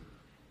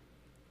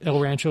El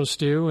Rancho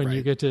stew, and right.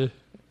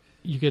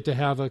 you get to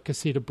have a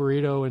casita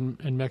burrito and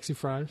Mexi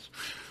fries.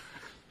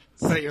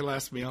 Is that your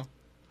last meal?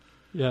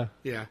 Yeah.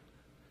 Yeah.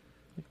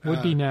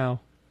 Would be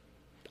now.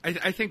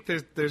 I think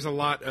there's a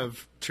lot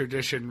of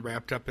tradition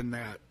wrapped up in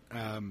that.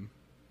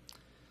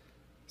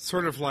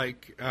 Sort of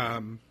like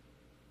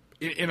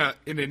in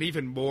an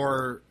even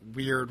more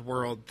weird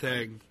world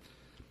thing,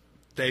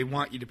 they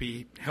want you to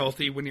be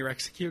healthy when you're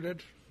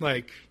executed.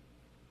 Like,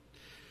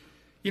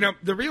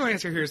 The real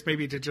answer here is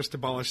maybe to just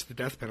abolish the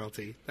death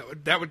penalty.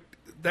 That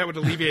would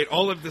alleviate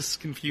all of this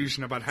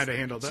confusion about how to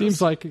handle this.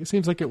 Seems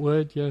like it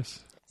would.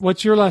 Yes.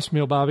 What's your last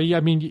meal, Bobby? I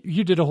mean,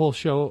 you did a whole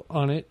show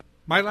on it.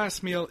 My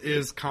last meal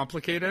is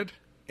complicated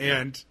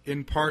and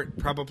in part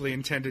probably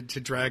intended to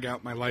drag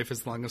out my life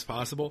as long as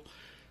possible.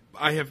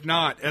 I have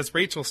not, as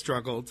Rachel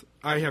struggled,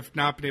 I have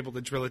not been able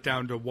to drill it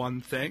down to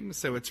one thing.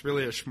 So it's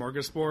really a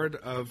smorgasbord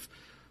of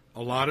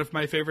a lot of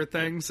my favorite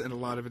things, and a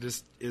lot of it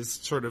is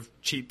sort of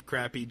cheap,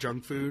 crappy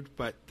junk food,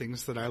 but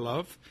things that I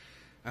love.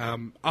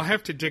 I'll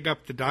have to dig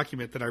up the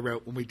document that I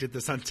wrote when we did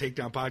this on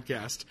Takedown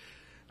Podcast,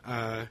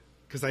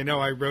 because I know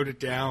I wrote it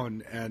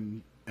down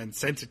and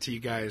sent it to you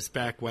guys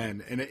back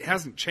when, and it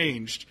hasn't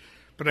changed.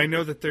 But I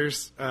know that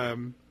there's a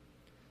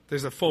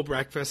full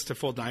breakfast, a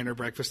full diner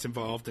breakfast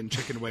involved, and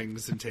chicken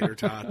wings and tater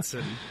tots,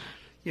 and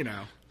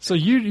So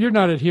you're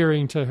not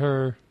adhering to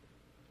her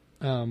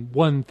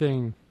one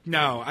thing.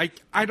 No,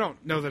 I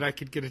don't know that I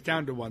could get it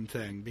down to one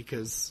thing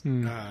because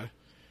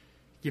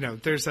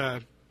there's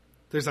a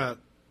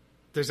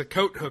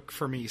coat hook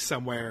for me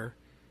somewhere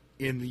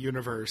in the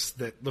universe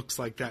that looks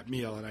like that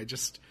meal, and I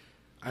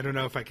don't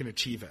know if I can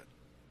achieve it.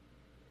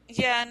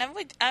 Yeah, and I'm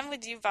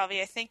with you,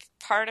 Bobby. I think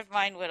part of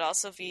mine would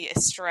also be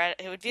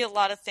it would be a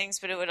lot of things,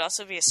 but it would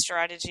also be a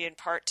strategy in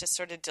part to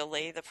sort of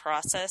delay the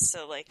process.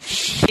 So, like,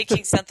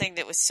 taking something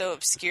that was so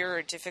obscure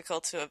or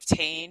difficult to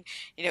obtain,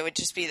 would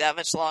just be that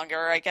much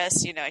longer, I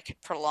guess. I could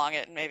prolong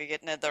it and maybe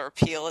get another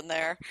appeal in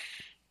there.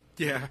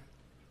 Yeah.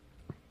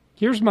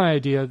 Here's my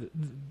idea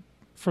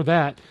for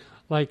that.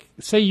 Like,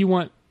 say you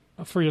want,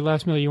 for your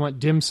last meal, you want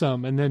dim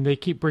sum, and then they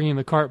keep bringing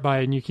the cart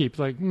by, and you keep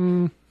like,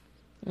 nope.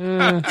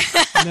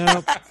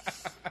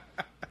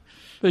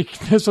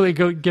 So they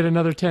go get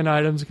another 10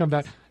 items and come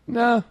back.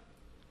 No,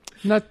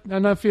 I'm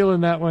not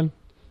feeling that one.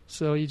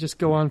 So you just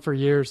go on for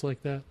years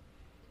like that.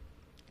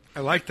 I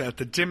like that,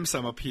 the dim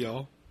sum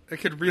appeal. It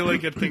could really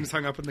get things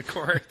hung up in the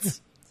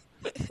courts.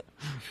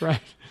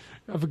 Right.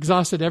 I've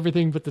exhausted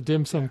everything but the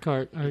dim sum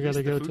cart. I got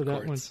to go to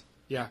that one.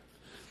 Yeah.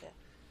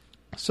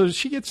 So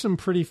she gets some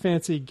pretty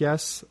fancy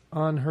guests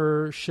on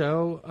her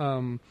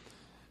show.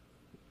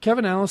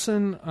 Kevin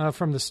Allison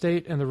from the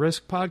State and the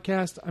Risk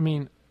podcast. I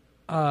mean,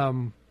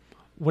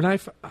 when I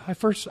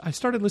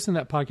started listening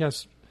to that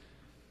podcast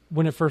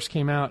when it first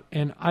came out,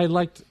 and I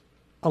liked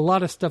a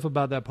lot of stuff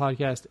about that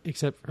podcast,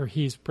 except for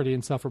he's pretty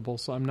insufferable,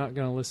 so I'm not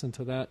going to listen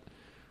to that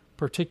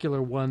particular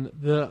one.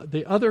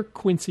 The other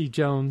Quincy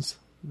Jones,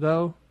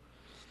 though,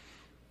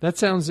 that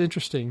sounds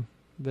interesting.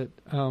 That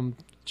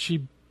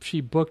she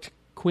booked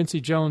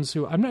Quincy Jones,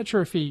 who I'm not sure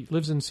if he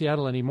lives in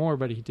Seattle anymore,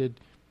 but he did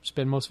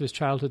spend most of his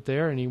childhood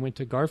there, and he went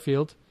to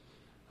Garfield.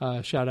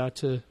 Shout out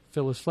to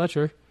Phyllis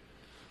Fletcher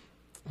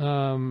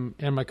and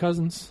my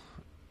cousins.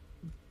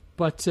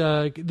 But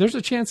there's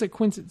a chance that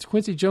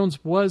Quincy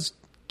Jones was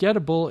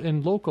gettable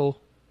and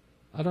local.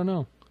 I don't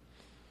know.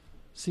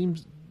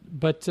 Seems,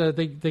 but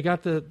they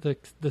got the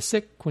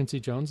sick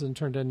Quincy Jones and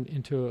turned it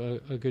into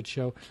a good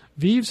show.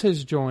 Vives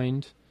has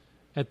joined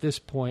at this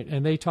point,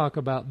 and they talk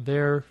about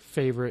their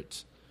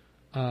favorites,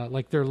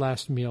 like their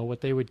last meal, what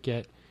they would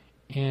get.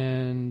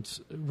 And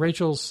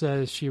Rachel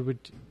says she would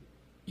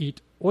eat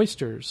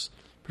oysters,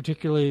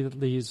 particularly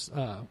these,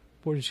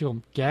 what did she call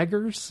them,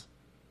 gaggers?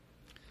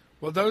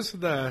 Well, those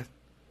are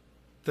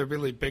the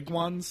really big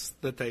ones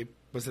that they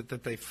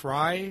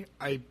fry.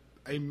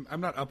 I'm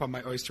not up on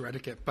my oyster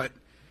etiquette, but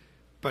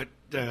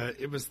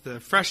it was the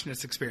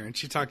freshness experience.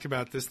 She talked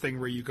about this thing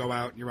where you go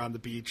out and you're on the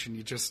beach and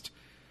you just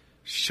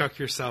shuck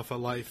yourself a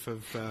life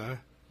of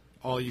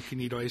all you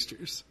can eat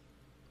oysters.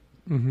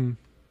 Mm-hmm.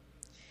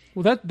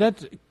 Well,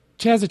 that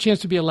has a chance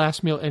to be a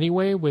last meal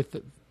anyway, with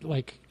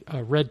like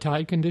red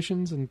tide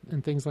conditions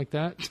and things like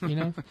that.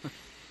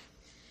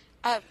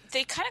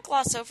 They kind of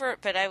gloss over it,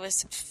 but I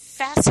was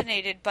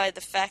fascinated by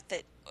the fact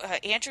that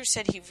Andrew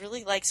said he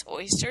really likes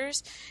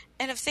oysters,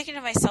 and I'm thinking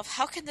to myself,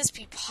 how can this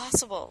be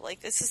possible?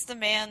 Like, this is the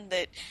man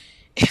that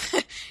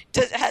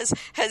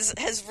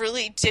has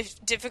really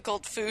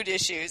difficult food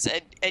issues,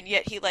 and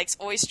yet he likes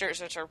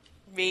oysters, which are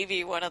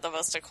maybe one of the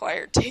most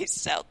acquired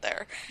tastes out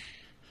there.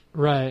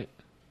 Right.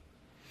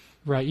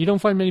 You don't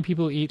find many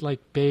people who eat like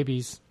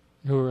babies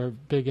who are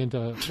big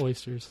into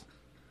oysters.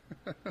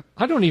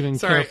 I don't even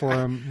care for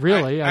them,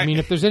 really. I mean,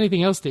 if there's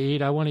anything else to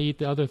eat, I want to eat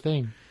the other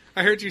thing.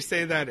 I heard you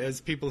say that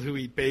as people who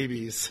eat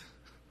babies.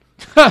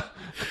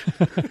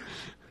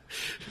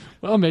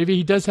 Well, maybe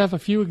he does have a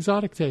few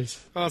exotic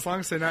tastes. Well, as long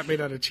as they're not made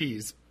out of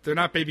cheese. They're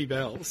not Baby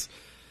Bells.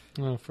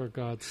 Oh, for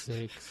God's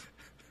sakes.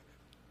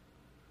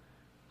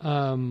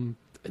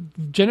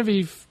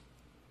 Genevieve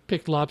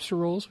picked lobster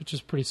rolls, which is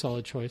a pretty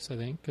solid choice, I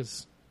think,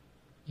 because,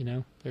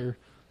 they're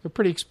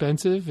pretty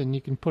expensive, and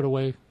you can put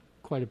away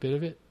quite a bit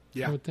of it,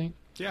 yeah. I would think.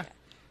 Yeah.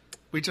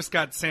 We just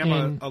got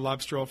Sam a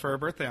lobster roll for her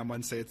birthday on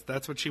Wednesday.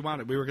 That's what she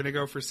wanted. We were going to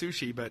go for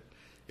sushi, but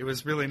it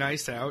was really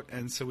nice out,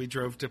 and so we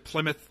drove to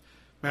Plymouth,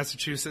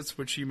 Massachusetts,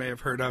 which you may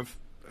have heard of.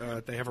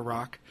 They have a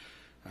rock.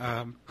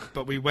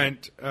 But we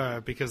went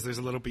because there's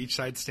a little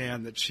beachside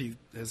stand that she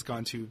has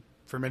gone to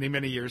for many,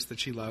 many years that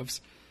she loves,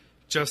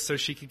 just so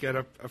she could get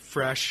a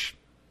fresh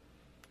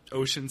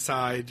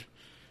oceanside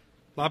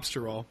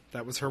lobster roll.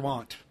 That was her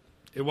want.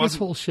 It This wasn't.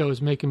 whole show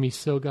is making me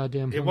so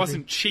goddamn hungry. It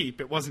wasn't cheap.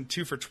 It wasn't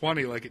 2 for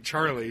 $20 like at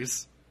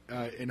Charlie's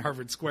in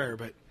Harvard Square.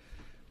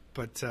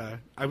 But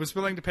I was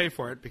willing to pay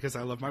for it because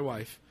I love my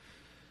wife.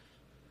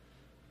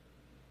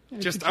 Yeah,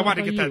 Just good I want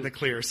job to by get that you. in the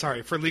clear.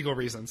 Sorry for legal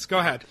reasons. Go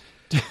ahead.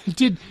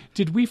 Did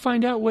we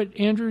find out what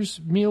Andrew's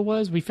meal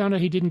was? We found out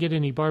he didn't get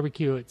any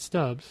barbecue at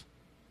Stubbs.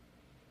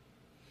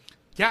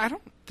 Yeah, I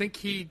don't think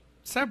he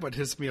said what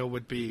his meal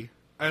would be,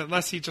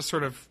 unless he just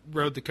sort of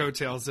rode the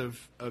coattails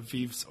of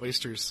Vive's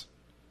oysters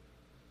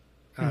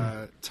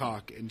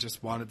talk and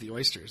just wanted the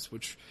oysters,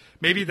 which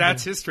maybe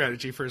that's his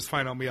strategy for his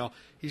final meal.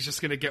 He's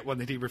just going to get one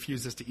that he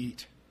refuses to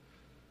eat.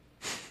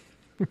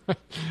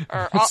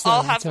 Or That's,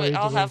 I'll that's how he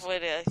have delivers.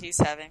 what he's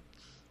having.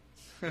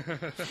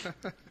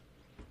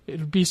 It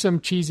would be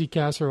some cheesy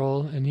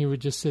casserole, and he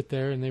would just sit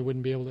there, and they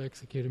wouldn't be able to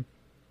execute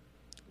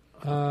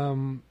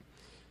him.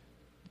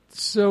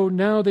 So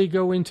now they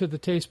go into the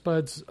Taste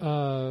Buds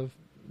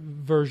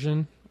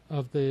version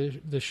of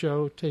the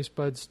show, Taste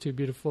Buds 2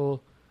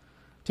 Beautiful,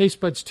 Taste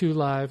Buds 2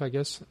 Live, I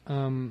guess.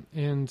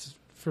 And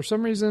for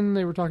some reason,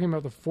 they were talking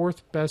about the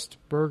 4th best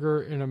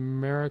burger in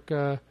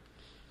America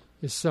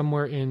is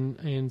somewhere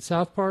in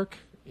South Park,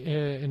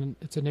 and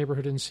it's a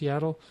neighborhood in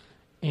Seattle.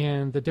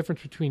 And the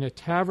difference between a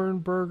tavern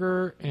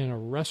burger and a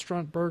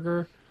restaurant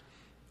burger.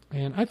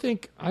 And I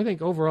think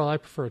overall I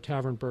prefer a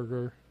tavern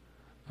burger.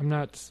 I'm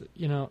not,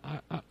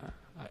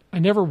 I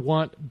never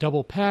want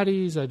double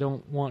patties. I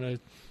don't want a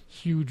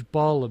huge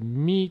ball of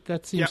meat.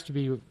 That seems to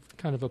be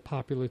kind of a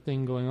popular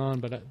thing going on,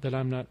 but that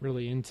I'm not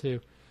really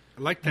into.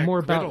 I like I'm that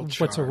more griddle about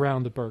char. what's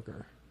around the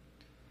burger.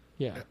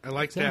 Yeah, I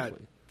like exactly.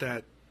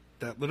 that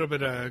little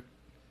bit of,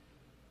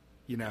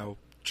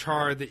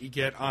 char that you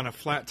get on a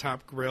flat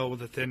top grill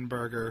with a thin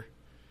burger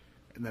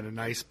and then a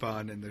nice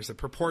bun, and there's a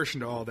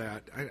proportion to all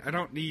that. I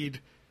don't need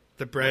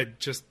the bread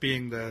just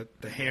being the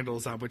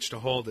handles on which to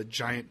hold a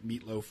giant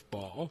meatloaf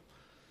ball.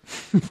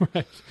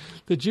 Right.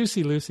 The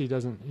Juicy Lucy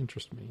doesn't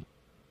interest me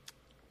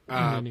in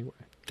any way.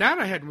 That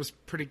I had was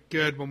pretty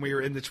good when we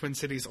were in the Twin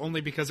Cities,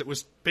 only because it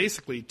was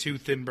basically 2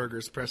 thin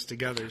burgers pressed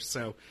together,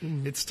 so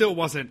it still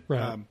wasn't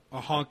Right. a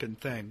honking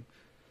thing.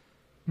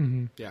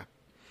 Mm-hmm. Yeah.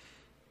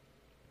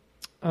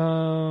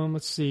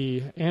 Let's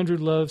see. Andrew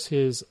loves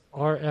his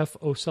R.F.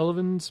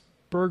 O'Sullivan's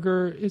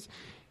burger.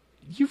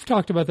 You've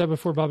talked about that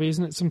before, Bobby,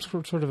 isn't it? Some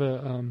sort of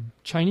a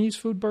Chinese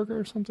food burger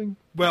or something?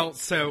 Well,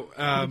 so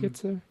That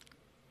gets there?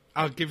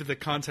 I'll give you the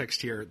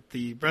context here.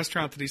 The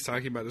restaurant that he's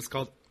talking about is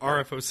called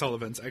R.F.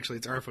 O'Sullivan's. Actually,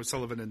 it's R.F.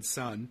 O'Sullivan and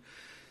Son,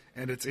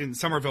 and it's in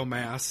Somerville,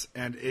 Mass.,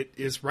 and it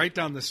is right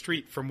down the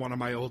street from one of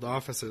my old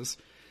offices.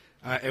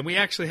 And we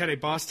actually had a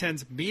Boss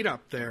Tens meetup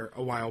there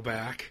a while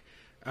back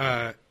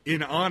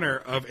in honor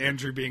of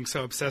Andrew being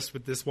so obsessed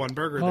with this one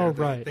burger there. Oh,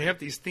 right. They have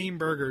these theme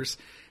burgers,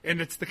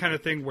 and it's the kind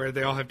of thing where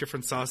they all have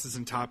different sauces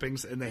and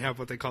toppings, and they have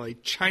what they call a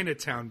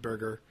Chinatown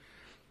burger,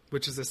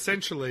 which is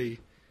essentially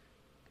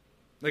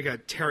like a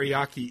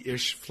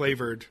teriyaki-ish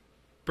flavored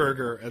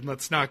burger. And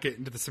let's not get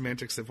into the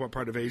semantics of what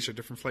part of Asia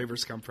different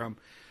flavors come from,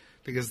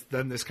 because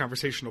then this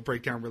conversation will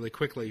break down really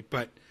quickly.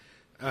 But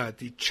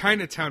the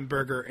Chinatown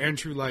burger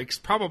Andrew likes,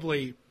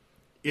 probably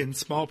in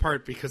small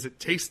part because it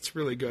tastes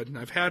really good, and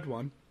I've had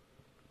one.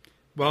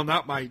 Well,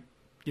 not my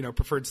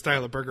preferred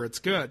style of burger. It's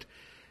good.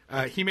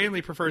 He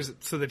mainly prefers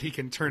it so that he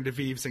can turn to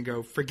Vives and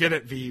go, "Forget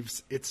it,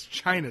 Vives. It's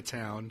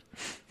Chinatown,"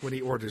 when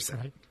he orders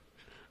it.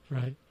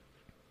 Right.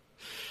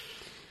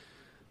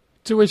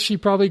 To which she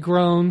probably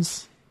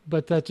groans,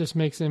 but that just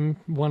makes him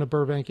want to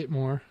Burbank it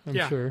more,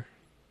 I'm sure.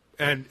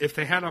 And if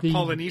they had a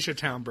Polynesia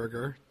Town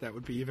burger, that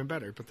would be even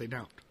better, but they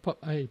don't.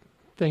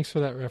 Thanks for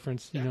that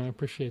reference. I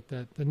appreciate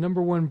that. The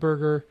number one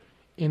burger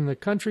in the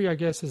country, I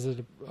guess, is at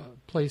a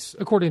place,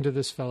 according to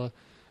this fella,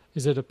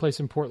 is at a place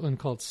in Portland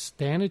called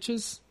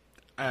Stanich's.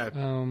 I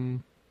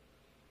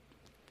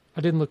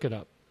didn't look it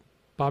up.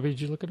 Bobby,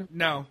 did you look it up?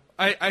 No.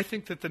 I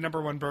think that the number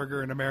one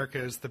burger in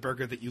America is the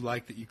burger that you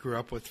like, that you grew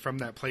up with from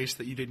that place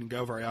that you didn't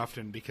go very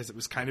often because it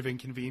was kind of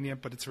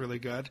inconvenient, but it's really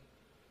good.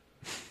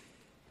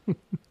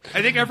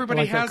 I think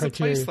everybody has a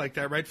place like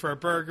that, right? For a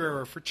burger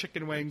or for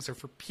chicken wings or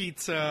for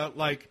pizza.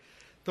 Like,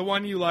 the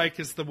one you like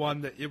is the one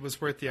that it was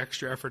worth the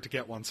extra effort to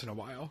get once in a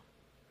while.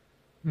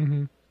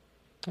 Mm-hmm.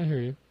 I hear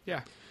you.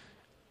 Yeah.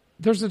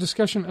 There's a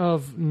discussion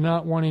of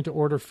not wanting to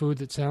order food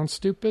that sounds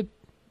stupid,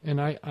 and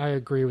I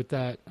agree with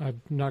that.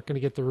 I'm not going to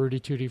get the Rudy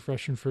Tooty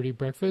Fresh and Fruity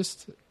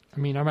breakfast. I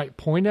mean, I might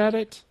point at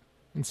it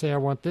and say I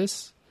want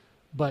this,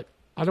 but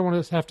I don't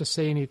want to have to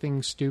say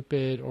anything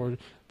stupid or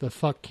the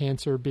fuck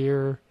cancer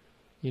beer,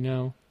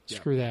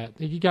 Screw that.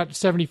 You got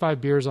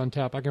 75 beers on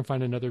tap. I can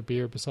find another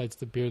beer besides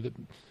the beer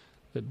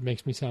that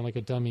makes me sound like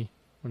a dummy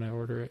when I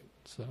order it.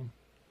 So,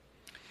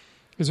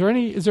 is there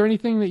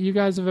anything that you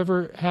guys have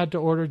ever had to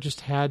order,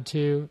 just had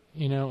to,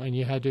 and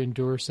you had to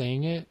endure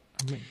saying it?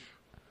 I mean,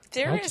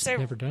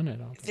 never done it.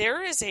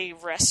 There is a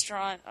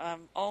restaurant,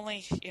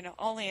 only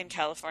in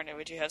California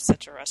would you have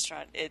such a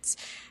restaurant. It's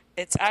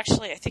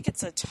actually, I think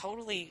it's a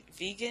totally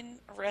vegan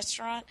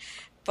restaurant,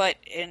 but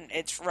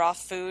it's raw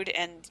food,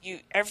 and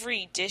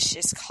every dish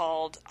is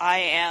called I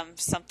am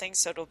something,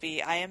 so it'll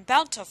be I am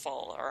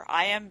bountiful or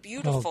I am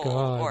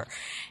beautiful,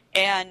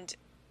 and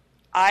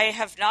I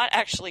have not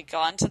actually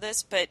gone to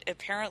this, but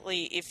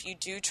apparently if you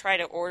do try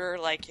to order,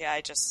 like, I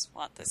just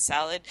want the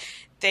salad,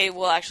 they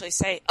will actually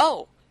say,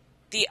 oh,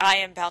 the I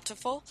am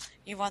bountiful,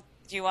 you want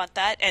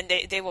that? And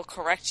they will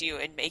correct you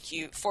and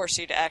force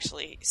you to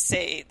actually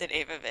say the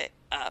name of it.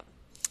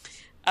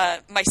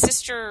 My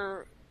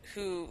sister,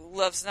 who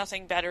loves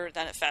nothing better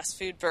than a fast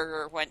food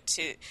burger,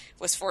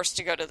 was forced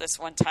to go to this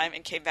one time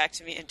and came back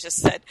to me and just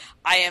said,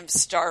 I am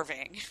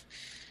starving.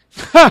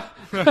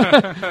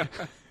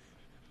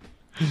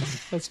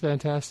 That's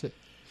fantastic.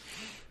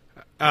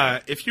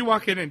 If you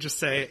walk in and just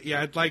say,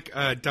 yeah, I'd like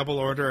a double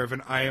order of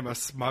an I am a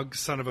smug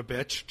son of a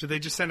bitch, do they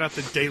just send out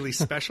the daily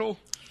special?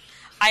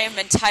 I am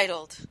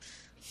entitled.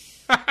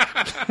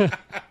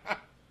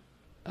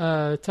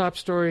 Top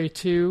story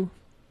 2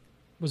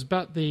 was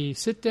about the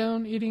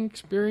sit-down eating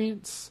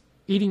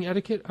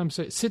etiquette. I'm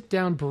sorry,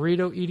 sit-down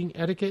burrito eating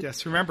etiquette.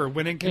 Yes, remember,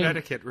 when in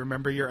Connecticut,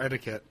 remember your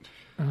etiquette.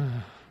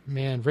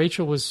 Man,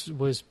 Rachel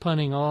was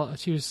punning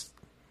she was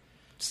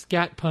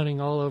scat punning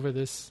all over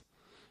this.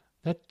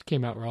 That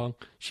came out wrong.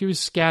 She was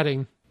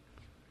scatting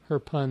her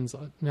puns.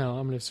 No,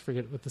 I'm going to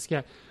forget with the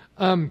scat.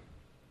 When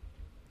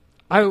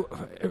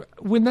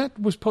that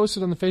was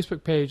posted on the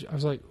Facebook page, I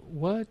was like,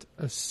 what?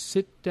 A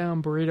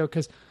sit-down burrito?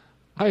 Because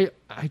I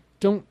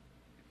don't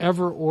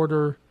ever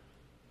order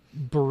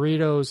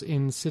burritos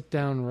in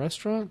sit-down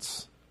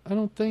restaurants, I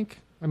don't think.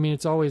 I mean,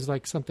 it's always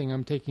like something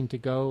I'm taking to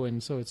go,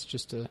 and so it's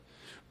just a...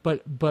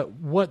 But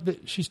what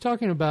she was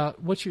talking about,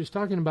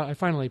 I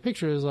finally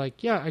pictured is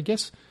like, yeah, I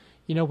guess,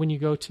 when you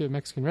go to a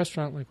Mexican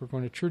restaurant, like we're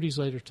going to Trudy's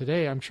later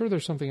today, I'm sure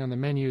there's something on the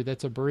menu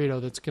that's a burrito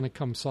that's going to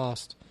come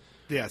sauced.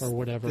 Yes. Or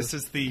whatever. This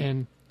is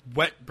the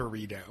wet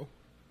burrito.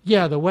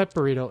 Yeah, the wet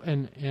burrito.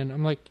 And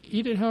I'm like,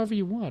 eat it however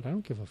you want. I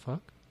don't give a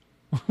fuck.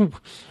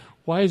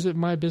 Why is it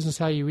my business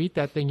how you eat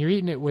that thing? You're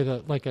eating it with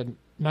a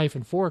knife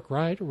and fork,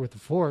 right? Or with a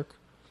fork.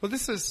 Well,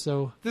 this is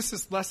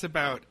less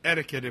about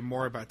etiquette and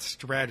more about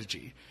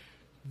strategy.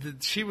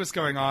 She was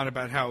going on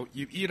about how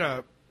you eat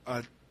a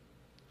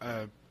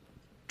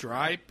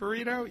dry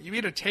burrito. You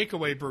eat a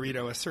takeaway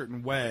burrito a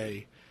certain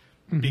way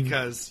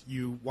because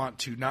you want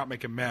to not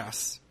make a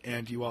mess,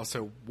 and you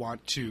also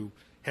want to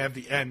have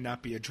the end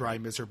not be a dry,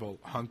 miserable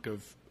hunk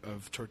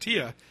of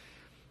tortilla.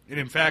 And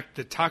in fact,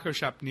 the taco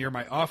shop near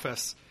my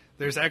office,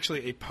 there's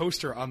actually a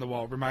poster on the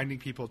wall reminding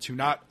people to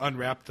not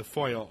unwrap the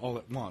foil all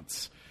at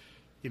once.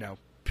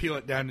 Peel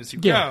it down as you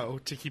go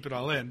to keep it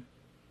all in.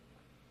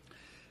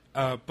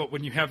 But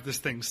when you have this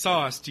thing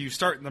sauced, do you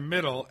start in the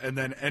middle and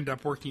then end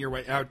up working your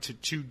way out to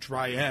two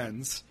dry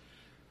ends?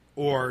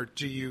 Or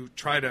do you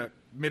try to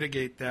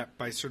mitigate that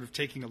by sort of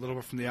taking a little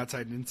bit from the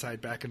outside and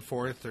inside back and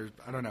forth? Or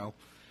I don't know.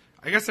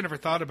 I guess I never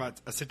thought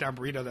about a sit-down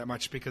burrito that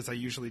much because I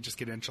usually just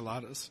get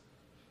enchiladas.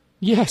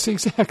 Yes,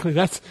 exactly.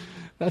 That's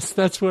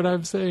what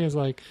I'm saying is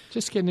like,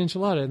 just get an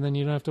enchilada and then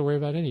you don't have to worry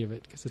about any of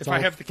it because it's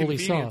all fully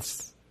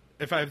sauced.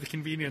 If I have the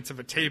convenience of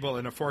a table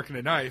and a fork and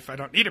a knife, I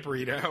don't need a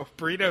burrito.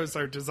 Burritos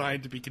are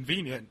designed to be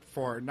convenient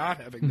for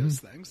not having those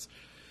things.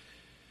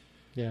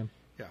 Yeah.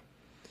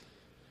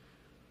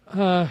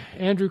 Yeah.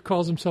 Andrew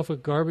calls himself a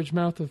garbage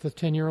mouth with a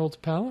 10-year-old's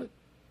palate.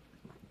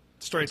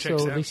 Story checks out.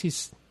 So at least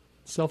he's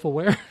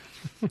self-aware.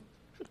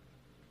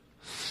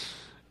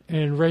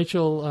 And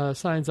Rachel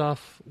signs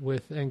off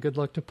with, and good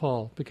luck to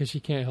Paul, because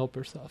she can't help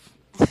herself.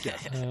 Yeah.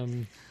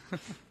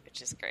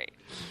 Which is great.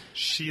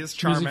 She is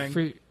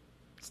charming.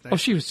 Oh,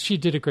 she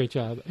did a great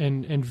job,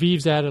 and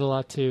Vives added a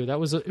lot too. It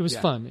was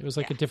fun. It was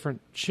like a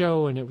different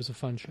show, and it was a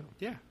fun show.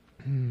 Yeah.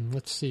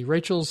 Let's see.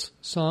 Rachel's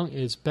song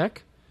is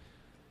Beck,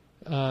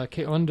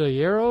 Que Onda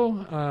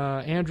Hierro,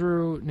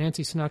 Andrew,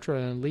 Nancy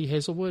Sinatra, and Lee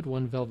Hazelwood,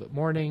 One Velvet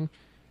Morning,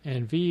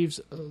 and Vives,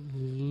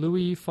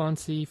 Louis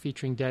Fonsi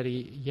featuring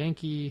Daddy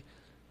Yankee,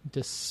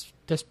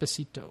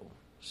 Despacito.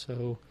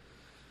 So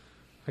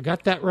I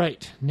got that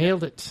right.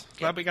 Nailed it.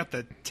 Glad we got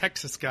the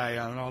Texas guy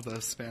on all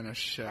the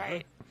Spanish.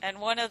 Right. And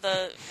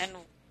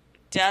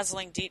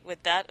Dazzling Deet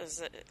with that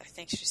is, I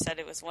think she said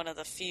it was one of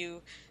the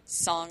few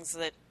songs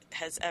that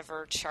has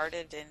ever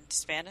charted in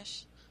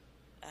Spanish.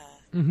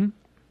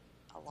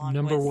 Along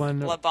Number with one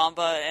La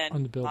Bamba and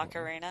on the Billboard.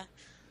 Macarena.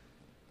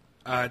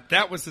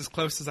 That was as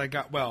close as I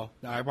got. Well,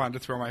 I wanted to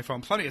throw my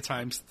phone plenty of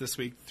times this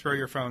week,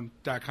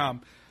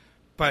 throwyourphone.com.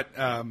 But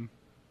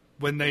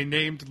when they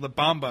named La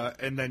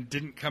Bamba and then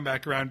didn't come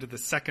back around to the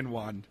second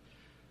one,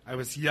 I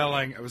was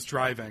yelling. I was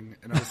driving,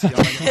 and I was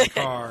yelling in the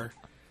car.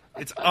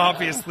 It's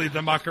obviously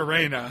the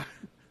Macarena.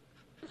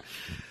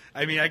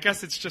 I mean, I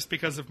guess it's just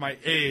because of my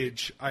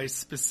age. I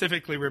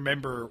specifically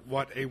remember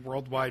what a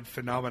worldwide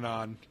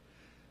phenomenon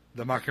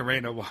the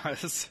Macarena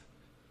was.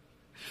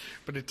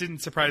 But it didn't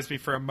surprise me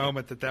for a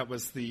moment that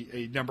was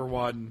a number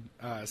one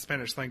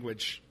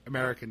Spanish-language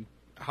American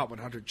Hot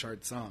 100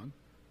 chart song.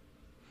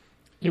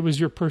 It was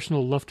your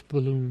personal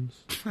Luftballons.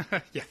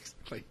 Yeah,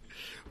 exactly.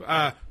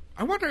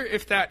 I wonder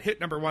if that hit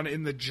number one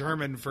in the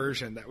German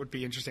version. That would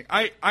be interesting.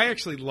 I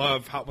actually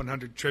love Hot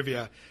 100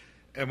 trivia.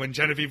 And when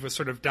Genevieve was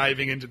sort of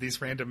diving into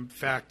these random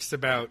facts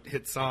about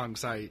hit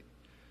songs, I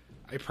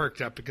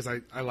perked up because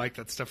I like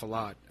that stuff a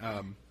lot.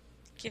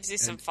 Gives you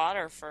some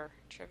fodder for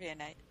trivia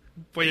night.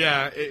 But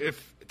yeah,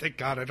 thank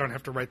God I don't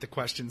have to write the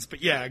questions.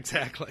 But yeah,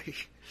 exactly.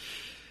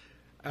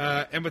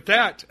 And with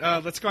that,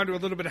 let's go on to a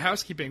little bit of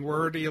housekeeping. We're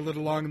already a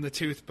little long in the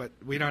tooth, but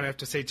we don't have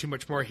to say too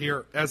much more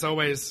here. As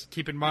always,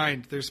 keep in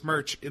mind, there's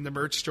merch in the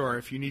merch store.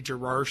 If you need your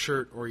RAR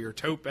shirt or your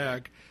tote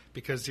bag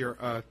because you're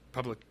a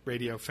public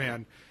radio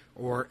fan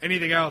or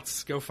anything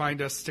else, go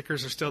find us.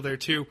 Stickers are still there,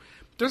 too.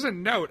 There's a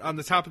note on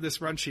the top of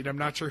this run sheet. I'm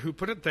not sure who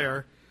put it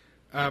there.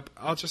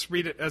 I'll just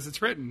read it as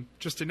it's written.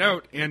 Just a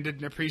note, and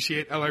didn't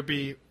appreciate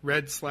LRB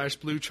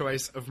red/blue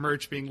choice of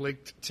merch being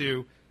linked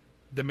to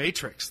The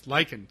Matrix,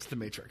 likened to The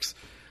Matrix.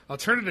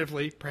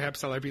 Alternatively,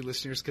 perhaps LRB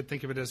listeners could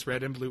think of it as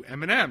red and blue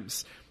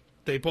M&Ms.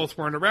 They both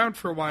weren't around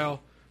for a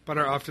while, but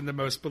are often the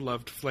most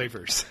beloved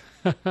flavors.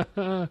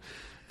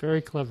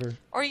 Very clever.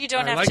 Or you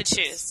don't have to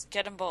choose.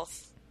 Get them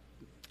both.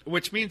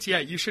 Which means, yeah,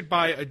 you should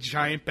buy a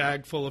giant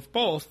bag full of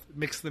both,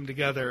 mix them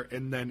together,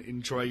 and then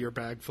enjoy your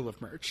bag full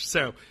of merch.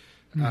 So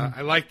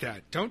I like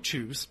that. Don't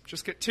choose.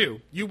 Just get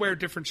two. You wear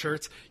different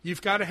shirts.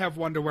 You've got to have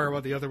one to wear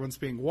while the other one's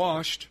being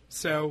washed.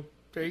 So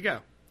there you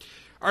go.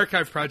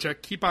 Archive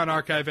project. Keep on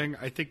archiving.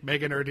 I think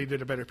Megan already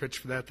did a better pitch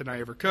for that than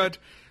I ever could.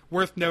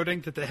 Worth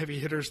noting that the heavy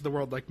hitters of the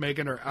world like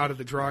Megan are out of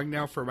the drawing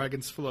now for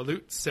Wagons Full of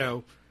Loot,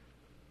 so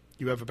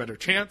you have a better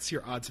chance.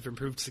 Your odds have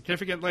improved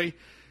significantly.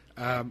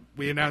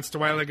 We announced a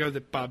while ago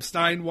that Bob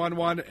Stein won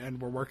one,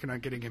 and we're working on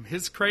getting him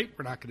his crate.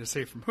 We're not going to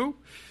say from who,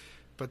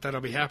 but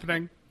that'll be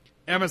happening.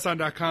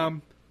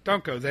 Amazon.com.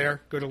 Don't go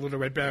there. Go to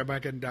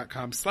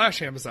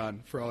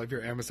littleredbandwagon.com/Amazon for all of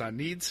your Amazon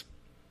needs.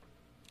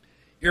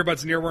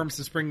 Earbuds and Earworms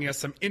is bringing us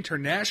some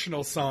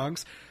international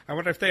songs. I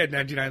wonder if they had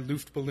 99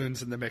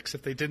 Luftballons in the mix.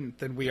 If they didn't,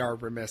 then we are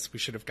remiss. We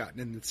should have gotten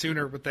in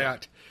sooner with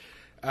that.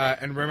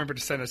 And remember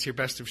to send us your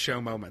best of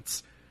show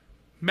moments.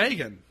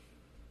 Megan,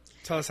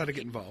 tell us how to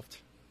get involved.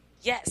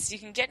 Yes, you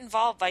can get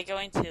involved by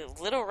going to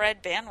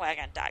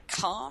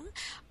littleredbandwagon.com.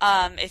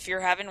 If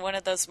you're having one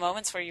of those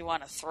moments where you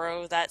want to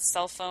throw that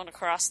cell phone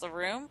across the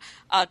room,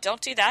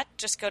 don't do that.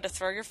 Just go to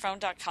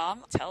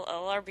throwyourphone.com, tell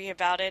LRB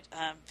about it,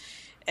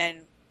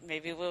 and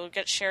maybe we'll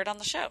get shared on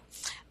the show.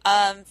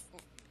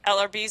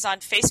 LRB's on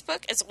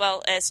Facebook as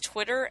well as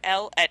Twitter,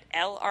 at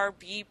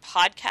LRB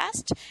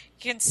Podcast. You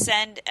can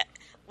send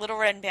Little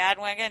Red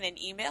Bandwagon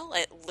an email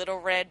at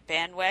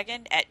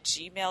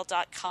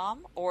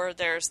littleredbandwagon@gmail.com, or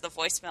there's the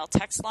voicemail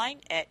text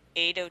line at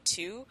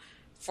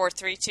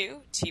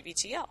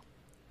 802-432-TBTL.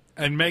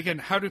 And Megan,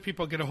 how do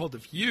people get a hold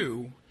of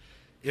you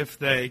if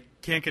they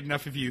can't get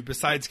enough of you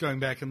besides going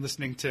back and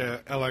listening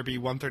to LRB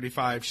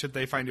 135? Should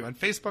they find you on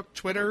Facebook,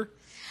 Twitter?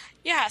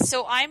 Yeah,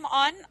 so I'm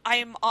on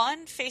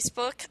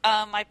Facebook.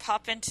 I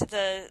pop into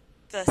the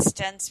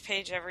Stens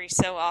page every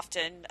so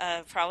often,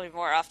 probably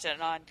more often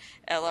on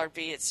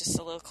LRB. It's just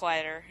a little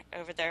quieter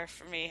over there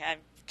for me. I'm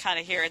kind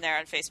of here and there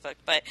on Facebook.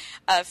 But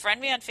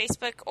friend me on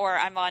Facebook, or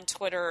I'm on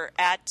Twitter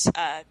at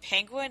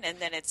Penguin, and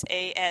then it's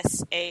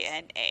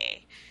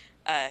ASANA.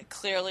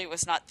 Clearly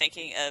was not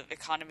thinking of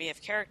economy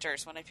of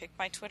characters when I picked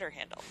my Twitter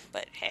handle,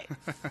 but hey.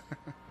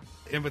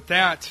 And with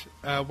that,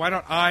 why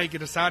don't I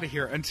get us out of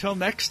here? Until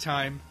next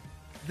time,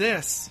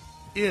 this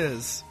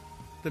is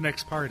The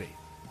Next Party.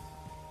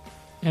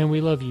 And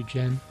we love you,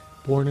 Jen.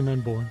 Born and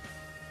unborn.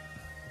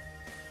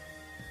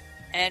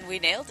 And we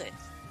nailed it.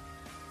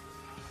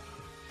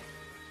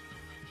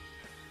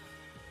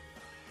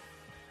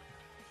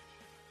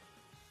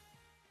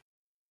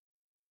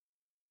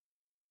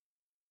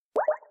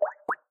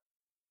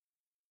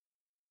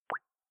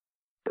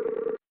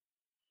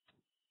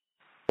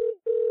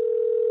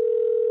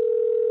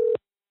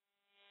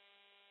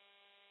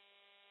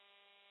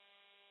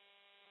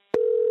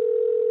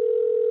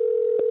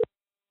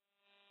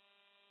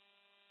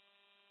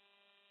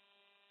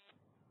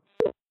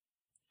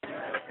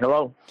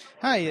 Hello.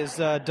 Hi, is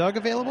Doug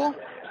available?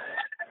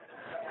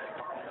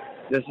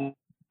 This is.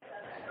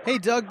 Hey,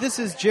 Doug, this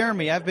is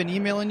Jeremy. I've been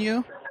emailing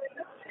you.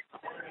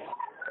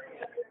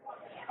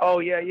 Oh,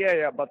 yeah.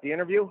 About the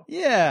interview?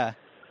 Yeah.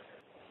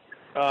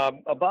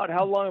 About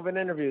how long of an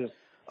interview?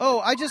 Oh,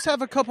 I just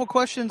have a couple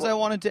questions I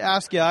wanted to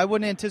ask you. I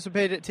wouldn't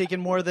anticipate it taking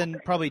more than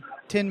probably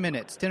 10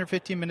 minutes, 10 or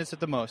 15 minutes at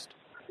the most.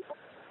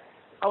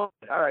 Oh,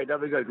 all right.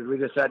 That'll be good, because we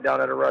just sat down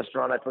at a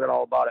restaurant. I forgot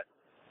all about it.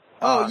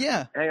 Oh,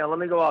 yeah. Hang on. Let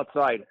me go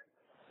outside.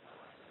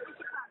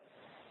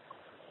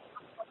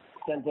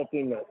 10,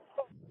 15 minutes.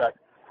 Right.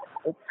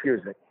 Oh,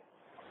 excuse me.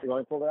 You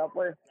want me to pull it out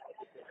for you?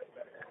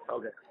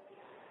 Okay.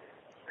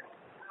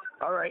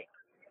 All right.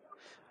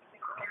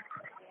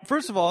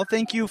 First of all,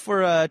 thank you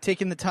for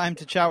taking the time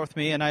to chat with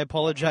me, and I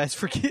apologize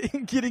for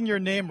getting your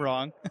name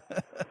wrong.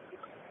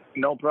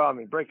 No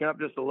problem. You're breaking up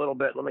just a little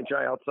bit. Let me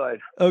try outside.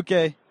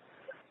 Okay.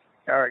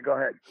 All right, go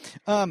ahead.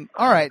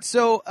 All right.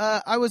 So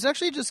I was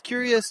actually just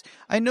curious.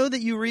 I know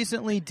that you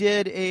recently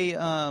did a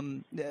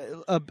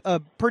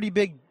pretty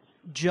big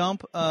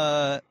jump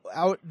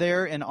out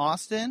there in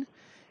Austin,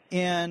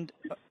 And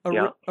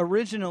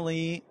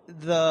originally,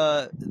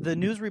 the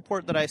news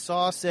report that I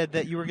saw said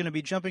that you were going to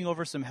be jumping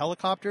over some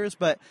helicopters,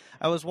 but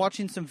I was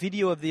watching some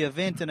video of the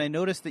event, and I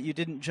noticed that you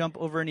didn't jump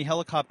over any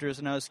helicopters,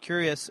 and I was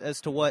curious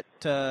as to what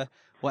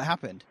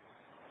happened.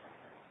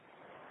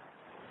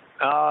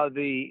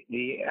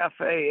 The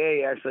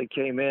FAA actually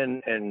came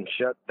in and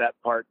shut that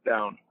part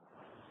down.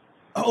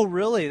 Oh,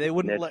 really? They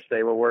wouldn't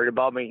They were worried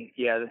about me.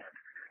 Yeah,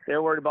 they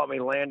were worried about me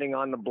landing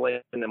on the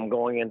blade and them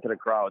going into the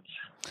crowds.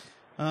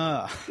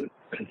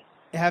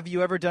 Have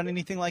you ever done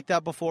anything like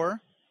that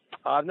before?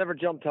 I've never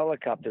jumped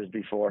helicopters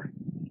before.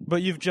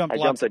 But you've jumped. I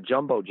jumped a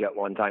jumbo jet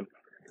one time.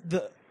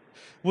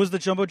 Was the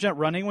jumbo jet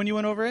running when you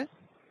went over it?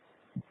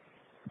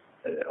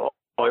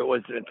 Oh, it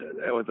was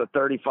a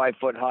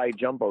 35-foot high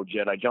jumbo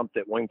jet. I jumped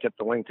it wingtip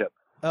to wingtip.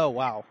 Oh,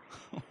 wow.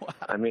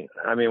 I mean,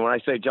 when I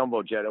say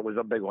jumbo jet, it was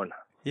a big one.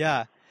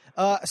 Yeah.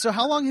 So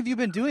how long have you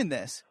been doing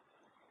this?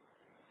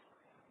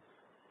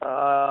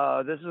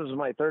 This is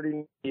my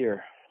 30th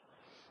year.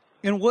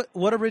 And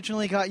what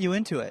originally got you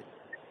into it?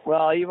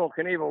 Well, Evel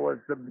Knievel was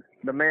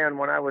the man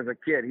when I was a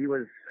kid. He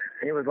was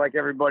like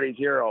everybody's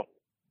hero.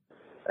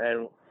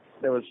 And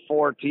there was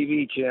 4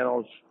 TV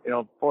channels,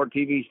 4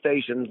 TV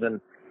stations, and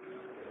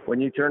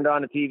when you turned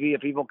on the TV,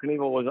 if Evel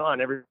Knievel was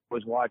on, everyone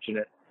was watching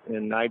it.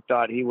 And I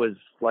thought he was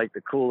like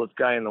the coolest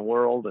guy in the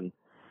world, and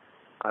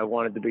I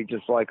wanted to be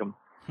just like him.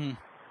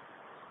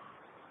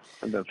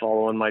 I've been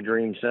following my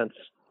dream since.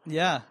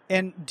 Yeah.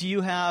 And do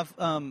you have,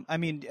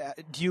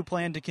 do you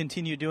plan to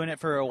continue doing it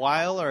for a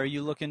while, or are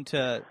you looking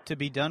to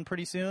be done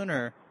pretty soon,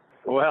 or?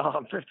 Well,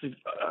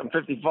 I'm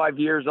 55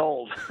 years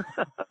old.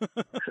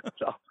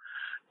 So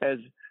as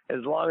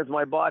long as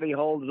my body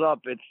holds up,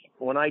 it's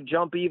when I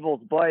jump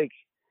Evel's bike,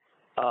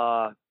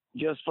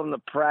 just from the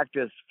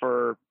practice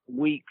for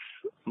weeks,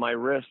 my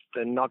wrist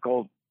and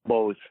knuckle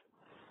both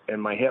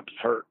and my hips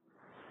hurt.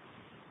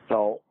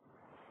 So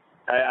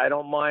I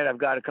don't mind. I've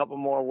got a couple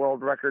more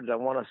world records I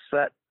want to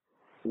set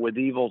with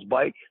Evel's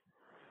bike,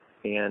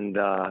 and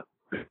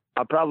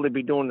I'll probably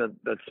be doing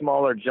the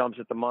smaller jumps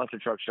at the monster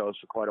truck shows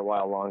for quite a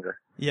while longer.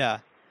 Yeah.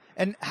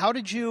 And how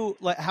did you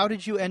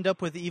end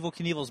up with Evel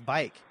Knievel's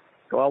bike?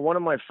 Well, one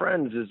of my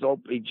friends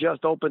he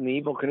just opened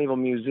the Evel Knievel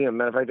Museum.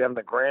 Matter of fact, they're having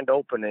the grand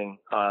opening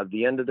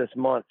the end of this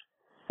month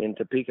in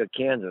Topeka,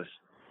 Kansas,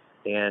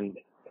 and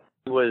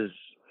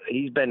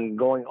he's been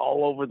going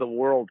all over the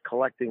world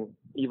collecting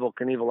Evel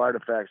Knievel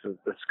artifacts,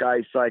 the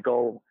Sky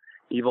Cycle,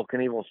 Evel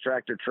Knievel's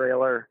tractor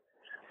trailer.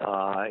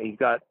 He's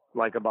got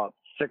like about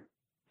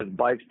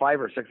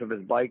 5 or 6 of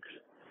his bikes,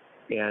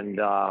 and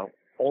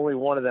only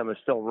one of them is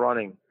still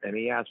running. And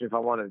he asked me if I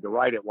wanted to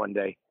ride it one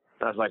day.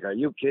 And I was like, "Are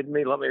you kidding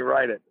me? Let me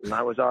ride it." And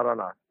I was out on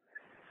a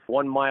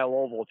 1-mile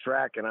oval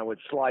track, and I was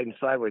sliding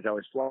sideways. I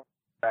was flying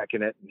back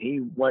in it, and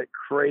he went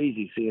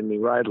crazy seeing me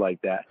ride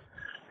like that.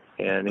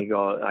 And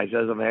I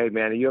says to him, "Hey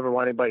man, if you ever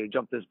want anybody to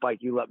jump this bike,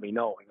 you let me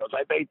know." He goes,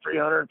 "I paid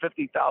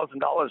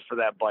 $350,000 for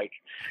that bike."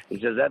 He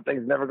says, "That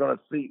thing's never going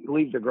to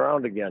leave the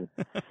ground again."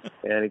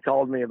 And he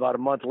called me about a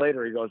month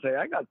later. He goes, "Hey,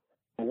 I got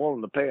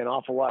willing to pay an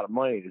awful lot of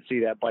money to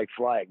see that bike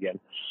fly again."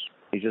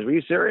 He says, "Were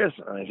you serious?"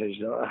 And I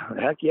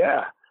said, "Heck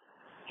yeah."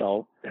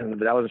 So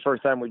that was the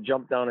first time we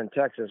jumped down in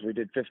Texas. We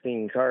did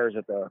 15 cars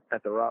at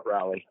the Rot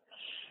Rally.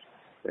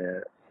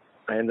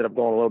 I ended up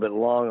going a little bit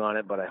long on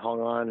it, but I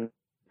hung on.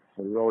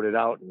 We rode it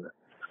out, and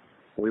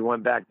we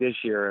went back this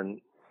year,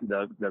 and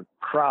the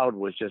crowd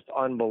was just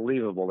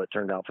unbelievable that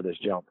turned out for this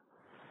jump.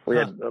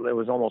 It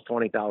was almost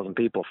 20,000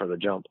 people for the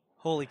jump.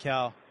 Holy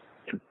cow.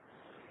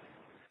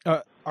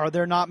 Are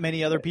there not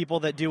many other people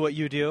that do what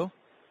you do?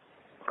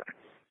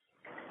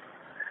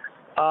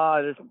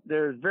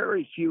 There's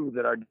very few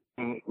that are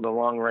doing the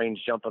long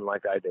range jumping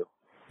like I do.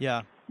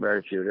 Yeah.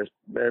 Very few.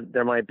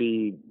 There might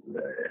be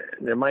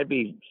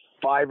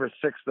 5 or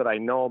 6 that I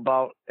know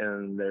about,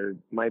 and there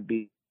might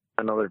be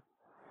another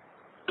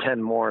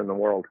 10 more in the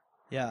world.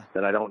 Yeah.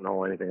 That I don't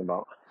know anything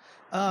about.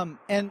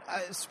 And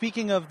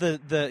speaking of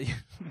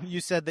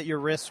you said that your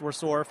wrists were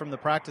sore from the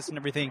practice and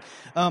everything.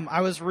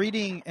 I was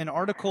reading an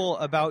article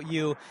about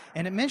you,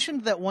 and it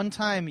mentioned that one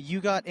time you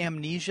got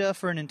amnesia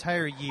for an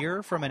entire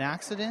year from an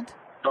accident.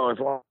 Oh, it's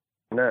long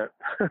than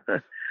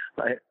that.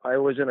 I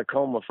was in a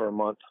coma for a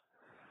month,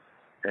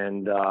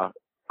 and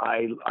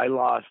I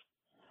lost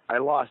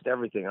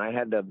everything. I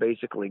had to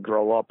basically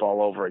grow up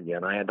all over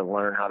again. I had to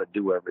learn how to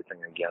do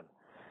everything again.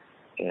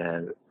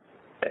 And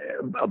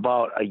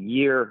about a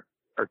year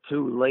or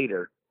 2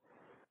 later,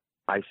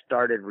 I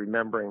started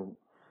remembering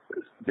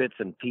bits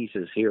and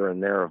pieces here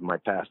and there of my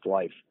past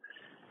life.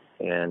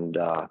 And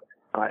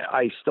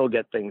I still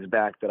get things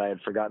back that I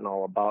had forgotten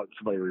all about.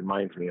 Somebody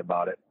reminds me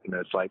about it, and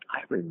it's like,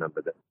 I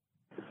remember that.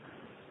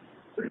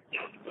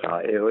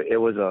 It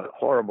was a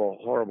horrible,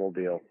 horrible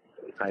deal.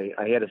 I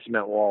hit a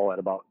cement wall at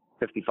about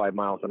 55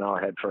 miles an hour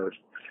head first,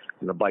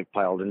 and the bike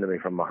piled into me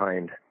from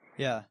behind.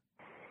 Yeah.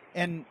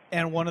 And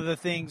one of the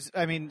things,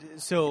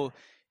 so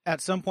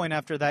at some point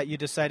after that, you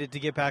decided to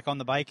get back on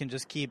the bike and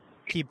just keep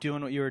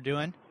doing what you were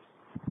doing?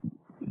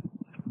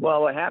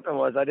 Well, what happened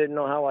was I didn't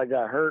know how I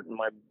got hurt, and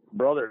my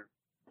brother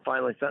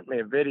finally sent me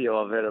a video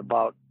of it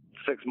about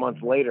 6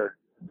 months later,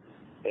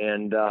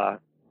 and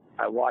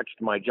I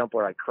watched my jump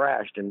where I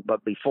crashed.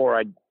 But before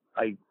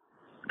I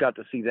got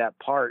to see that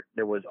part,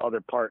 there was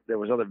other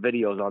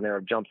videos on there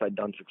of jumps I'd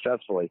done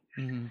successfully,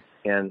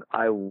 and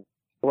I was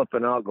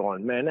flipping out,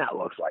 going, "Man, that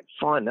looks like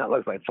fun! That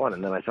looks like fun!"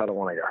 And then I saw the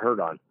one I got hurt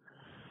on,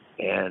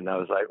 and I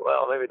was like,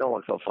 "Well, maybe it don't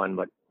look so fun,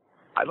 but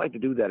I'd like to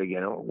do that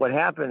again." What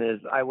happened is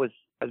I was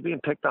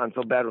being picked on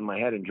so bad with my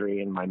head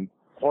injury and my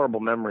horrible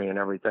memory and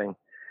everything,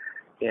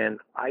 and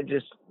I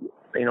just,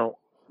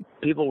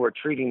 people were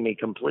treating me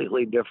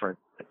completely different,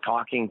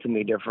 talking to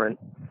me different,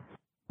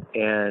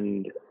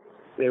 and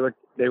they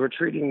were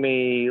treating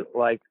me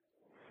like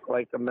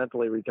a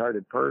mentally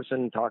retarded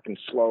person, talking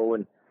slow,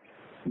 and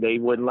they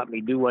wouldn't let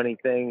me do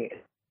anything.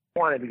 I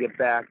wanted to get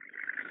back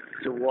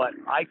to what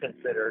I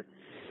considered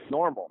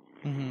normal.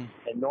 And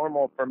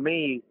normal for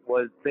me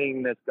was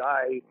being this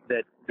guy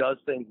that does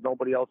things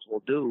nobody else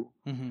will do,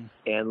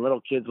 and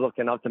little kids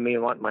looking up to me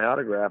and wanting my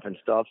autograph and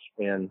stuff.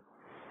 And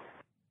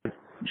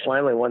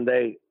finally one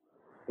day,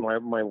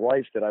 my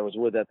wife that I was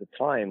with at the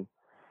time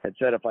had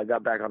said if I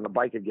got back on the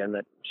bike again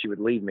that she would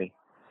leave me.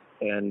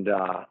 And,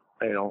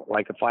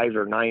 like a 5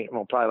 or 9,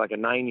 probably like a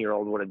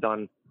 9-year-old would have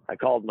done, I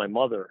called my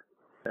mother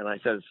and I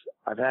says,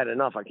 "I've had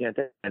enough. I can't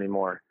take it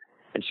anymore."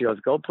 And she goes,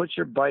 "Go put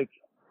your bike,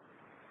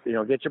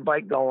 get your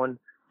bike going,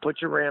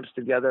 put your ramps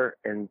together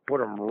and put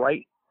them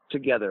right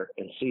together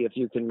and see if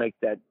you can make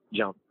that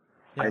jump.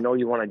 Yeah. I know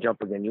you want to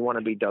jump again. You want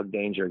to be Doug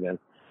Danger again."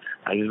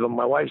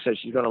 My wife says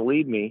she's going to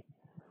leave me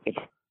if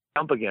I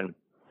jump again.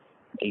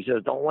 He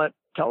says,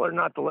 tell her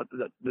not to let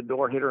the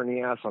door hit her in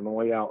the ass on the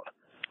way out.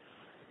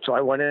 So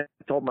I went in and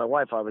told my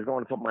wife I was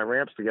going to put my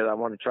ramps together. I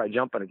wanted to try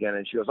jumping again.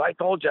 And she goes, "I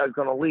told you I was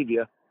going to leave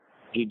you.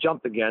 You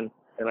jumped again."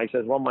 And I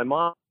said, "Well, my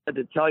mom had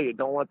to tell you,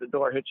 don't let the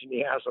door hit you in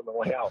the ass on the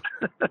way out."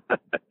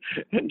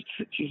 And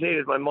she's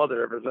hated my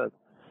mother ever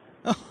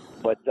since.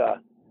 But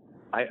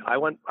I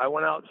went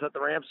out and set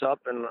the ramps up,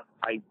 and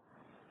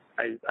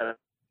I'm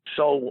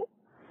so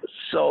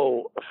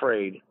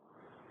afraid.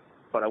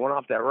 But I went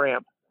off that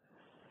ramp,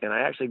 and I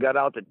actually got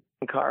out to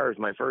 10 cars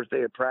my first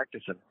day of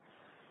practicing.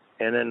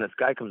 And then this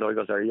guy comes over, he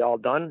goes, "Are you all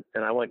done?"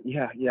 And I went,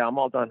 yeah, I'm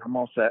all done. I'm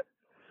all set.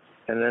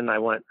 And then I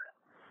went,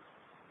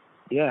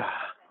 yeah,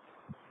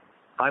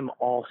 I'm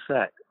all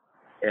set.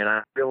 And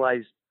I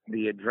realized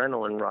the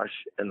adrenaline rush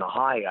and the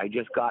high I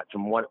just got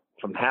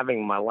from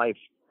having my life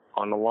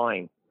on the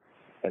line,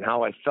 and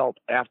how I felt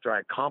after I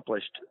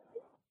accomplished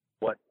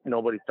what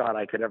nobody thought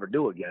I could ever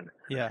do again.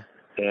 Yeah.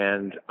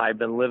 And I've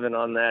been living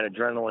on that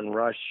adrenaline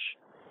rush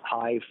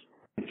high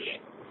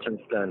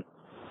since then.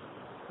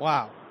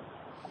 Wow.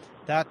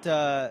 That's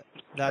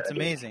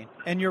amazing.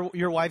 And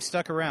your wife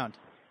stuck around?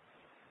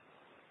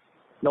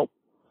 Nope.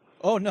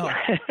 Oh, no.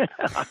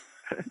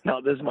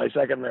 No, this is my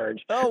second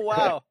marriage. Oh,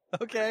 wow.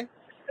 Okay.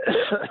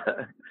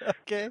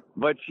 Okay.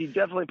 But she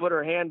definitely put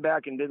her hand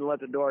back and didn't let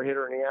the door hit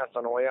her in the ass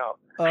on the way out.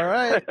 All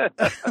right.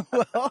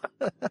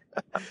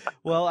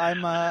 Well,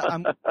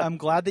 I'm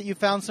glad that you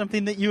found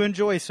something that you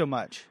enjoy so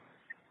much.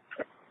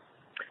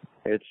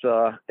 It's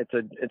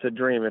a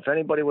dream. If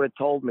anybody would have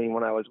told me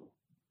when I was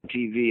on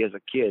TV as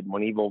a kid,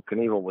 when Evel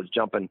Knievel was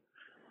jumping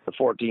the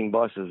 14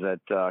 buses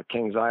at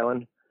Kings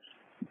Island,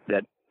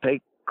 that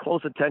pay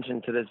close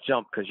attention to this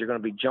jump because you're going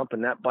to be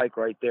jumping that bike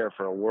right there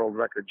for a world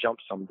record jump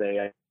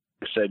someday,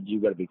 I said,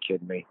 "You got to be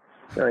kidding me.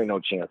 There ain't no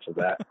chance of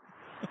that."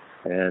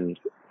 And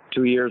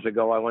 2 years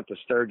ago, I went to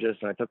Sturgis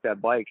and I took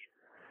that bike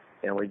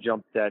and we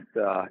jumped that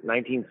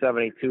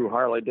 1972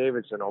 Harley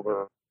Davidson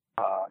over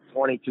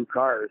 22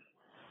 cars.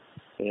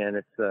 And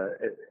it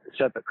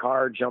set the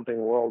car jumping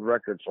world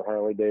record for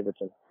Harley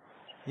Davidson.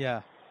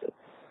 Yeah.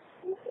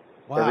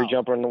 Wow. Every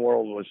jumper in the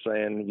world was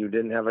saying you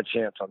didn't have a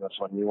chance on this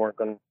one. You weren't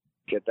going to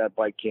get that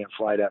bike. Can't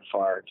fly that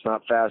far. It's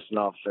not fast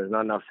enough. There's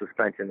not enough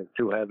suspension. It's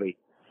too heavy.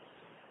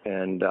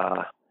 And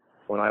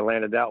when I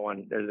landed that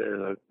one,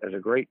 there's a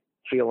great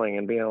feeling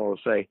in being able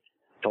to say,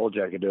 "Told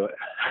you I could do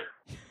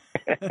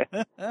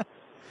it."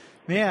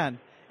 Man,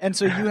 and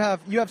so you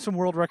have some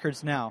world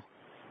records now.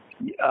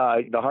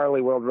 The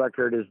Harley world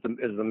record is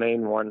the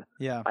main one.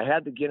 Yeah. I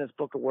had the Guinness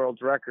Book of World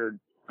Record.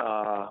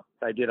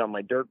 I did on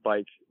my dirt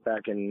bike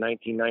back in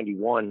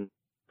 1991.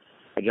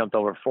 I jumped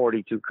over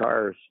 42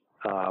 cars.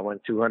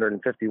 Went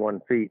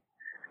 251 feet,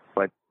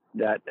 but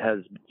that has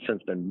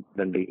since been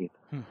beaten.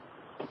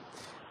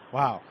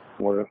 Wow.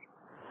 We're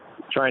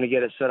trying to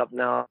get it set up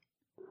now.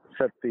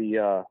 Set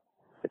the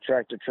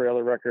tractor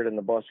trailer record and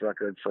the bus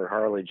record for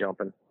Harley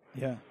jumping.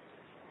 Yeah.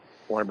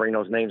 I want to bring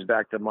those names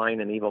back to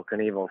mine and Evel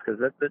Knievel,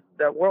 because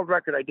that world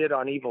record I did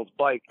on Evel's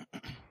bike,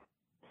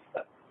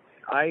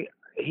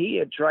 he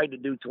had tried to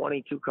do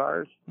 22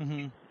 cars,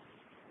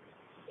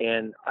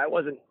 and I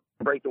wasn't going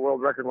to break the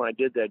world record when I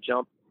did that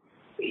jump.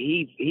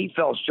 He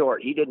fell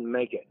short. He didn't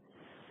make it,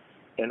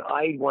 and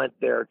I went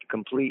there to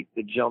complete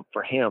the jump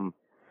for him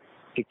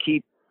to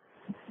keep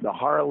the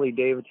Harley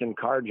Davidson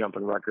car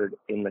jumping record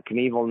in the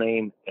Knievel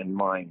name and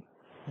mine.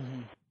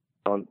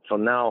 So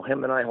now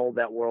him and I hold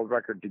that world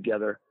record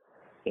together.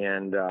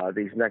 And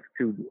these next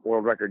two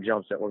world record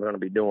jumps that we're going to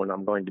be doing,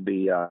 I'm going to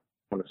be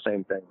on the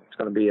same thing. It's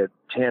going to be a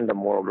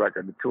tandem world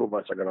record. The two of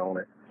us are going to own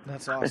it.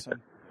 That's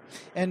awesome.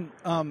 And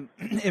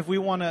if we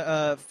want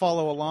to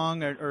follow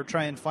along or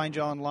try and find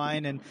you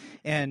online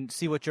and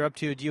see what you're up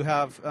to, do you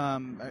have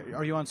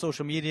are you on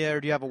social media,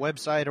 or do you have a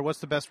website, or what's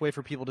the best way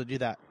for people to do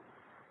that?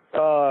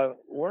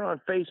 We're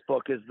on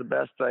Facebook is the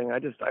best thing. I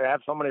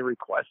have so many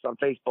requests on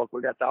Facebook.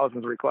 We got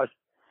thousands of requests.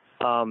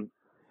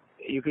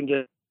 You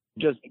can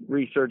just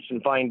research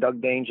and find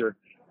Doug Danger.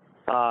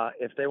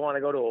 If they want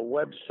to go to a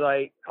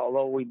website,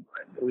 although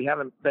we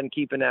haven't been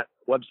keeping that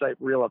website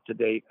real up to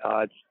date,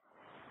 it's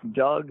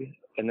Doug,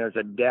 and there's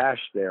a dash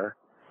there,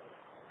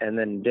 and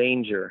then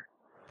Danger.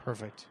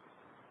 Perfect.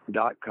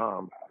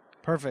 .com.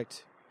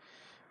 Perfect.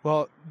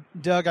 Well,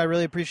 Doug, I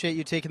really appreciate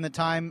you taking the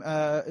time,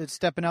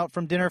 stepping out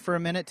from dinner for a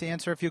minute to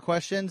answer a few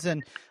questions.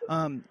 And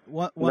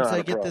once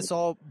I get this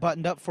all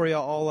buttoned up for you,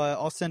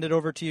 I'll send it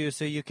over to you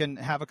so you can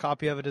have a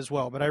copy of it as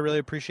well. But I really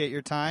appreciate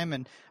your time,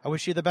 and I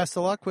wish you the best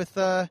of luck with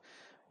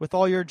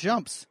all your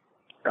jumps.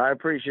 I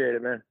appreciate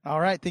it, man. All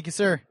right. Thank you,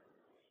 sir.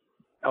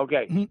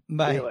 Okay.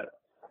 Bye. See you later.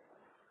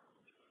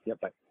 Yep,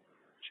 bye.